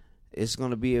it's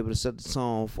gonna be able to set the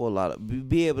tone for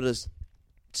be able to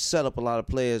set up a lot of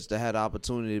players to have the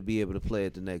opportunity to be able to play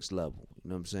at the next level.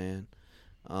 You know what I'm saying?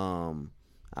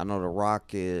 I know The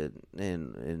Rock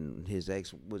and his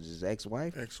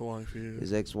ex-wife? Ex-wife, yeah.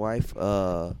 His ex-wife.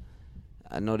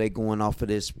 I know they going off of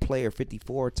this player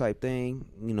 54 type thing,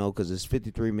 you know, because it's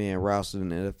 53-man roster in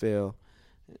the NFL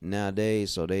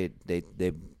nowadays. So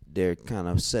they're kind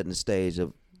of setting the stage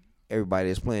of everybody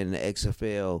that's playing in the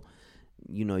XFL.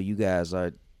 You know, you guys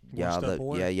are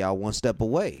y'all one step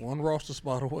away. One roster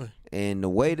spot away. And the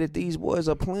way that these boys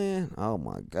are playing, oh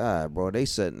my God, bro, they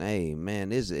setting. Hey,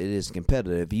 man, it is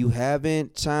competitive. If you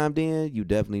haven't chimed in, you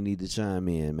definitely need to chime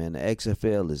in, man. The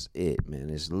XFL is it, man.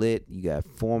 It's lit. You got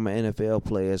former NFL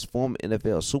players, former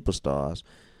NFL superstars.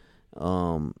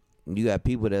 You got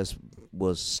people that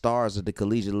was stars at the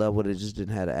collegiate level that just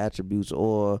didn't have the attributes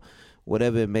or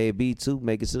whatever it may be to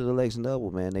make it to the next level,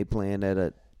 man. They playing at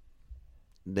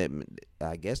that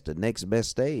I guess the next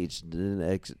best stage than the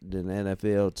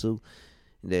NFL too.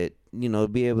 That, you know,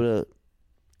 be able to,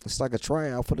 it's like a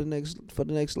tryout for the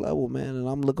next level, man. And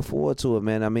I'm looking forward to it,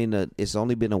 man. I mean, it's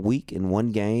only been a week and one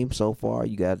game so far.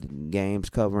 You got games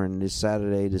covering this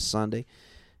Saturday, this Sunday,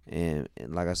 and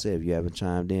like I said, if you haven't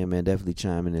chimed in, man, definitely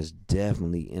chime in. It's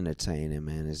definitely entertaining,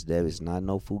 man. It's not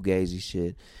no fugazi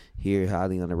shit. Here,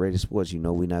 highly underrated sports. You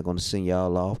know, we're not gonna send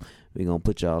y'all off. We're gonna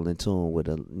put y'all in tune with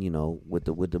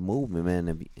the movement, man.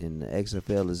 And the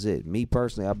XFL is it. Me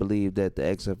personally, I believe that the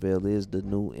XFL is the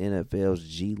new NFL's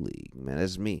G League, man.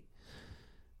 That's me.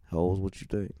 Hoes, what you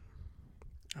think?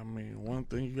 I mean, one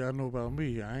thing you gotta know about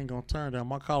me, I ain't gonna turn down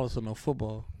my collars to no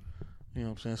football. You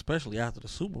know what I'm saying? Especially after the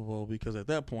Super Bowl, because at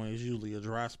that point it's usually a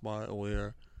dry spot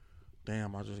where,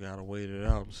 damn, I just gotta wait it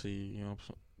out and see, you know,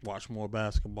 watch more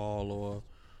basketball, or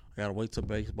I gotta wait till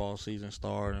baseball season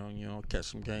start and, you know, catch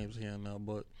some games here and there.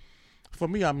 But for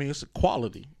me, I mean, it's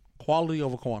quality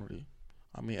over quantity.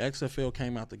 I mean, XFL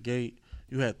came out the gate.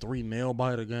 You had 3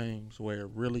 nail-biter games where it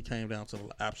really came down to the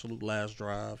absolute last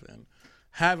drive, and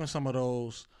having some of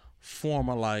those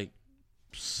former, like,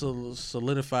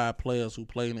 solidified players who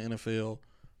play in the NFL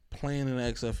playing in the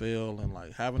XFL and,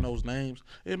 like, having those names,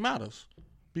 it matters,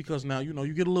 because now, you know,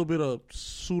 you get a little bit of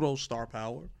pseudo star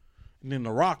power. And then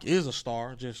The Rock is a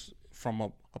star, just from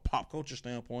a pop culture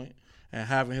standpoint, and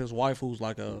having his wife, who's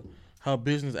like her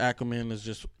business acumen is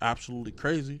just absolutely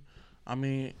crazy. I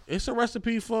mean, it's a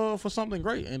recipe for something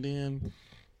great. And then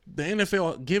the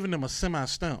NFL giving them a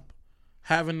semi-stamp,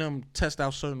 having them test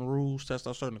out certain rules, test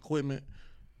out certain equipment.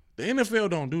 The NFL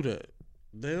don't do that.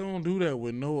 They don't do that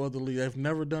with no other league. They've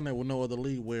never done that with no other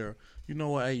league where, you know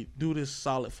what, hey, do this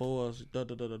solid for us,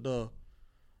 da-da-da-da-da.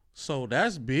 So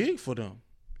that's big for them.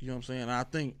 You know what I'm saying? I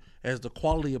think as the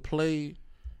quality of play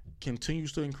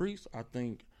continues to increase, I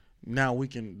think now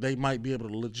they might be able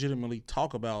to legitimately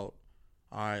talk about,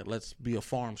 all right, let's be a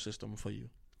farm system for you.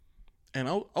 And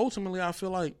ultimately, I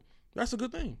feel like that's a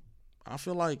good thing. I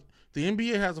feel like the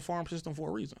NBA has a farm system for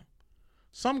a reason.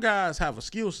 Some guys have a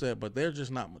skill set, but they're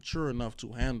just not mature enough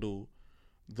to handle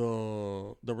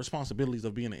the responsibilities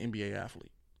of being an NBA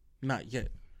athlete. Not yet.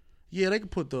 Yeah, they can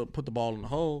put the ball in the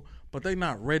hole, but they're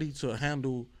not ready to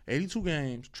handle 82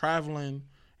 games, traveling,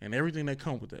 and everything that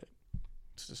comes with that.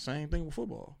 It's the same thing with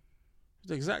football. It's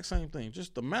the exact same thing.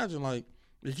 Just imagine, like,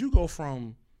 if you go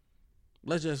from,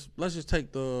 let's just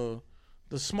take the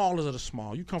smallest of the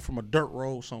small. You come from a dirt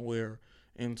road somewhere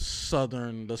in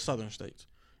the southern states,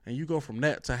 and you go from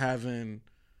that to having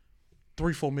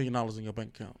 $3-4 million in your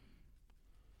bank account.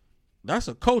 That's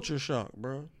a culture shock,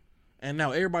 bro. and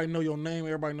now everybody know your name,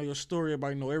 everybody know your story,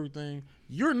 everybody know everything,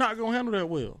 you're not going to handle that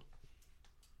well.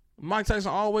 Mike Tyson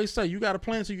always say, you got to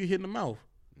plan so you get hit in the mouth.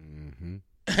 Mm-hmm.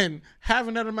 And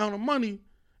having that amount of money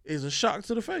is a shock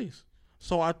to the face.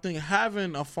 So I think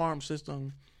having a farm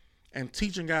system and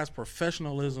teaching guys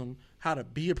professionalism, how to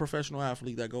be a professional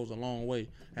athlete, that goes a long way.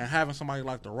 And having somebody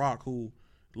like The Rock, who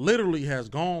literally has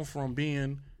gone from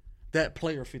being that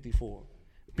player 54,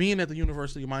 being at the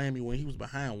University of Miami when he was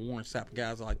behind Warren Sapp,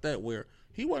 guys like that, where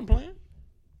he wasn't playing.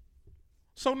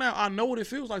 So now I know what it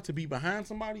feels like to be behind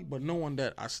somebody, but knowing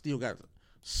that I still got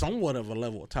somewhat of a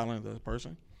level of talent as a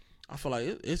person, I feel like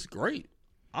it's great.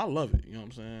 I love it. You know what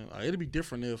I'm saying? Like, it'd be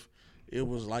different if it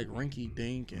was like rinky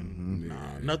dink and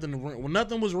nothing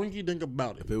was rinky dink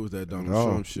about it. If it was that Donald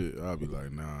Trump shit, I'd be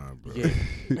like, nah, bro. Yeah.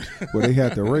 Well, they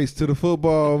had to race to the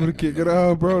football to kick it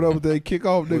out, bro. That was they kick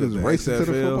off niggas racing to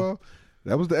the XFL? football.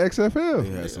 That was the XFL. They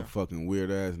had some fucking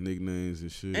weird ass nicknames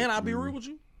and shit. And I'll be real with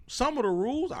you, some of the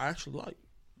rules I actually like.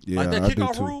 Yeah, Like that I do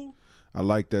kickoff too. rule, I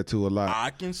like that too a lot.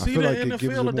 I can I see feel the like it gives it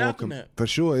NFL more adapting that. for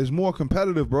sure. It's more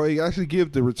competitive, bro. It actually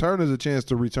gives the returners a chance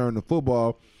to return the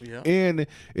football, Yeah. and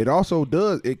it also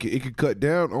does. It could cut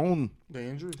down on The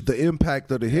injuries. the impact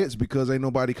of the hits because ain't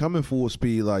nobody coming full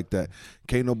speed like that.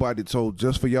 Can't nobody. So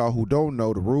just for y'all who don't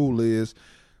know, the rule is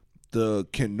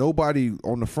nobody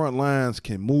on the front lines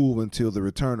can move until the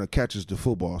returner catches the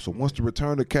football. So once the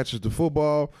returner catches the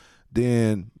football,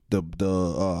 then the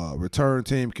return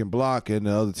team can block and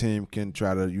the other team can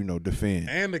try to defend.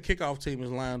 And the kickoff team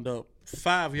is lined up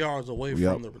 5 yards away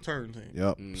Yep. from the return team.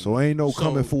 Yep. So ain't no So,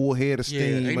 coming full head of Yeah,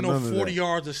 steam. ain't or no none of 40 that.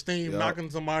 yards of steam Yep. knocking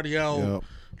somebody out. Yep.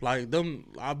 Like them,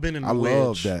 I've been in the I wedge.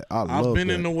 love that. I've been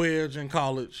that. in the wedge in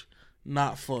college.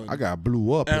 Not fun. I got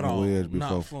blew up at in the all. wedge before.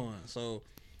 Not fun. So,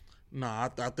 I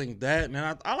think that, and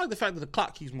I like the fact that the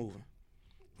clock keeps moving.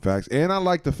 Facts. And I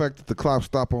like the fact that the clock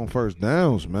stop on first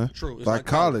downs, man. True. It's Like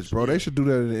college, bro. yeah. They should do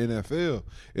that in the NFL.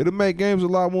 It'll make games a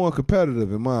lot more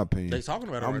competitive, in my opinion. They talking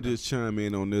about it I'm right just chime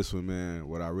in on this one, man.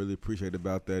 What I really appreciate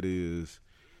about that is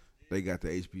they got the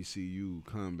HBCU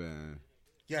combine. now.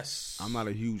 Yes. I'm not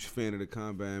a huge fan of the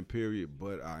combine, period,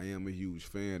 but I am a huge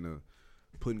fan of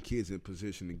putting kids in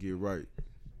position to get right.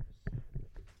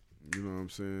 You know what I'm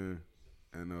saying?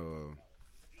 And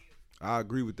I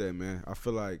agree with that, man. I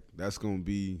feel like that's gonna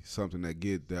be something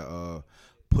that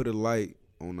put a light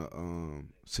on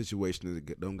a situation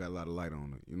that don't got a lot of light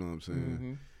on it. You know what I'm saying?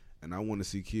 Mm-hmm. And I want to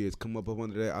see kids come up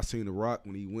under that. I seen The Rock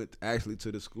when he went actually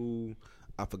to the school.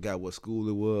 I forgot what school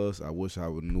it was. I wish I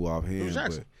would knew offhand. It was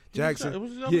Jackson. But Jackson. It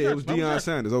was It was Jackson. Deion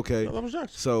Sanders. Okay. That was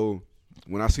Jackson. So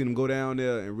when I seen him go down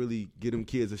there and really get them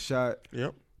kids a shot,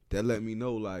 Yep. that let me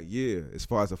know, like, yeah, as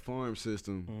far as a farm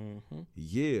system, Mm-hmm.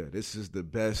 yeah, this is the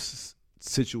best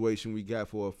situation we got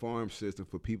for a farm system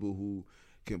for people who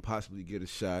can possibly get a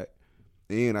shot.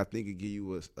 And I think it give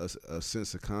you a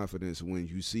sense of confidence when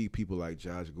you see people like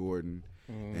Josh Gordon,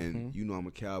 and I'm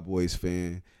a Cowboys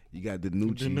fan. You got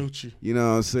Danucci. You know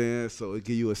what I'm saying? So it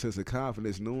give you a sense of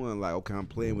confidence knowing, like, okay, I'm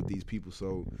playing with these people,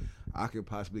 so I can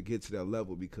possibly get to that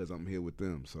level because I'm here with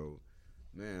them. So,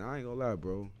 man, I ain't gonna lie,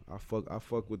 bro. I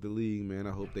fuck with the league, man.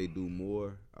 I hope they do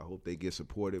more. I hope they get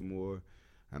supported more,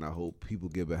 and I hope people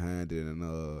get behind it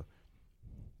and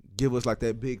give us like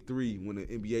that big three when the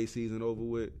NBA season over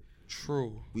with.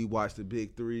 True. We watch the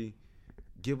big three.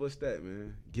 Give us that,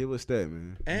 man. Give us that,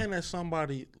 man. And as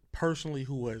somebody personally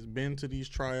who has been to these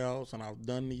tryouts and I've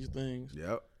done these things,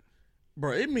 Yep.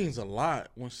 bro, it means a lot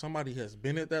when somebody has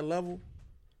been at that level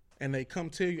and they come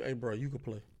tell you, hey, bro, you can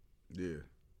play. Yeah.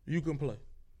 You can play.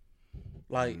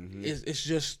 Like, it's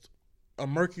just a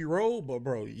murky road, but,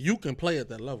 bro, you can play at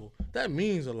that level. That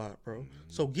means a lot, bro.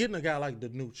 So getting a guy like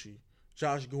Danucci,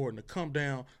 Josh Gordon to come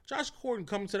down, Josh Gordon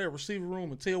come to that receiver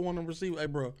room and tell one of them receivers, hey,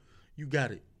 bro, you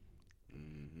got it.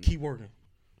 Keep working.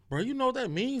 Bro, you know what that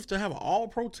means to have an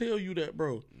all-pro tell you that,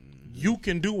 bro, you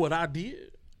can do what I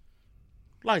did?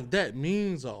 Like, that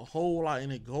means a whole lot,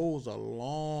 and it goes a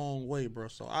long way, bro.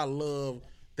 So I love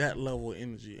that level of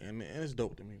energy, and it's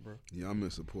dope to me, bro. Yeah, I'm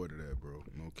in support of that, bro.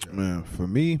 No cap. Man, for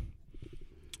me,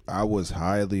 I was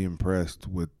highly impressed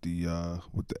with the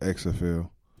XFL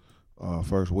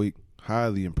first week.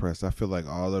 Highly impressed. I feel like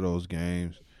all of those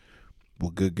games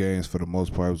were good games for the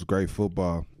most part. It was great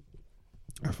football.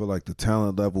 I feel like the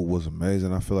talent level was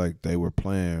amazing. I feel like they were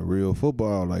playing real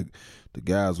football. Like, the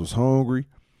guys was hungry.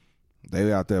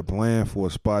 They out there playing for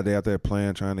a spot. They out there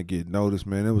playing, trying to get noticed,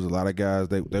 man. There was a lot of guys.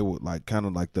 They were like kind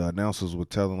of like the announcers were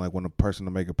telling, like, when a person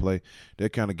to make a play, they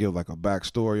kind of give like a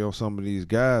backstory on some of these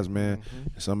guys, man.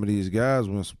 Some of these guys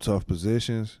were in some tough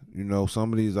positions. You know,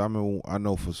 some of these, I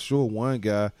know for sure one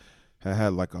guy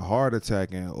had like a heart attack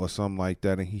or something like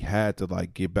that, and he had to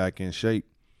like get back in shape.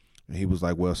 And he was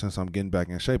like, well, since I'm getting back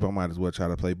in shape, I might as well try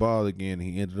to play ball again.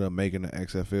 He ended up making the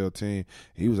XFL team.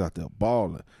 He was out there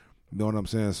balling. You know what I'm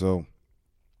saying? So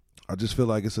I just feel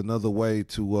like it's another way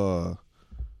to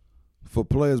for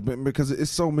players, because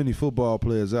it's so many football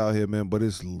players out here, man, but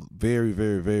it's very,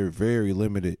 very, very, very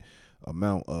limited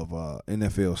amount of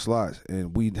NFL slots,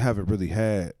 and we haven't really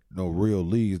had no real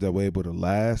leagues that were able to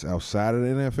last outside of the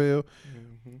NFL.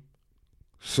 Mm-hmm.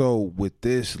 So with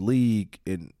this league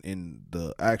in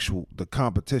the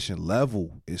competition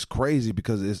level is crazy,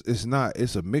 because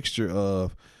it's a mixture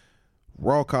of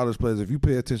raw college players. If you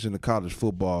pay attention to college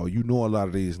football, you know a lot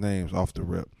of these names off the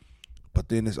rip. But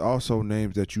then it's also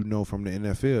names that you know from the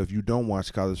NFL. If you don't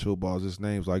watch college football, it's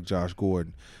names like Josh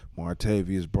Gordon,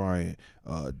 Martavius Bryant,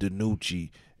 DiNucci,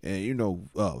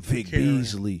 and Vic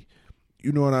Beasley.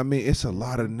 You know what I mean? It's a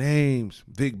lot of names.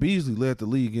 Vic Beasley led the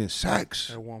league in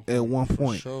sacks at one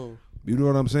point. Sure. You know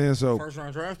what I'm saying? So first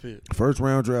round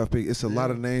draft pick. It's a lot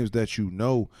of names that you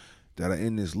know that are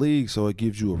in this league, so it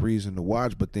gives you a reason to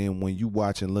watch. But then when you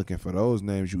watch and looking for those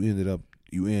names, you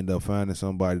end up finding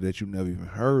somebody that you never even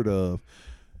heard of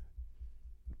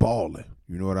balling.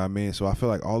 You know what I mean? So I feel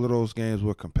like all of those games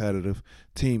were competitive.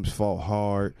 Teams fought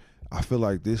hard. I feel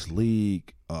like this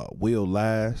league will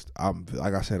last. I'm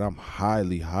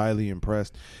highly, highly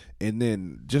impressed. And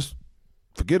then just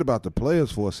forget about the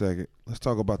players for a second. Let's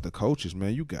talk about the coaches,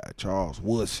 man. You got Charles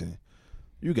Woodson.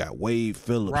 You got Wade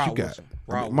Phillips.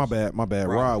 My bad.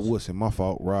 Rod Woodson. My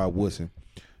fault. Rod Woodson.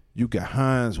 You got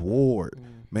Hines Ward.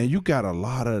 Man, you got a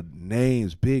lot of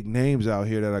names, big names out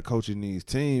here that are coaching these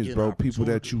teams, bro. People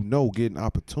that you know getting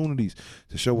opportunities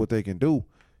to show what they can do.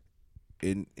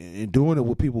 And doing it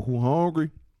with people who are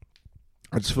hungry,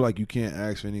 I just feel like you can't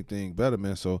ask for anything better,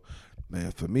 man. So,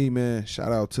 man, for me, man,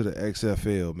 shout out to the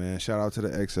XFL, man. Shout out to the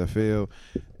XFL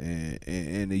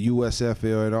and the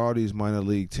USFL and all these minor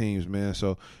league teams, man.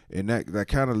 So, and that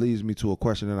kind of leads me to a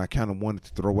question that I kind of wanted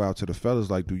to throw out to the fellas.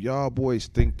 Like, do y'all boys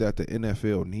think that the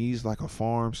NFL needs like a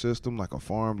farm system, like a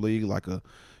farm league, like a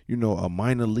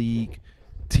minor league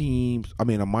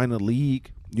a minor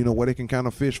league, where they can kind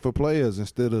of fish for players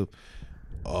instead of,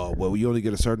 we only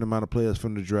get a certain amount of players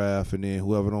from the draft, and then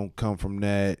whoever don't come from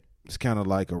that, it's kind of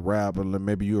like a wrap, or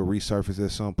maybe you'll resurface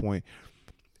at some point.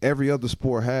 Every other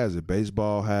sport has it.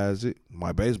 Baseball has it.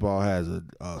 My baseball has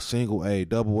a single A,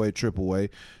 double A, triple A.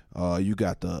 You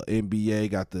got the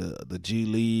NBA, got the G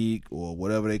League, or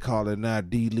whatever they call it now,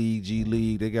 D League, G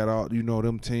League. They got all,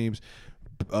 them teams.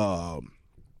 You know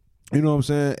what I'm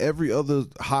saying? Every other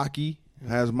hockey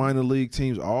has minor league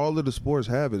teams. All of the sports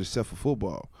have it except for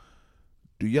football.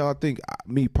 Do y'all think,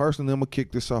 me personally, I'm going to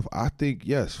kick this off, I think,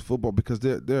 yes, football, because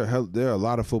there are a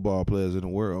lot of football players in the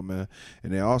world, man,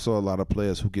 and there are also a lot of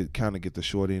players who get the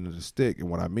short end of the stick,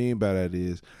 and what I mean by that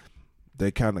is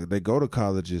they go to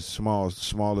colleges,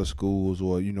 smaller schools,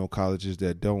 or, colleges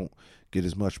that don't get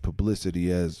as much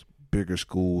publicity as bigger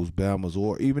schools, Bama's,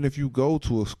 or even if you go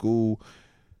to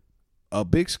a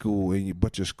big school,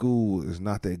 but your school is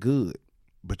not that good,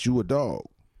 but you a dog.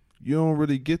 You don't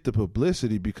really get the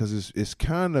publicity because it's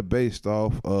kind of based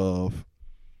off of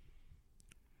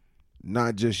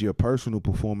not just your personal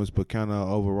performance, but kind of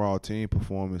overall team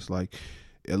performance. Like,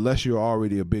 unless you're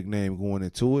already a big name going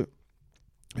into it,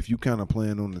 if you kind of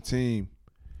playing on the team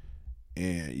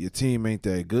and your team ain't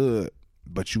that good,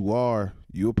 but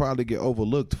you'll probably get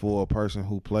overlooked for a person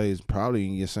who plays probably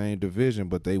in your same division,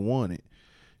 but they won it.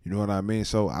 You know what I mean?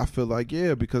 So I feel like,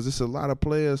 yeah, because it's a lot of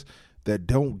players that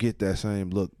don't get that same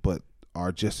look, but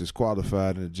are just as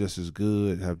qualified and just as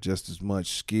good, have just as much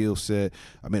skill set.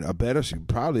 I mean,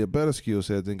 probably a better skill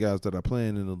set than guys that are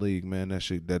playing in the league, man,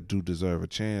 that do deserve a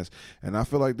chance. And I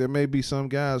feel like there may be some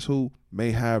guys who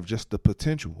may have just the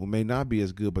potential, who may not be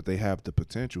as good, but they have the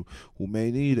potential, who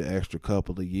may need an extra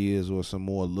couple of years or a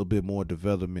little bit more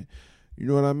development. You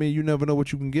know what I mean? You never know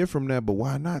what you can get from that, but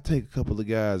why not take a couple of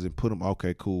guys and put them,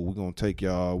 okay, cool, we're going to take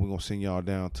y'all, we're going to send y'all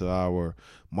down to our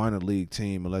minor league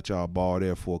team and let y'all ball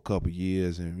there for a couple of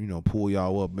years and, pull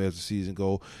y'all up as the season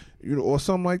go, or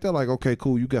something like that. Like, okay,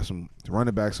 cool, you got some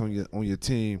running backs on your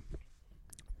team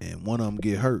and one of them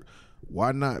get hurt.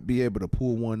 Why not be able to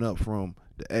pull one up from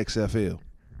the XFL?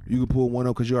 You can pull one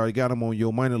up because you already got him on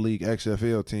your minor league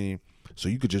XFL team. So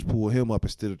you could just pull him up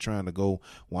instead of trying to go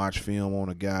watch film on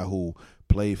a guy who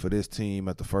played for this team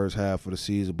at the first half of the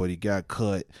season, but he got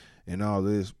cut and all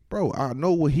this. Bro, I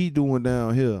know what he doing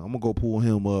down here. I'm going to go pull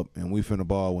him up, and we finna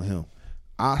ball with him.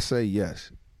 I say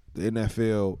yes. The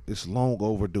NFL is long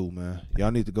overdue, man.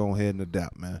 Y'all need to go ahead and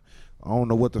adapt, man. I don't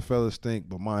know what the fellas think,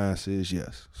 but my answer is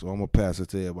yes. So I'm going to pass it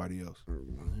to everybody else. Yeah,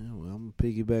 well, I'm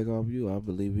going to piggyback off you. I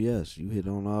believe yes. You hit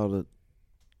on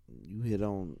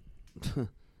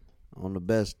on the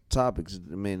best topics.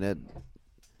 I mean, that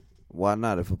why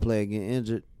not? If a player get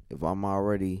injured, if I'm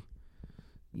already,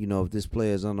 if this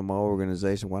player is under my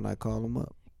organization, why not call him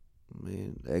up? I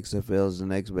mean, the XFL is the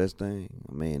next best thing.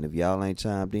 I mean, if y'all ain't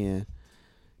chimed in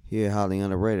here, highly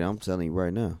underrated, I'm telling you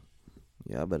right now,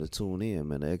 y'all better tune in,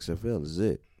 man. The XFL is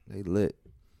it. They lit.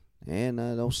 And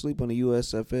don't sleep on the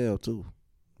USFL, too.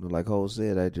 Like Ho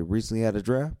said, I just recently had a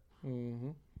draft. Mm-hmm.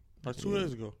 Like 2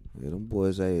 days ago. Yeah, them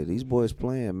boys, these boys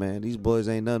playing, man. These boys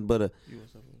ain't nothing but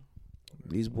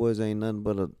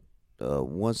a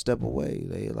one step away.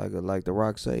 They like the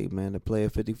Rock say, man. They play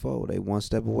at 54. They one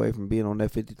step away from being on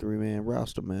that 53-man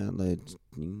roster, man.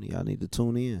 Y'all need to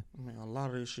tune in. Man, a lot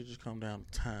of this shit just come down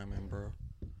to timing, bro.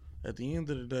 At the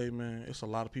end of the day, man, it's a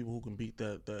lot of people who can beat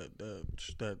that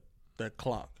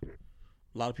clock.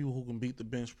 A lot of people who can beat the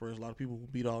bench press. A lot of people who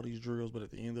beat all these drills. But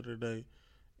at the end of the day,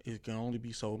 it can only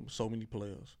be so many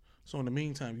players. So in the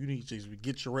meantime, you need to just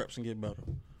get your reps and get better.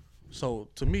 So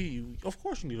to me, of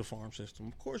course you need a farm system.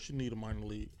 Of course you need a minor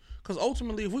league. Because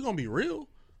ultimately, if we're going to be real,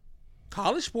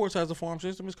 college sports has a farm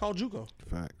system. It's called JUCO.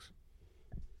 Facts.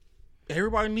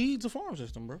 Everybody needs a farm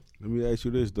system, bro. Let me ask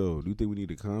you this, though. Do you think we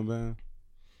need a combine?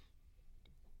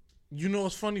 You know,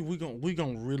 it's funny. We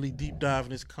gonna really deep dive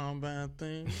in this combine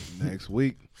thing next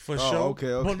week for sure.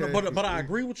 Okay. But I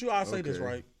agree with you. I'll say this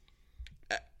right.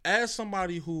 As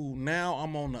somebody who now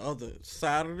I'm on the other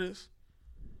side of this,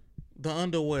 the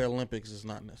underwear Olympics is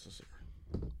not necessary.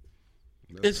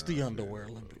 It's the underwear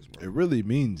Olympics, bro. It really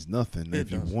means nothing if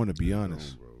you want to be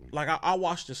honest. Like I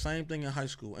watched the same thing in high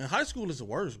school. And high school is the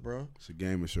worst, bro. It's a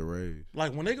game of charades.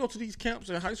 Like when they go to these camps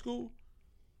in high school,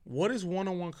 what is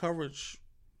one-on-one coverage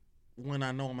when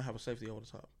I know I'm gonna have a safety over the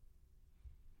top?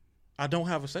 I don't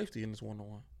have a safety in this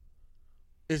one-on-one.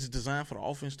 It's designed for the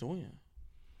offense to win.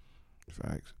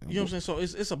 Facts. You know what I'm saying?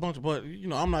 So it's a bunch of, but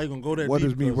I'm not even gonna go that what deep.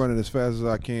 What is me running as fast as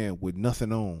I can with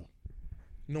nothing on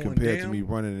compared to me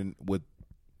running with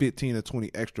 15 or 20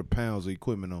 extra pounds of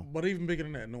equipment on? But even bigger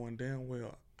than that, knowing damn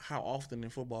well how often in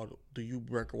football do you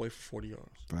break away for 40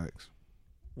 yards? Facts.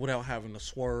 Without having to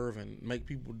swerve and make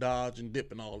people dodge and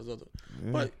dip and all this other.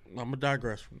 Yeah. But I'm going to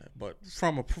digress from that. But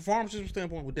from a performance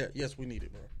standpoint with that, yes, we need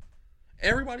it, bro.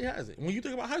 Everybody has it. When you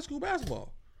think about high school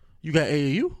basketball, you got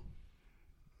AAU.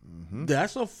 Mm-hmm.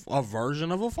 That's a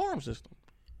version of a farm system.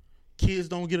 Kids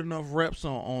don't get enough reps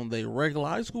on their regular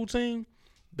high school team.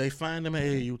 They find them an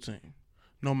AAU team.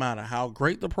 No matter how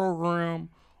great the program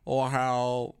or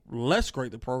how less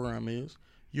great the program is,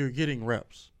 you're getting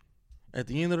reps. At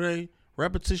the end of the day,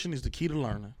 repetition is the key to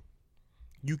learning.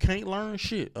 You can't learn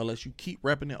shit unless you keep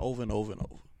repping it over and over and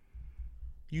over.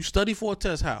 You study for a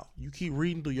test how? You keep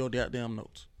reading through your goddamn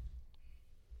notes.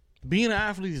 Being an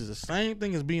athlete is the same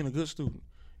thing as being a good student.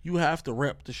 You have to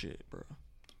rep the shit, bro.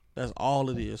 That's all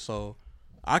it is. So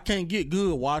I can't get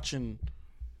good watching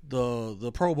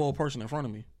the Pro Bowl person in front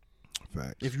of me.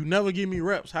 Facts. If you never give me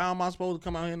reps, how am I supposed to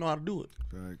come out here and know how to do it?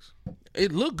 Facts.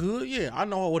 It looked good, yeah. I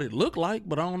know what it looked like,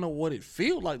 but I don't know what it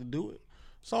feels like to do it.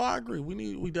 So I agree.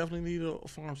 We definitely need a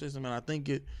farm system, and I think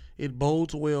it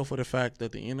bodes well for the fact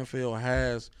that the NFL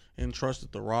has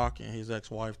entrusted The Rock and his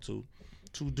ex-wife to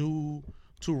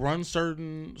run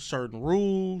certain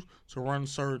rules,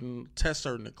 to test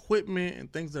certain equipment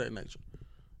and things of that nature.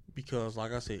 Because,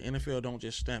 like I said, NFL don't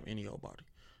just stamp any old body.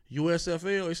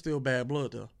 USFL is still bad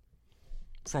blood though.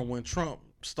 From when Trump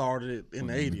started it in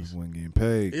the 80s. Wasn't getting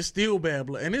paid. It's still bad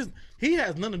blood. And he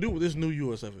has nothing to do with this new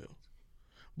USFL.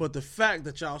 But the fact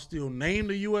that y'all still name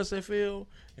the USFL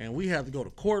and we have to go to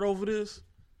court over this,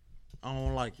 I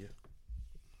don't like it.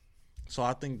 So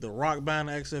I think the Rock buying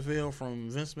the XFL from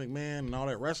Vince McMahon and all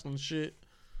that wrestling shit,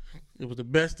 it was the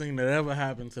best thing that ever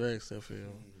happened to the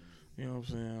XFL. You know what I'm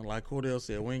saying? Like Cordell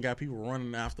said, we ain't got people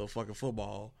running after fucking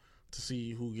football to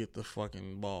see who get the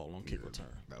fucking ball on kick return.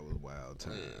 That was wild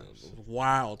times.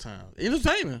 Wild times.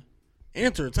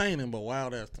 Entertaining, but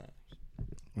wild ass times.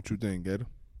 What you think, Gator?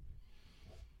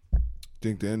 Do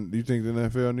you think the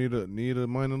NFL need a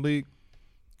minor league?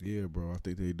 Yeah, bro. I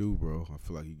think they do, bro. I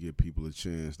feel like you give people a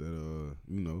chance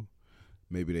that,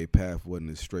 maybe their path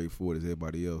wasn't as straightforward as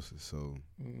everybody else's. So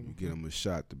you give them a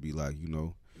shot to be like, give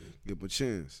them a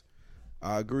chance.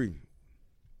 I agree.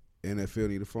 NFL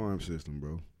need a farm system,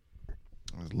 bro.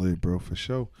 That's lit, bro, for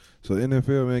sure. So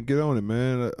NFL, man, get on it,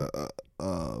 man.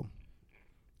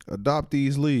 Adopt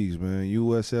these leagues, man.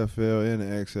 USFL and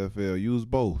the XFL. Use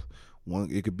both.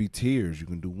 One, it could be tiers. You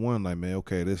can do one like, man,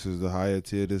 okay, this is the higher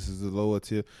tier, this is the lower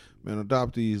tier. Man,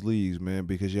 adopt these leagues, man,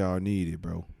 because y'all need it,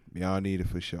 bro. Y'all need it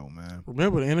for sure, man.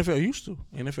 Remember, the NFL used to.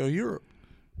 NFL Europe.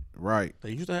 Right.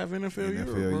 They used to have NFL Europe,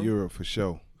 NFL Europe, for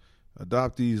sure.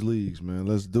 Adopt these leagues, man.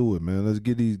 Let's do it, man. Let's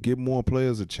give more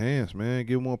players a chance, man.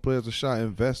 Give more players a shot.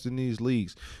 Invest in these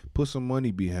leagues. Put some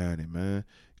money behind it, man.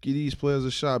 Give these players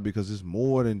a shot because it's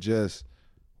more than just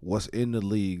what's in the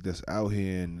league that's out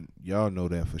here, and y'all know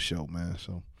that for sure, man.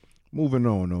 So, moving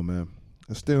on, though, man.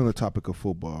 Let's stay on the topic of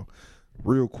football.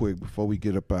 Real quick, before we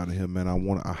get up out of here, man,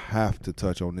 I have to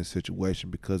touch on this situation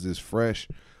because it's fresh.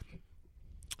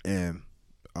 And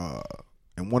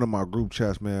in one of my group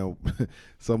chats, man,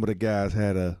 some of the guys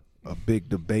had a big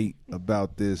debate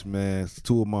about this, man. It's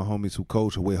two of my homies who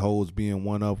coach, with Holds being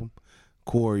one of them,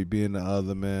 Corey being the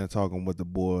other, man, talking with the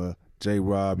boy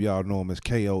J-Rob. Y'all know him as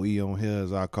KOE on here,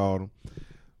 as I called him.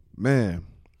 Man,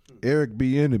 Eric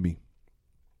Bieniemy.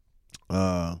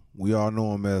 We all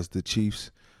know him as the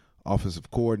Chiefs offensive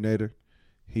coordinator.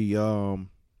 He won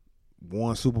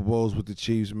Super Bowls with the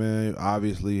Chiefs, man.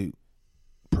 Obviously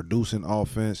producing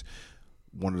offense.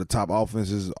 One of the top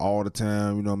offenses all the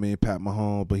time, you know what I mean? Pat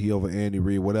Mahomes, but he over Andy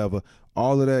Reid, whatever.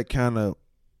 All of that kind of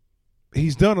 –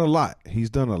 he's done a lot. He's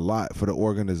done a lot for the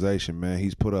organization, man.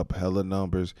 He's put up hella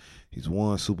numbers. He's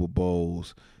won Super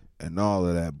Bowls and all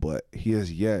of that, but he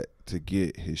has yet to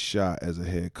get his shot as a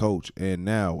head coach. And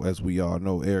now, as we all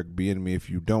know, Eric Bieniemy, if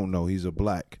you don't know, he's a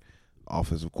black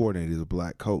offensive coordinator. He's a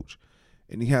black coach.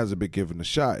 And he hasn't been given a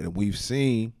shot. And we've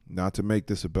seen, not to make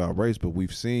this about race, but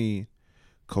we've seen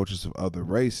coaches of other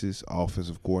races,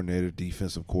 offensive coordinators,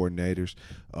 defensive coordinators,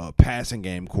 passing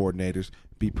game coordinators,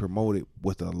 be promoted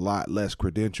with a lot less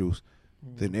credentials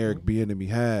than Eric Bieniemy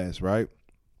has, right?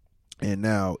 And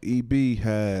now EB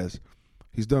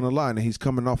he's done a lot, and he's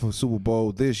coming off of a Super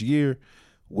Bowl this year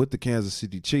with the Kansas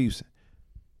City Chiefs,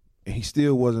 and he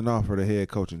still wasn't offered a head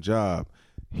coaching job.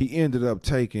 He ended up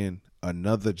taking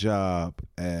another job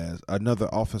as another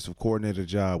offensive coordinator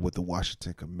job with the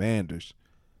Washington Commanders,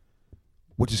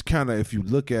 which is kind of, if you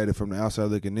look at it from the outside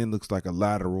looking in, looks like a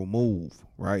lateral move,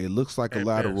 right? It looks like a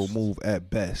lateral move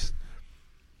at best.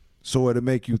 So it'll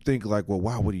make you think like, well,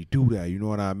 why would he do that? You know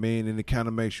what I mean? And it kind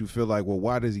of makes you feel like, well,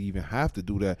 why does he even have to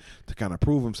do that to kind of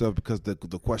prove himself? Because the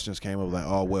questions came up like,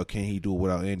 oh, well, can he do it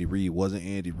without Andy Reid? Wasn't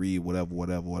Andy Reid,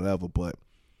 whatever. But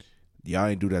y'all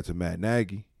ain't do that to Matt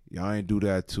Nagy. Y'all ain't do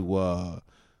that to, what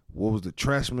was the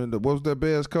Trashman? What was that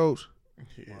Bears coach?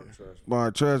 Yeah.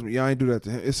 Mark Trashman. Y'all ain't do that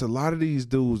to him. It's a lot of these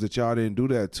dudes that y'all didn't do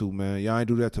that to, man. Y'all ain't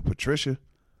do that to Patricia.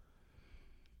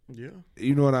 Yeah.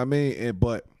 You know what I mean?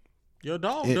 But your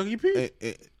dog, Dougie P.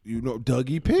 You know,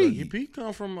 Dougie P. Dougie P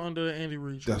come from under the Andy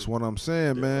Reid. That's what I'm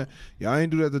saying, man. Y'all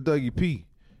ain't do that to Dougie P.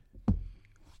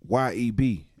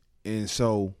 YEB. And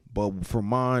so, but from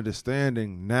my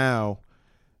understanding now,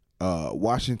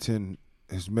 Washington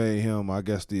has made him, I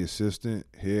guess, the assistant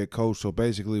head coach. So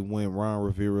basically when Ron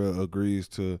Rivera agrees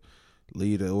to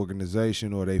lead the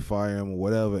organization or they fire him or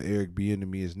whatever, Eric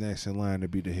Bieniemy is next in line to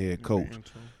be the head coach.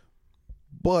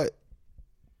 But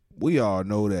we all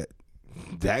know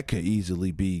that could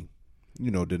easily be,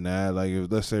 denied. Like,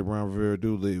 if, let's say Ron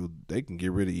Rivera they can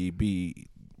get rid of EB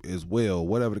as well,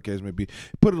 whatever the case may be.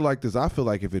 Put it like this, I feel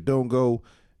like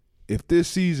if this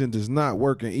season does not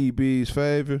work in EB's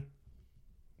favor,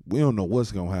 we don't know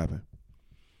what's going to happen.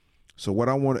 So what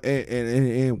I want to,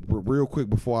 and real quick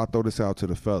before I throw this out to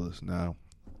the fellas now,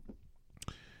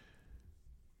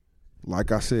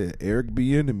 like I said, Eric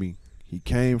Bieniemy, he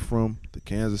came from the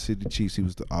Kansas City Chiefs. He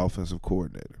was the offensive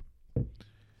coordinator.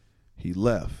 He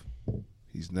left.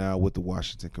 He's now with the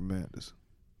Washington Commanders.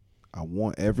 I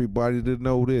want everybody to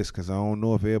know this because I don't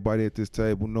know if everybody at this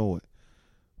table know it.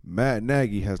 Matt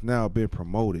Nagy has now been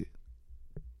promoted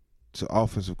to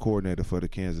offensive coordinator for the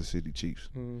Kansas City Chiefs.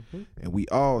 Mm-hmm. And we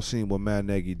all seen what Matt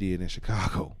Nagy did in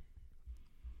Chicago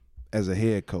as a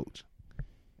head coach.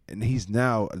 And he's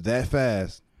now that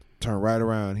fast turned right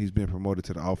around. He's been promoted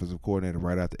to the offensive coordinator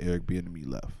right after Eric Bieniemy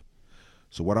left.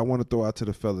 So what I want to throw out to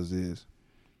the fellas is,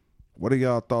 what are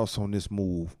y'all thoughts on this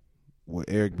move with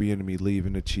Eric Bieniemy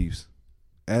leaving the Chiefs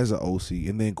as an OC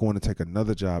and then going to take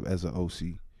another job as an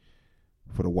OC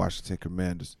for the Washington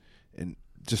Commanders? And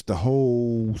just the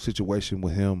whole situation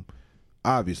with him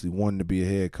obviously wanting to be a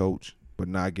head coach but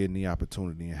not getting the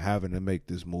opportunity and having to make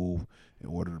this move in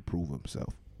order to prove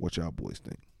himself. What y'all boys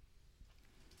think?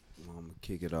 I'm going to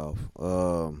kick it off.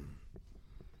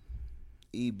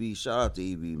 EB, shout out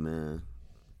to EB, man.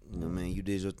 You know what I mean? You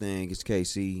did your thing. It's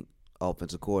KC,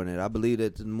 offensive coordinator. I believe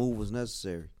that the move was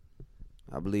necessary.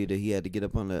 I believe that he had to get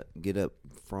up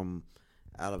from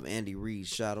out of Andy Reid's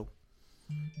shadow.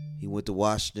 He went to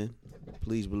Washington.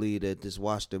 Please believe that this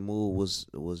Washington move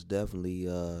was definitely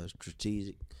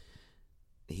strategic.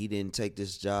 He didn't take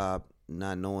this job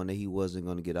not knowing that he wasn't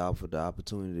going to get offered the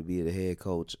opportunity to be the head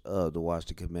coach of the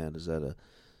Washington Commanders at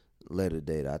later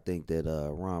date. I think that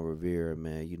Ron Rivera,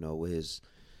 man, with his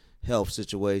health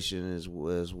situation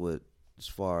was what, as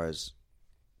far as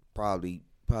possibly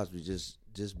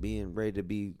just being ready to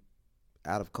be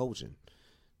out of coaching,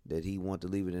 that he want to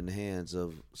leave it in the hands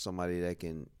of somebody that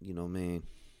can,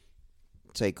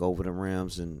 take over the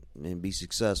Rams and be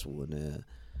successful. And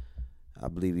I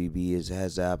believe he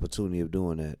has the opportunity of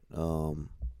doing that.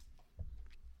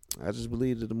 I just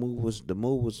believe that the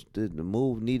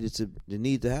move needed to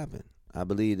happen. I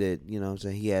believe that,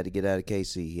 he had to get out of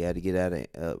KC. He had to get out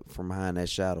of from behind that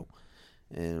shadow.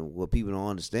 And what people don't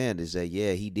understand is that,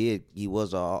 yeah, he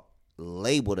was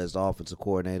labeled as the offensive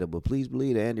coordinator, but please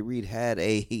believe that Andy Reid had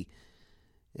a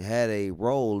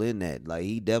role in that. Like,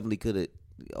 he definitely could have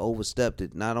overstepped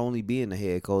it, not only being the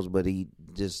head coach, but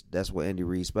that's what Andy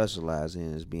Reid specialized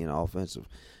in, is being an offensive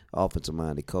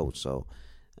minded coach. So,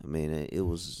 I mean, it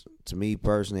was, to me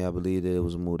personally, I believe that it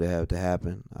was a move that had to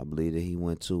happen. I believe that he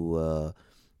went to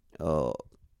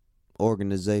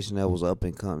organization that was up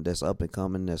and coming, that's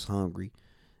hungry,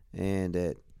 and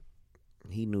that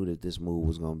he knew that this move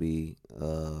was going to be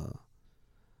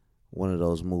one of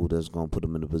those moves that's going to put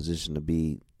him in a position to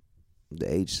be the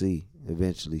HC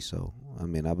eventually. So, I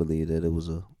mean, I believe that it was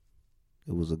a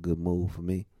good move for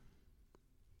me.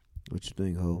 What you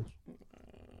think, Hov?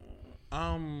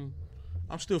 I'm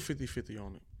still 50-50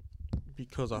 on it,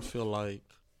 because I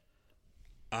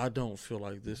don't feel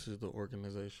like this is the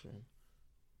organization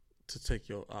to take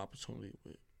your opportunity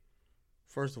with.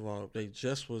 First of all, they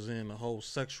just was in the whole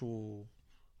sexual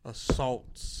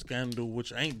assault scandal,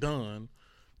 which ain't done.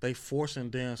 They forcing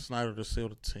Dan Snyder to sell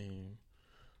the team.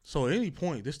 So at any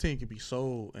point, this team could be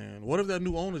sold. And what if that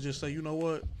new owner just say, you know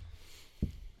what?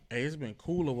 Hey, it's been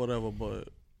cool or whatever, but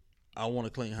I want a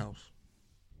clean house.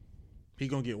 He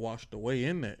going to get washed away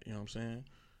in that, you know what I'm saying?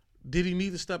 Did he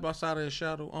need to step outside of his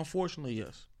shadow? Unfortunately,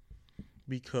 yes.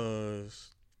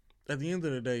 Because at the end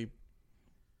of the day,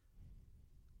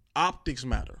 optics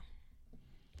matter.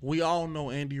 We all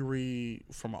know Andy Reid,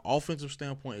 from an offensive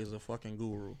standpoint, is a fucking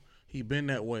guru. He been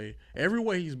that way.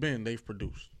 Everywhere he's been, they've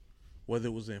produced. Whether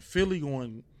it was in Philly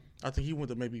I think he went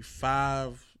to maybe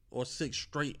 5 or 6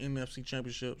 straight NFC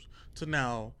championships, to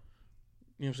now,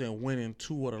 you know what I'm saying, winning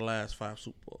 2 of the last 5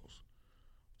 Super Bowls.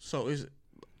 So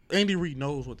Andy Reid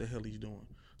knows what the hell he's doing.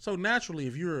 So naturally,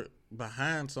 if you're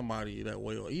behind somebody that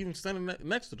way, or even standing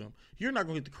next to them, you're not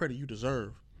going to get the credit you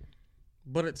deserve.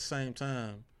 But at the same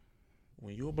time,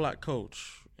 when you're a black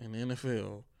coach in the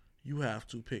NFL, you have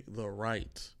to pick the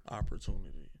right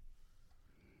opportunity.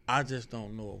 I just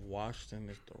don't know if Washington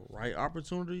is the right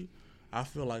opportunity. I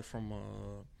feel like from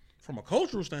a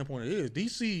cultural standpoint, it is.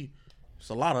 DC, it's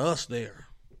a lot of us there.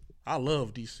 I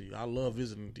love DC. I love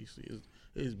visiting DC.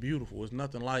 It's beautiful. It's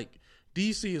nothing like –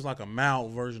 DC is like a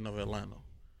mild version of Atlanta.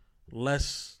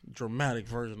 Less dramatic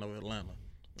version of Atlanta.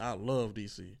 I love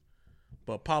DC.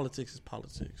 But politics is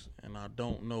politics. And I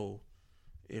don't know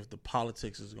if the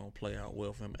politics is going to play out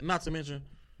well for him. And not to mention,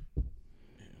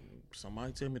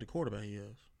 somebody tell me the quarterback he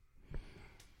has.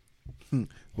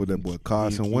 With that boy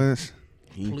Carson Wentz.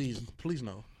 Please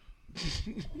no.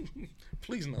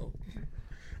 Please no.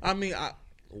 I mean,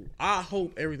 I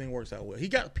hope everything works out well. He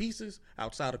got pieces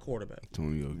outside of quarterback.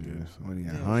 Antonio, yes.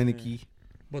 Heineke.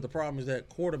 But the problem is that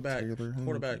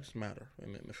quarterbacks matter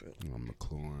in the NFL.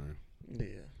 McLaurin.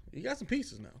 Yeah, you got some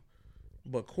pieces now,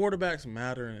 but quarterbacks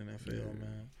matter in the NFL,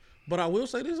 man. But I will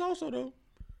say this also though,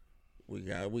 we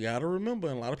got to remember,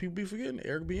 and a lot of people be forgetting,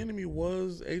 Eric Bieniemy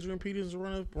was Adrian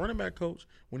Peterson's running back coach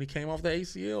when he came off the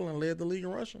ACL and led the league in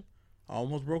rushing.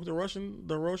 Almost broke the rushing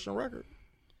record.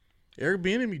 Eric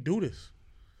Bieniemy do this.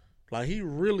 Like,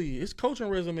 his coaching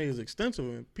resume is extensive,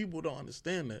 and people don't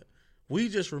understand that. We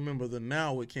just remember the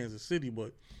now with Kansas City,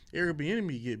 but Eric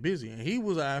Bieniemy get busy, and he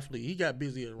was an athlete. He got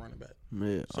busy as a running back.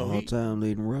 Yeah, so all-time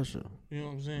leading rusher. You know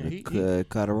what I'm saying?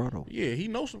 Colorado. Yeah, he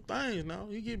knows some things now.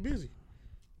 He get busy.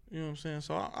 You know what I'm saying?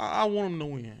 So I want him to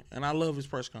win, and I love his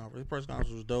press conference. His press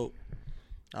conference was dope.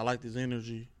 I liked his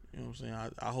energy. You know what I'm saying?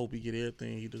 I hope he get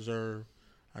everything he deserves.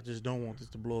 I just don't want this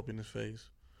to blow up in his face.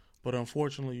 But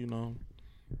unfortunately, you know,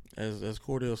 as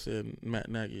Cordell said, Matt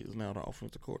Nagy is now the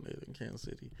offensive coordinator in Kansas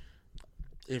City.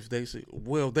 If they say,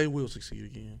 well, they will succeed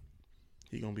again.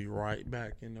 He's gonna be right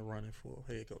back in the running for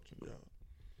a head coaching job.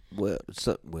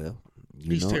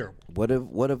 He's terrible. What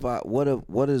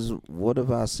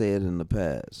if I said in the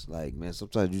past, like, man,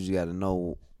 sometimes you just gotta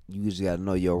know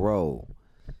your role.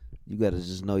 You gotta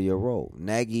just know your role.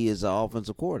 Nagy is an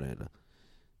offensive coordinator.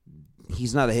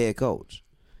 He's not a head coach.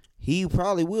 He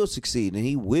probably will succeed, and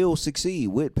he will succeed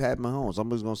with Pat Mahomes.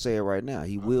 I'm just gonna say it right now.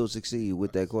 He will succeed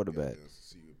with that quarterback.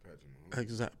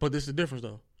 Exactly. But this is the difference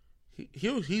though.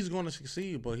 he's going to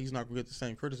succeed, but he's not going to get the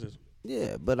same criticism.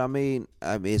 Yeah, but I mean,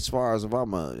 as far as if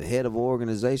I'm a head of an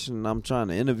organization and I'm trying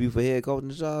to interview for head coaching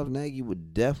jobs, Nagy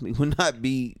would not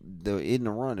be in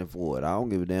the running for it. I don't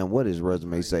give a damn what his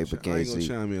resume say for KC. I ain't gonna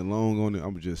chime in long on it.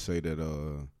 I'm gonna just say that,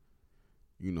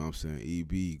 you know what I'm saying,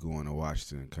 EB going to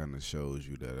Washington kind of shows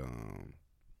you that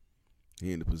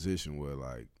he in a position where,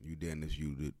 like, you damn if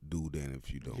you do, damn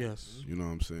if you don't. Yes. You know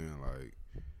what I'm saying? Like,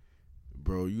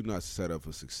 bro, you not set up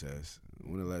for success.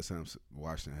 When the last time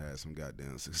Washington had some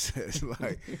goddamn success?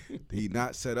 Like, he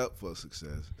not set up for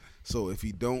success. So if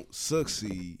he don't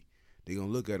succeed, they gonna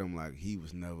look at him like he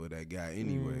was never that guy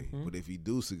anyway. Mm-hmm. But if he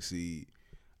do succeed,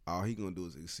 all he gonna do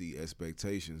is exceed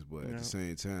expectations. But at the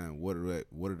same time, what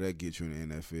did that get you in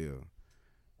the NFL?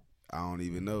 I don't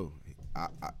even know. I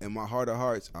in my heart of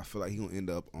hearts, I feel like he gonna end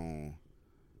up on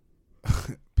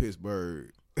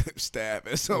Pittsburgh staff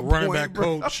at some running point, back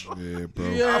bro. coach. Yeah, bro.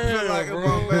 Yeah, I feel like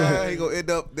bro. he gonna end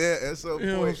up there at some You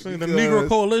know what I'm point. saying? The Negro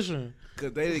Coalition.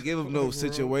 Because they didn't give him no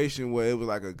situation where it was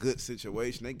like a good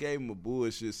situation. They gave him a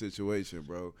bullshit situation,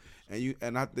 bro.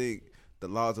 And I think the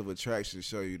laws of attraction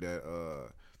show you that,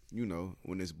 you know,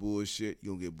 when it's bullshit,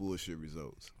 you'll get bullshit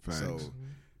results. Facts. So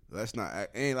let's not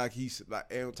act, ain't like he's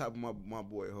like on top of my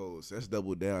boy Hoes. Let's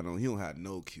double down on. He don't have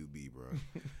no QB, bro.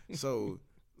 So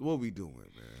what we doing,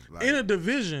 man? Like, In a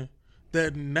division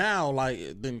that now, like,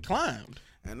 then climbed.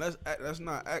 and let's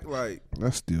not act like.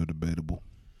 That's still debatable.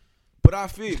 But I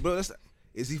feel, bro.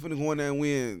 Is he finna go in there and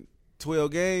win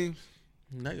 12 games?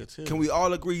 Negative. Can we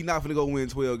all agree he's not finna go win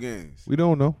 12 games? We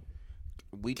don't know.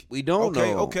 We don't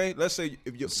know. Okay. Let's say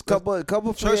if you Couple free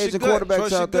Trust agent your gut. quarterbacks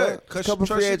Trust your out there. gut. Trust Couple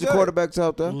free your agent gut. quarterbacks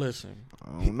out there. Listen. I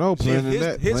don't know. Playing in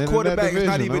that, his playing quarterback in that is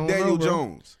not division. even I don't Daniel know, bro.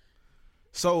 Jones.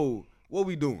 So what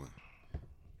we doing?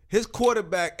 His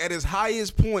quarterback at his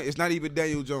highest point is not even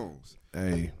Daniel Jones.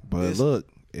 Hey, but It's- look,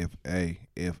 if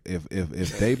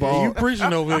they ball, You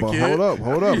preaching over here, but kid. hold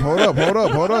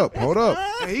up.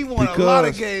 And he won a lot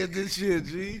of Because- games this year,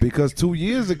 G. Because 2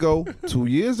 years ago,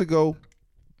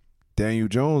 Daniel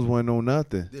Jones wasn't on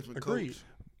nothing. Different Agreed. coach.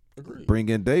 Agreed. Bring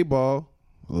in Dayball.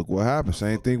 Look what happened.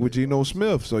 Same thing with Geno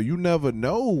Smith. So you never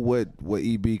know what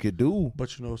EB could do.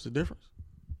 But you know what's the difference?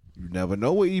 You never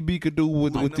know what EB could do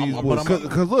with I'm- these. I'm- but I'm-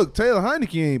 Because look, Taylor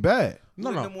Heineke ain't bad. No.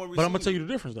 Look at them more But I'm going to tell you receivers.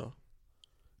 the difference, though.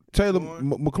 Taylor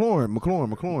McLaurin.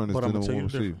 McLaurin is But the I'm going number to tell you one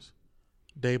the receiver. difference.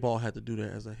 Dayball had to do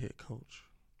that as a head coach.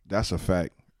 That's a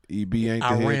fact. EB ain't the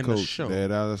I head ran the coach. show.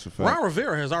 That's a fact. Ron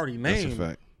Rivera has already That's a named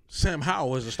fact. Sam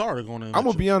Howell as a starter going in. I'm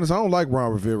gonna be honest. I don't like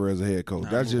Ron Rivera as a head coach. Nah,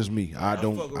 That's I'm- just me. I fuck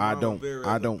don't. with I Ron don't. Rivera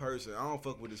I as a don't. person. I don't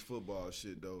fuck with his football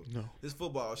shit though. No. His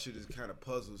football shit is kind of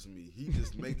puzzles me. He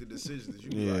just make the decisions that you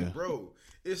be Yeah. like, bro,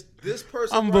 it's this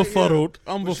person. I'm right befuddled.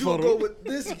 Here, I'm but you befuddled. go with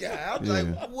this guy. I'm Yeah.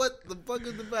 like, what the fuck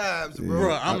is the vibes, bro?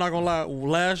 Bro, I'm not going to lie.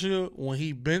 Last year, when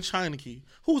he benched Heineke,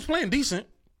 who was playing decent,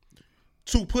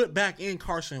 to put back in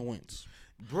Carson Wentz.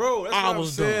 Bro, that's I what I'm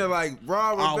was saying. done. Like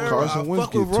Ron I was Rivera, Carson I Wentz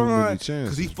fuck with get too many Ron chances,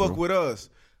 because he fuck bro. with us,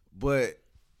 but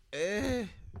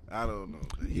I don't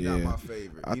know. He not Yeah. my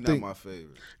favorite. I He think- not my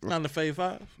favorite. Not in the Fave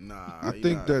 5. Nah, I he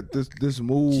think not. that this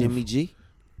move. Jimmy G.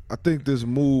 I think this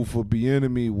move for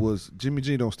Bieniemy was Jimmy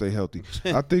G don't stay healthy.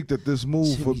 I think that this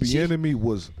move for Jimmy G. Bieniemy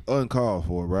was uncalled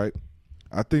for. Right.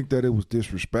 I think that it was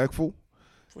disrespectful.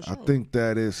 For sure. I think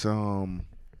that it's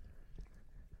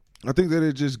I think that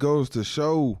it just goes to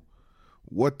show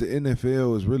what the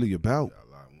NFL is really about. Got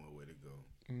a lot more way to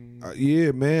go.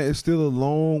 Yeah, man, it's still a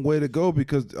long way to go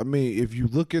because, I mean, if you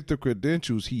look at the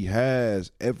credentials, he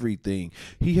has everything.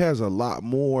 He has a lot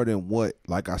more than what,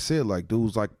 like I said, like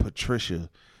dudes like Patricia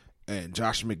and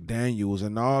Josh McDaniels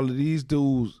and all of these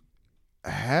dudes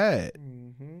had.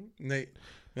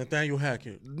 Nathaniel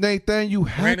Hackett. Nathaniel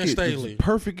Brandon Hackett, Staley. is a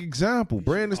perfect example.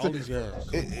 Brandon All Staley. these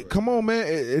guys. Come on, man,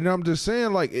 and I'm just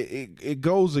saying, like it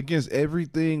goes against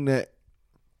everything that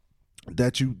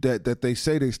they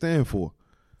say they stand for.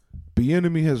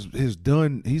 Bieniemy has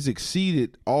done. He's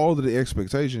exceeded all of the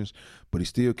expectations, but he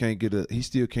still can't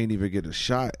even get a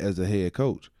shot as a head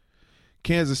coach.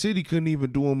 Kansas City couldn't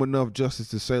even do him enough justice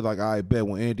to say, like, I bet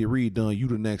when Andy Reid done, you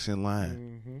the next in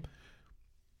line.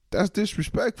 That's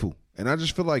disrespectful. And I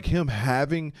just feel like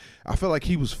I feel like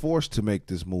he was forced to make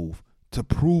this move to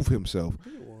prove himself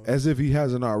as if he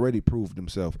hasn't already proved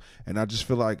himself. And I just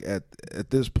feel like at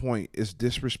this point, it's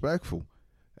disrespectful.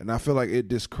 And I feel like it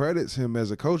discredits him as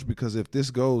a coach because if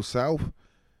this goes south,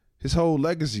 his whole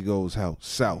legacy goes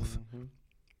south.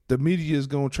 The media is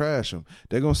going to trash him.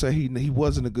 They're going to say he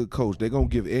wasn't a good coach. They're going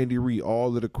to give Andy Reid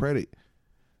all of the credit.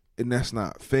 And that's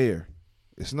not fair.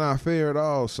 It's not fair at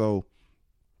all. So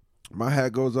my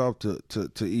hat goes off to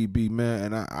EB, man.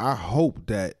 And I hope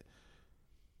that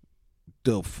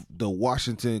the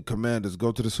Washington Commanders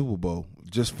go to the Super Bowl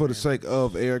just for the sake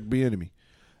of Eric Bieniemy.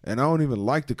 And I don't even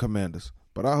like the Commanders,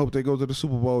 but I hope they go to the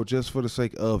Super Bowl just for the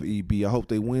sake of EB. I hope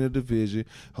they win a division,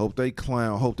 hope they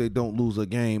clown, hope they don't lose a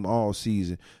game all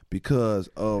season because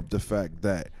of the fact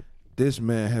that this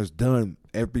man has done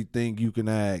everything you can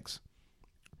ask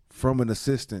from an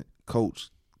assistant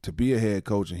coach to be a head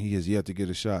coach, and he has yet to get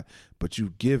a shot. But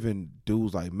you've given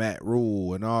dudes like Matt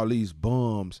Rule and all these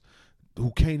bums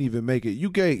who can't even make it.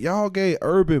 Y'all gave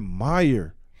Urban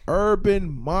Meyer.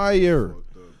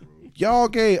 Y'all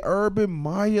gave Urban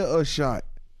Meyer a shot.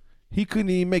 He couldn't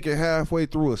even make it halfway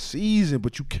through a season,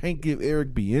 but you can't give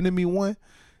Eric Bieniemy one?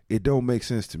 It don't make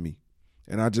sense to me.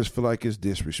 And I just feel like it's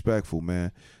disrespectful,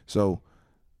 man. So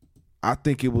I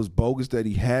think it was bogus that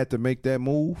he had to make that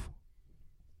move.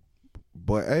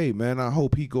 But, hey, man, I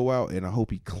hope he go out and I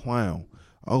hope he clown.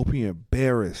 I hope he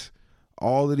embarrass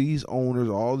all of these owners,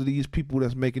 all of these people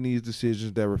that's making these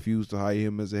decisions that refuse to hire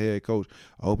him as a head coach.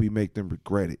 I hope he make them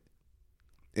regret it.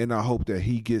 And I hope that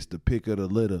he gets the pick of the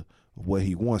litter of where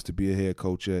he wants to be a head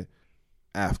coach at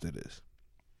after this.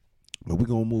 But we're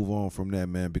going to move on from that,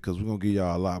 man, because we're going to give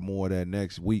y'all a lot more of that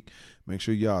next week. Make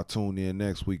sure y'all tune in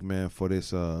next week, man, for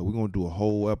this. We're going to do a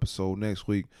whole episode next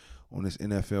week on this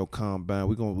NFL Combine.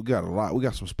 We got a lot. We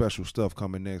got some special stuff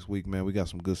coming next week, man. We got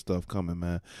some good stuff coming,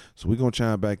 man. So we're going to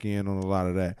chime back in on a lot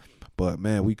of that. But,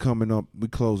 man, we coming up. We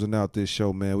closing out this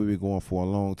show, man. We've been going for a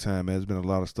long time, man. There's been a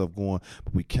lot of stuff going.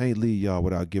 But we can't leave y'all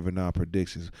without giving our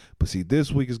predictions. But, see,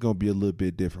 this week is going to be a little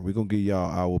bit different. We're going to give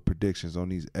y'all our predictions on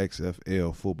these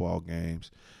XFL football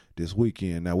games this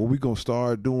weekend. Now, what we're going to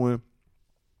start doing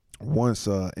once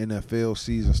NFL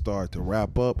season start to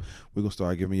wrap up, we're going to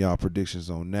start giving y'all predictions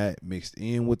on that mixed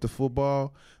in with the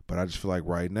football. But I just feel like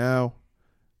right now,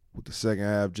 with the second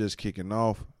half just kicking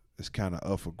off, it's kind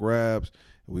of up for grabs.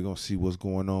 And we're going to see what's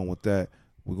going on with that.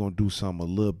 We're going to do something a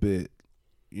little bit,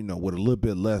 with a little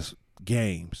bit less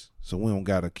games. So we don't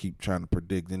got to keep trying to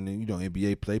predict. And then,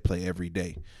 NBA play every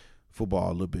day.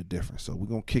 Football a little bit different. So we're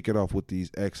going to kick it off with these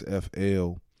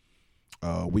XFL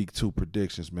Week 2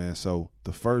 predictions, man. So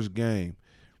the first game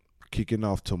kicking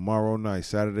off tomorrow night,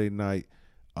 Saturday night.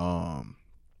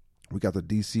 We got the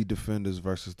DC Defenders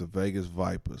versus the Vegas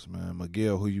Vipers, man.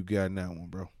 Miguel, who you got in that one,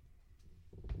 bro?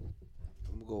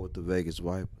 I'm going to go with the Vegas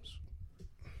Vipers.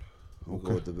 I'm going to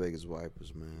go with the Vegas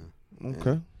Vipers, man.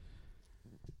 Okay. And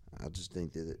I just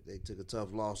think that they took a tough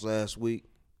loss last week.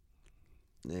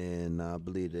 And I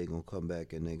believe they're going to come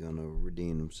back and they're going to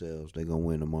redeem themselves. They're going to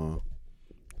win tomorrow.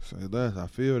 Say that. I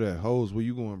feel that. Hose, where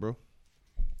you going, bro?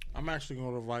 I'm actually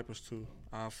going to the Vipers, too.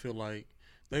 I feel like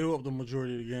they were up the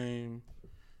majority of the game.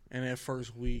 And that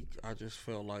first week, I just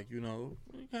felt like, you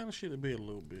kind of shit the bed a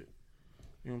little bit.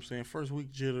 You know what I'm saying? First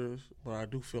week jitters, but I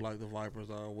do feel like the Vipers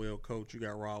are well coached. You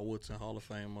got Rod Woodson, Hall of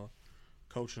Famer,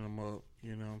 coaching them up.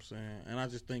 You know what I'm saying? And I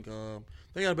just think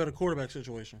they got a better quarterback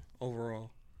situation overall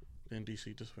than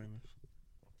DC Defenders.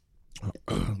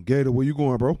 Gator, where you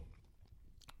going, bro?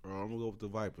 I'm going to go with the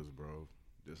Vipers, bro.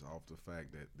 Just off the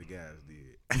fact that the guys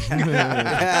did.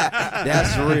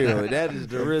 That's real. That is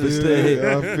the real estate.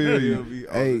 I feel you.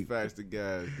 Hey, the facts the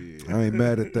guys did. I ain't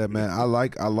mad at that, man. I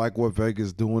like what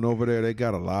Vegas doing over there. They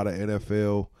got a lot of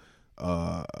NFL.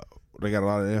 They got a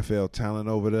lot of NFL talent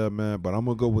over there, man. But I'm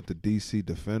gonna go with the DC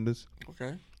Defenders.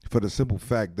 Okay. For the simple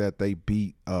fact that they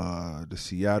beat the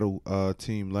Seattle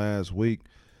team last week,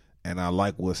 and I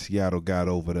like what Seattle got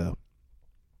over there.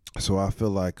 So I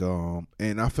feel like, and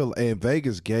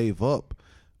Vegas gave up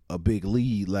a big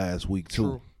lead last week too.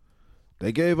 True.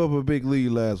 They gave up a big lead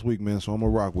last week, man. So I'm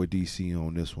gonna rock with DC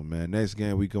on this one, man. Next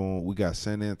game we got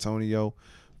San Antonio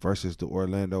versus the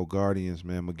Orlando Guardians,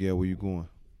 man. Miguel, where you going?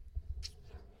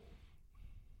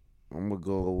 I'm gonna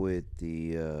go with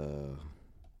the.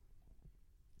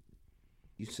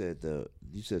 You said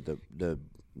the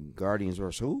Guardians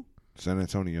versus who? San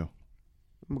Antonio.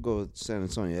 I'm gonna go with San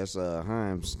Antonio. That's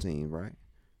Himes' team, right?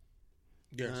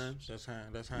 Yes, that's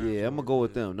Himes. Yeah, I'm gonna go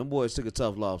with them. Them boys took a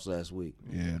tough loss last week.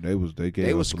 Yeah, they was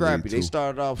scrappy. They too.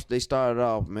 started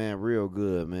off, man, real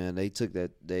good, man. They took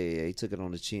it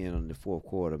on the chin in the fourth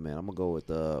quarter, man. I'm gonna go with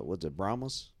what's it,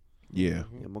 Brahmas? Yeah.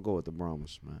 I'm gonna go with the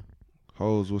Brahmas, man.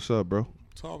 Hose, what's up, bro?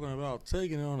 Talking about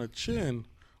taking it on the chin.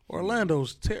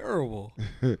 Orlando's terrible.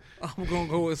 I'm gonna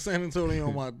go with San Antonio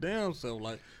on my damn self.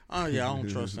 Like, I don't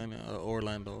trust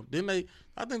Orlando.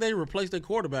 I think they replaced their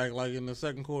quarterback like in the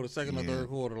second or third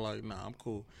quarter. Like, nah, I'm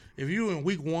cool. If you in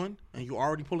week 1 and you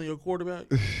already pulling your quarterback,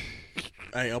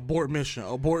 hey, abort mission.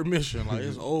 Like,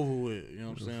 it's over with. You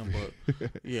know what I'm saying? But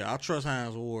yeah, I trust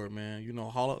Hines Ward, man.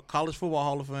 College football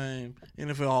Hall of Fame,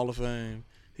 NFL Hall of Fame.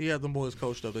 He had them boys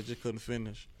coached up. They just couldn't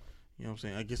finish. You know what I'm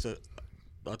saying? I guess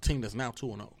a team that's now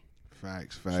 2-0.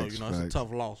 Facts. So it's a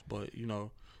tough loss, but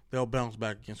they'll bounce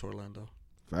back against Orlando.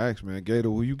 Facts, man. Gator,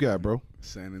 who you got, bro?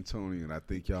 San Antonio, and I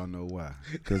think y'all know why.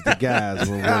 Because the guys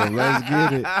will win. Let's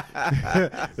get it.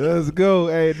 Let's go.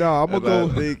 Hey, no, I'm going to go.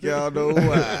 I think y'all know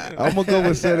why. I'm going to go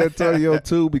with San Antonio,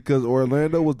 too, because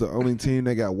Orlando was the only team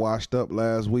that got washed up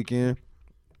last weekend.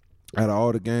 Out of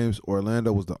all the games,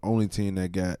 Orlando was the only team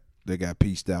that got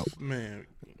pieced out. Man.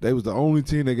 They was the only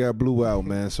team that got blew out,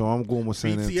 man. So I'm going with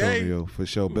San Antonio for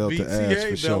sure. Belt to ass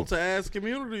for sure. Belt to ass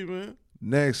community, man.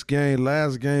 Next game,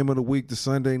 last game of the week, the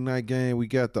Sunday night game, we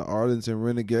got the Arlington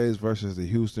Renegades versus the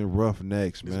Houston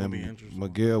Roughnecks, man. It's gonna be interesting.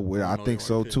 Miguel, I think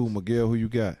so too. Miguel, who you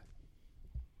got?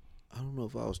 I don't know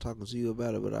if I was talking to you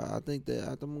about it, but I think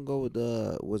I'm gonna go with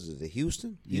the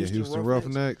Houston? Houston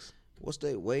Roughnecks. What's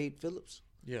that? Wade Phillips?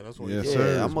 Yeah, that's what. Yes, Yeah,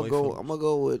 sir. I'm gonna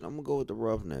go with the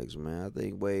Roughnecks, man. I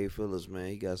think Wade Phillips, man,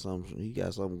 he got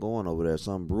something going over there,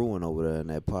 something brewing over there in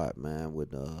that pot, man,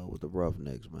 with the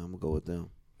Roughnecks, man. I'm gonna go with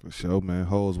them. For sure, man.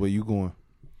 Hoes, where you going?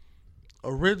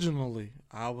 Originally,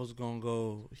 I was gonna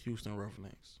go Houston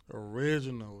Roughnecks.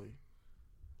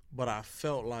 But I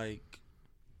felt like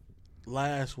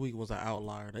last week was an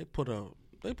outlier. They put up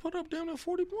damn near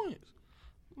 40 points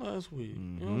last week.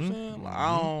 You know what I'm saying? Like,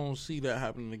 I don't see that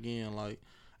happening again.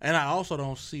 And I also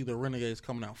don't see the Renegades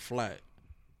coming out flat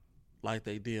like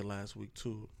they did last week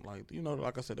too. Like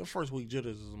like I said, the first week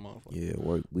jitters is a motherfucker.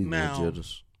 Yeah, we now,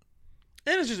 jitters.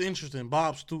 And it's just interesting.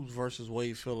 Bob Stoops versus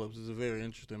Wade Phillips is a very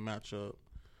interesting matchup.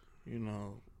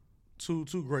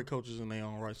 Two great coaches in their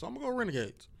own right. So I'm gonna go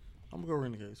Renegades.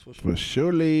 For sure. For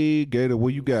surely, Gator,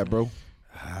 what you got, bro?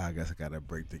 I guess I gotta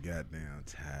break the goddamn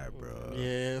tie, bro.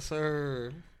 Yes,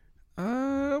 sir.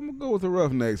 I'm gonna go with the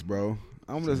Roughnecks, bro.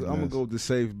 I'm gonna go with the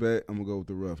safe bet. I'm gonna go with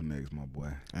the Roughnecks, my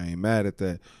boy. I ain't mad at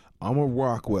that. I'm gonna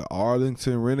rock with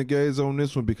Arlington Renegades on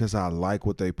this one because I like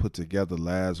what they put together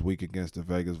last week against the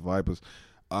Vegas Vipers.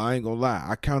 I ain't gonna lie,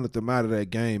 I counted them out of that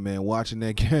game, man. Watching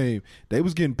that game, they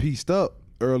was getting pieced up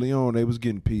early on. They was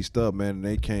getting pieced up, man, and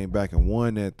they came back and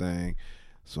won that thing.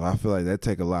 So I feel like that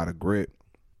take a lot of grit,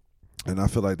 and I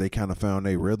feel like they kind of found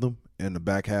their rhythm in the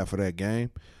back half of that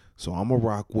game. So I'm gonna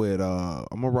rock with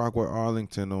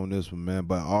Arlington on this one, man.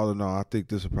 But all in all, I think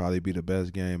this will probably be the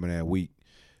best game of that week.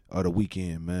 Of the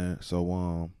weekend, man.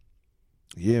 So,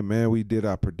 yeah, man, we did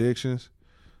our predictions.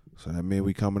 So that means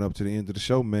we coming up to the end of the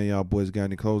show, man. Y'all boys got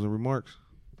any closing remarks?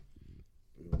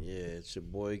 Yeah, it's your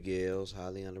boy Gales,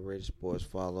 Highly Underrated Sports.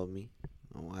 Follow me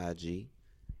on IG.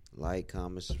 Like,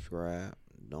 comment, subscribe.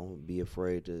 Don't be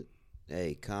afraid to,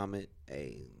 comment.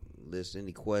 List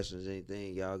any questions,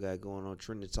 anything y'all got going on,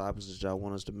 trending topics that y'all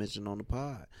want us to mention on the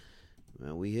pod.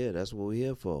 Man, we here. That's what we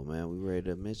here for, man. We ready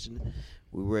to mention it.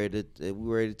 We ready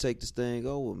to take this thing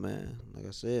over, man. Like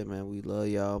I said, man, we love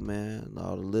y'all, man.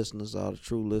 All the listeners, all the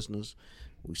true listeners.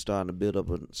 We starting to build up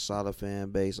a solid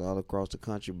fan base all across the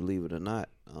country, believe it or not.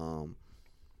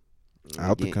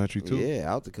 Out the country too.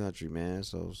 Yeah, out the country, man.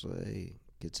 So hey,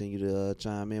 continue to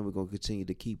chime in. We're gonna continue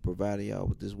to keep providing y'all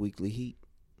with this weekly heat.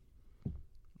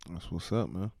 That's what's up,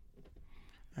 man.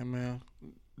 Hey, man,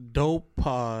 dope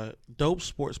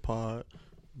sports pod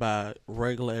by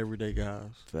regular everyday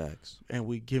guys. Facts. And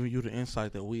we giving you the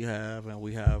insight that we have, and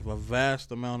we have a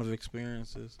vast amount of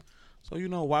experiences. So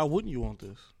why wouldn't you want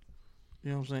this?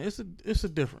 You know what I'm saying? It's a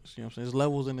difference. You know what I'm saying? There's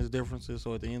levels and there's differences.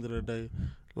 So at the end of the day,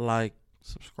 like,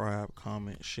 subscribe,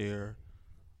 comment, share,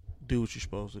 do what you're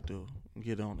supposed to do.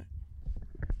 Get on it.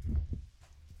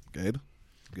 Gator,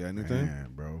 got anything?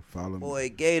 Man, bro, follow me. Boy,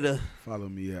 Gator. Follow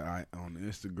me on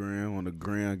Instagram, on the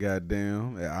gram,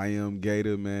 goddamn, at I am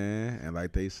Gator, man. And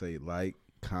like they say, like,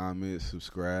 comment,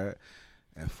 subscribe,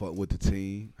 and fuck with the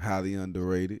team. Highly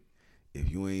underrated. If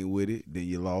you ain't with it, then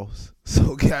you lost.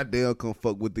 So goddamn, come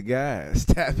fuck with the guys.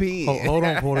 Tap in. Hold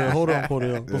on,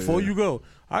 Cordell. Before you go,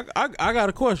 I got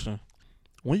a question.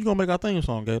 When you gonna make our theme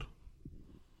song, Gator?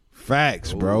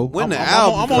 Facts, bro. When the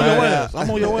album? I'm on your ass. I'm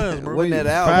on your ass, bro. When that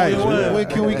Facts. album? When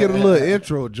can we get a little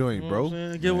intro joint, bro?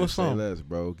 Give us Say some. less,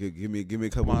 bro. Give me a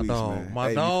couple My weeks, dog. man.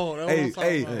 My dog. That's what I'm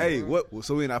talking about, Hey, bro. what?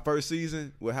 So we in our first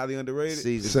season with Highly Underrated?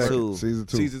 Season 2. Season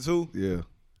 2. Season 2? Yeah.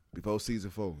 Before season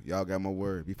 4. Y'all got my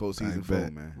word. Before season I 4,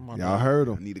 bet. man. My Y'all dog. heard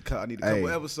him. I need a couple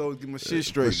episodes. Get my shit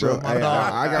straight, For sure. bro. Hey,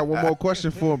 I got one more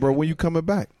question for him, bro. When you coming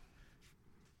back?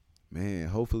 Man,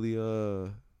 hopefully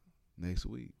next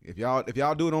week. If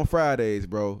y'all do it on Fridays,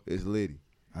 bro, it's litty.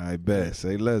 I bet.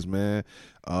 Say less, man.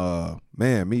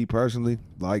 Man, me personally,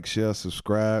 like, share,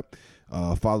 subscribe.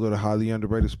 Follow the Highly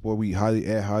Underrated Sport. We highly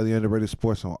underrated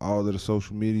sports on all of the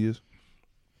social medias.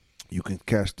 You can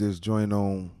catch this joint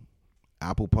on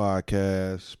Apple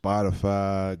Podcasts,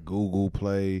 Spotify, Google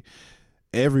Play,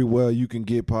 everywhere you can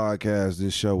get podcasts,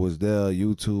 this show is there.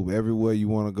 YouTube, everywhere you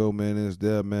want to go, man, it's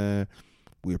there, man.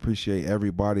 We appreciate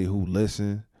everybody who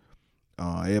listen.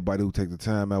 Everybody who take the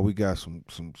time out. We got some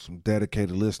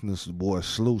dedicated listeners. Boy,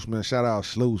 Sluice, man. Shout out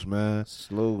Sluice, man.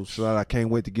 Sluice. Shout out, I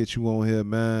can't wait to get you on here,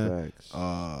 man.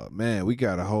 Thanks. Man, we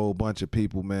got a whole bunch of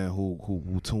people, man,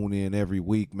 who tune in every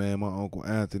week, man. My Uncle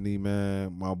Anthony,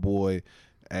 man. My boy.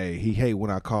 Hey, he hate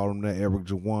when I call him that Eric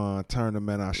Jawan Turner,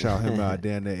 man. I shout him out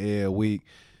there in the air week.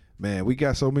 Man, we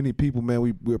got so many people, man.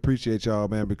 We appreciate y'all,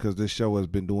 man, because this show has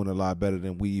been doing a lot better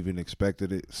than we even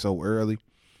expected it so early.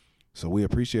 So we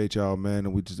appreciate y'all, man,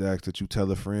 and we just ask that you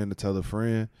tell a friend to tell a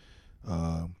friend.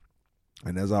 And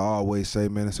as I always say,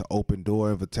 man, it's an open door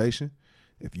invitation.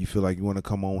 If you feel like you want to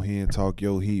come on here and talk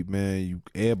your heat, man,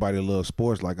 everybody loves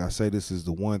sports. Like I say, this is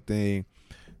the one thing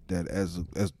that as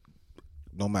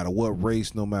no matter what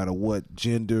race, no matter what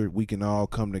gender, we can all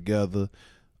come together,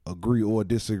 agree or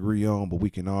disagree on, but we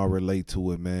can all relate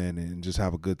to it, man, and just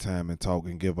have a good time and talk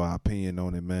and give our opinion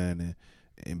on it, man,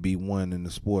 and be one in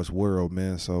the sports world,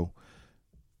 man. So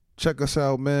check us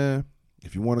out, man.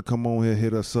 If you want to come on here,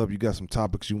 hit us up. You got some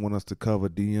topics you want us to cover,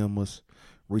 DM us.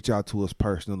 Reach out to us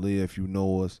personally if you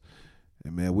know us.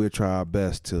 And, man, we'll try our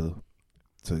best to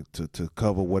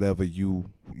cover whatever you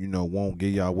want,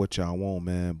 give y'all what y'all want,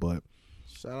 man. But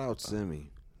shout out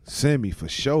Simi for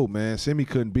sure, man. Simi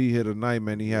couldn't be here tonight,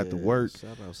 man. He had to work.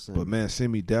 Shout out Simi. But, man,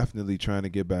 Simi definitely trying to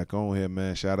get back on here,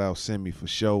 man. Shout out Simi for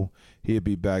sure. He'll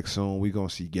be back soon. We going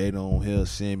to see Gator on here,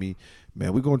 Simi.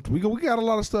 Man, we got a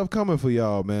lot of stuff coming for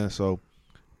y'all, man. So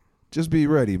just be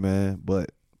ready, man.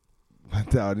 But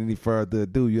without any further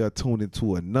ado, you are tuned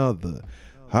into another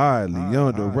highly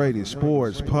underrated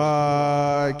sports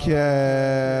podcast.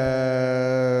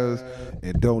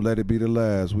 And don't let it be the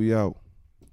last. We out.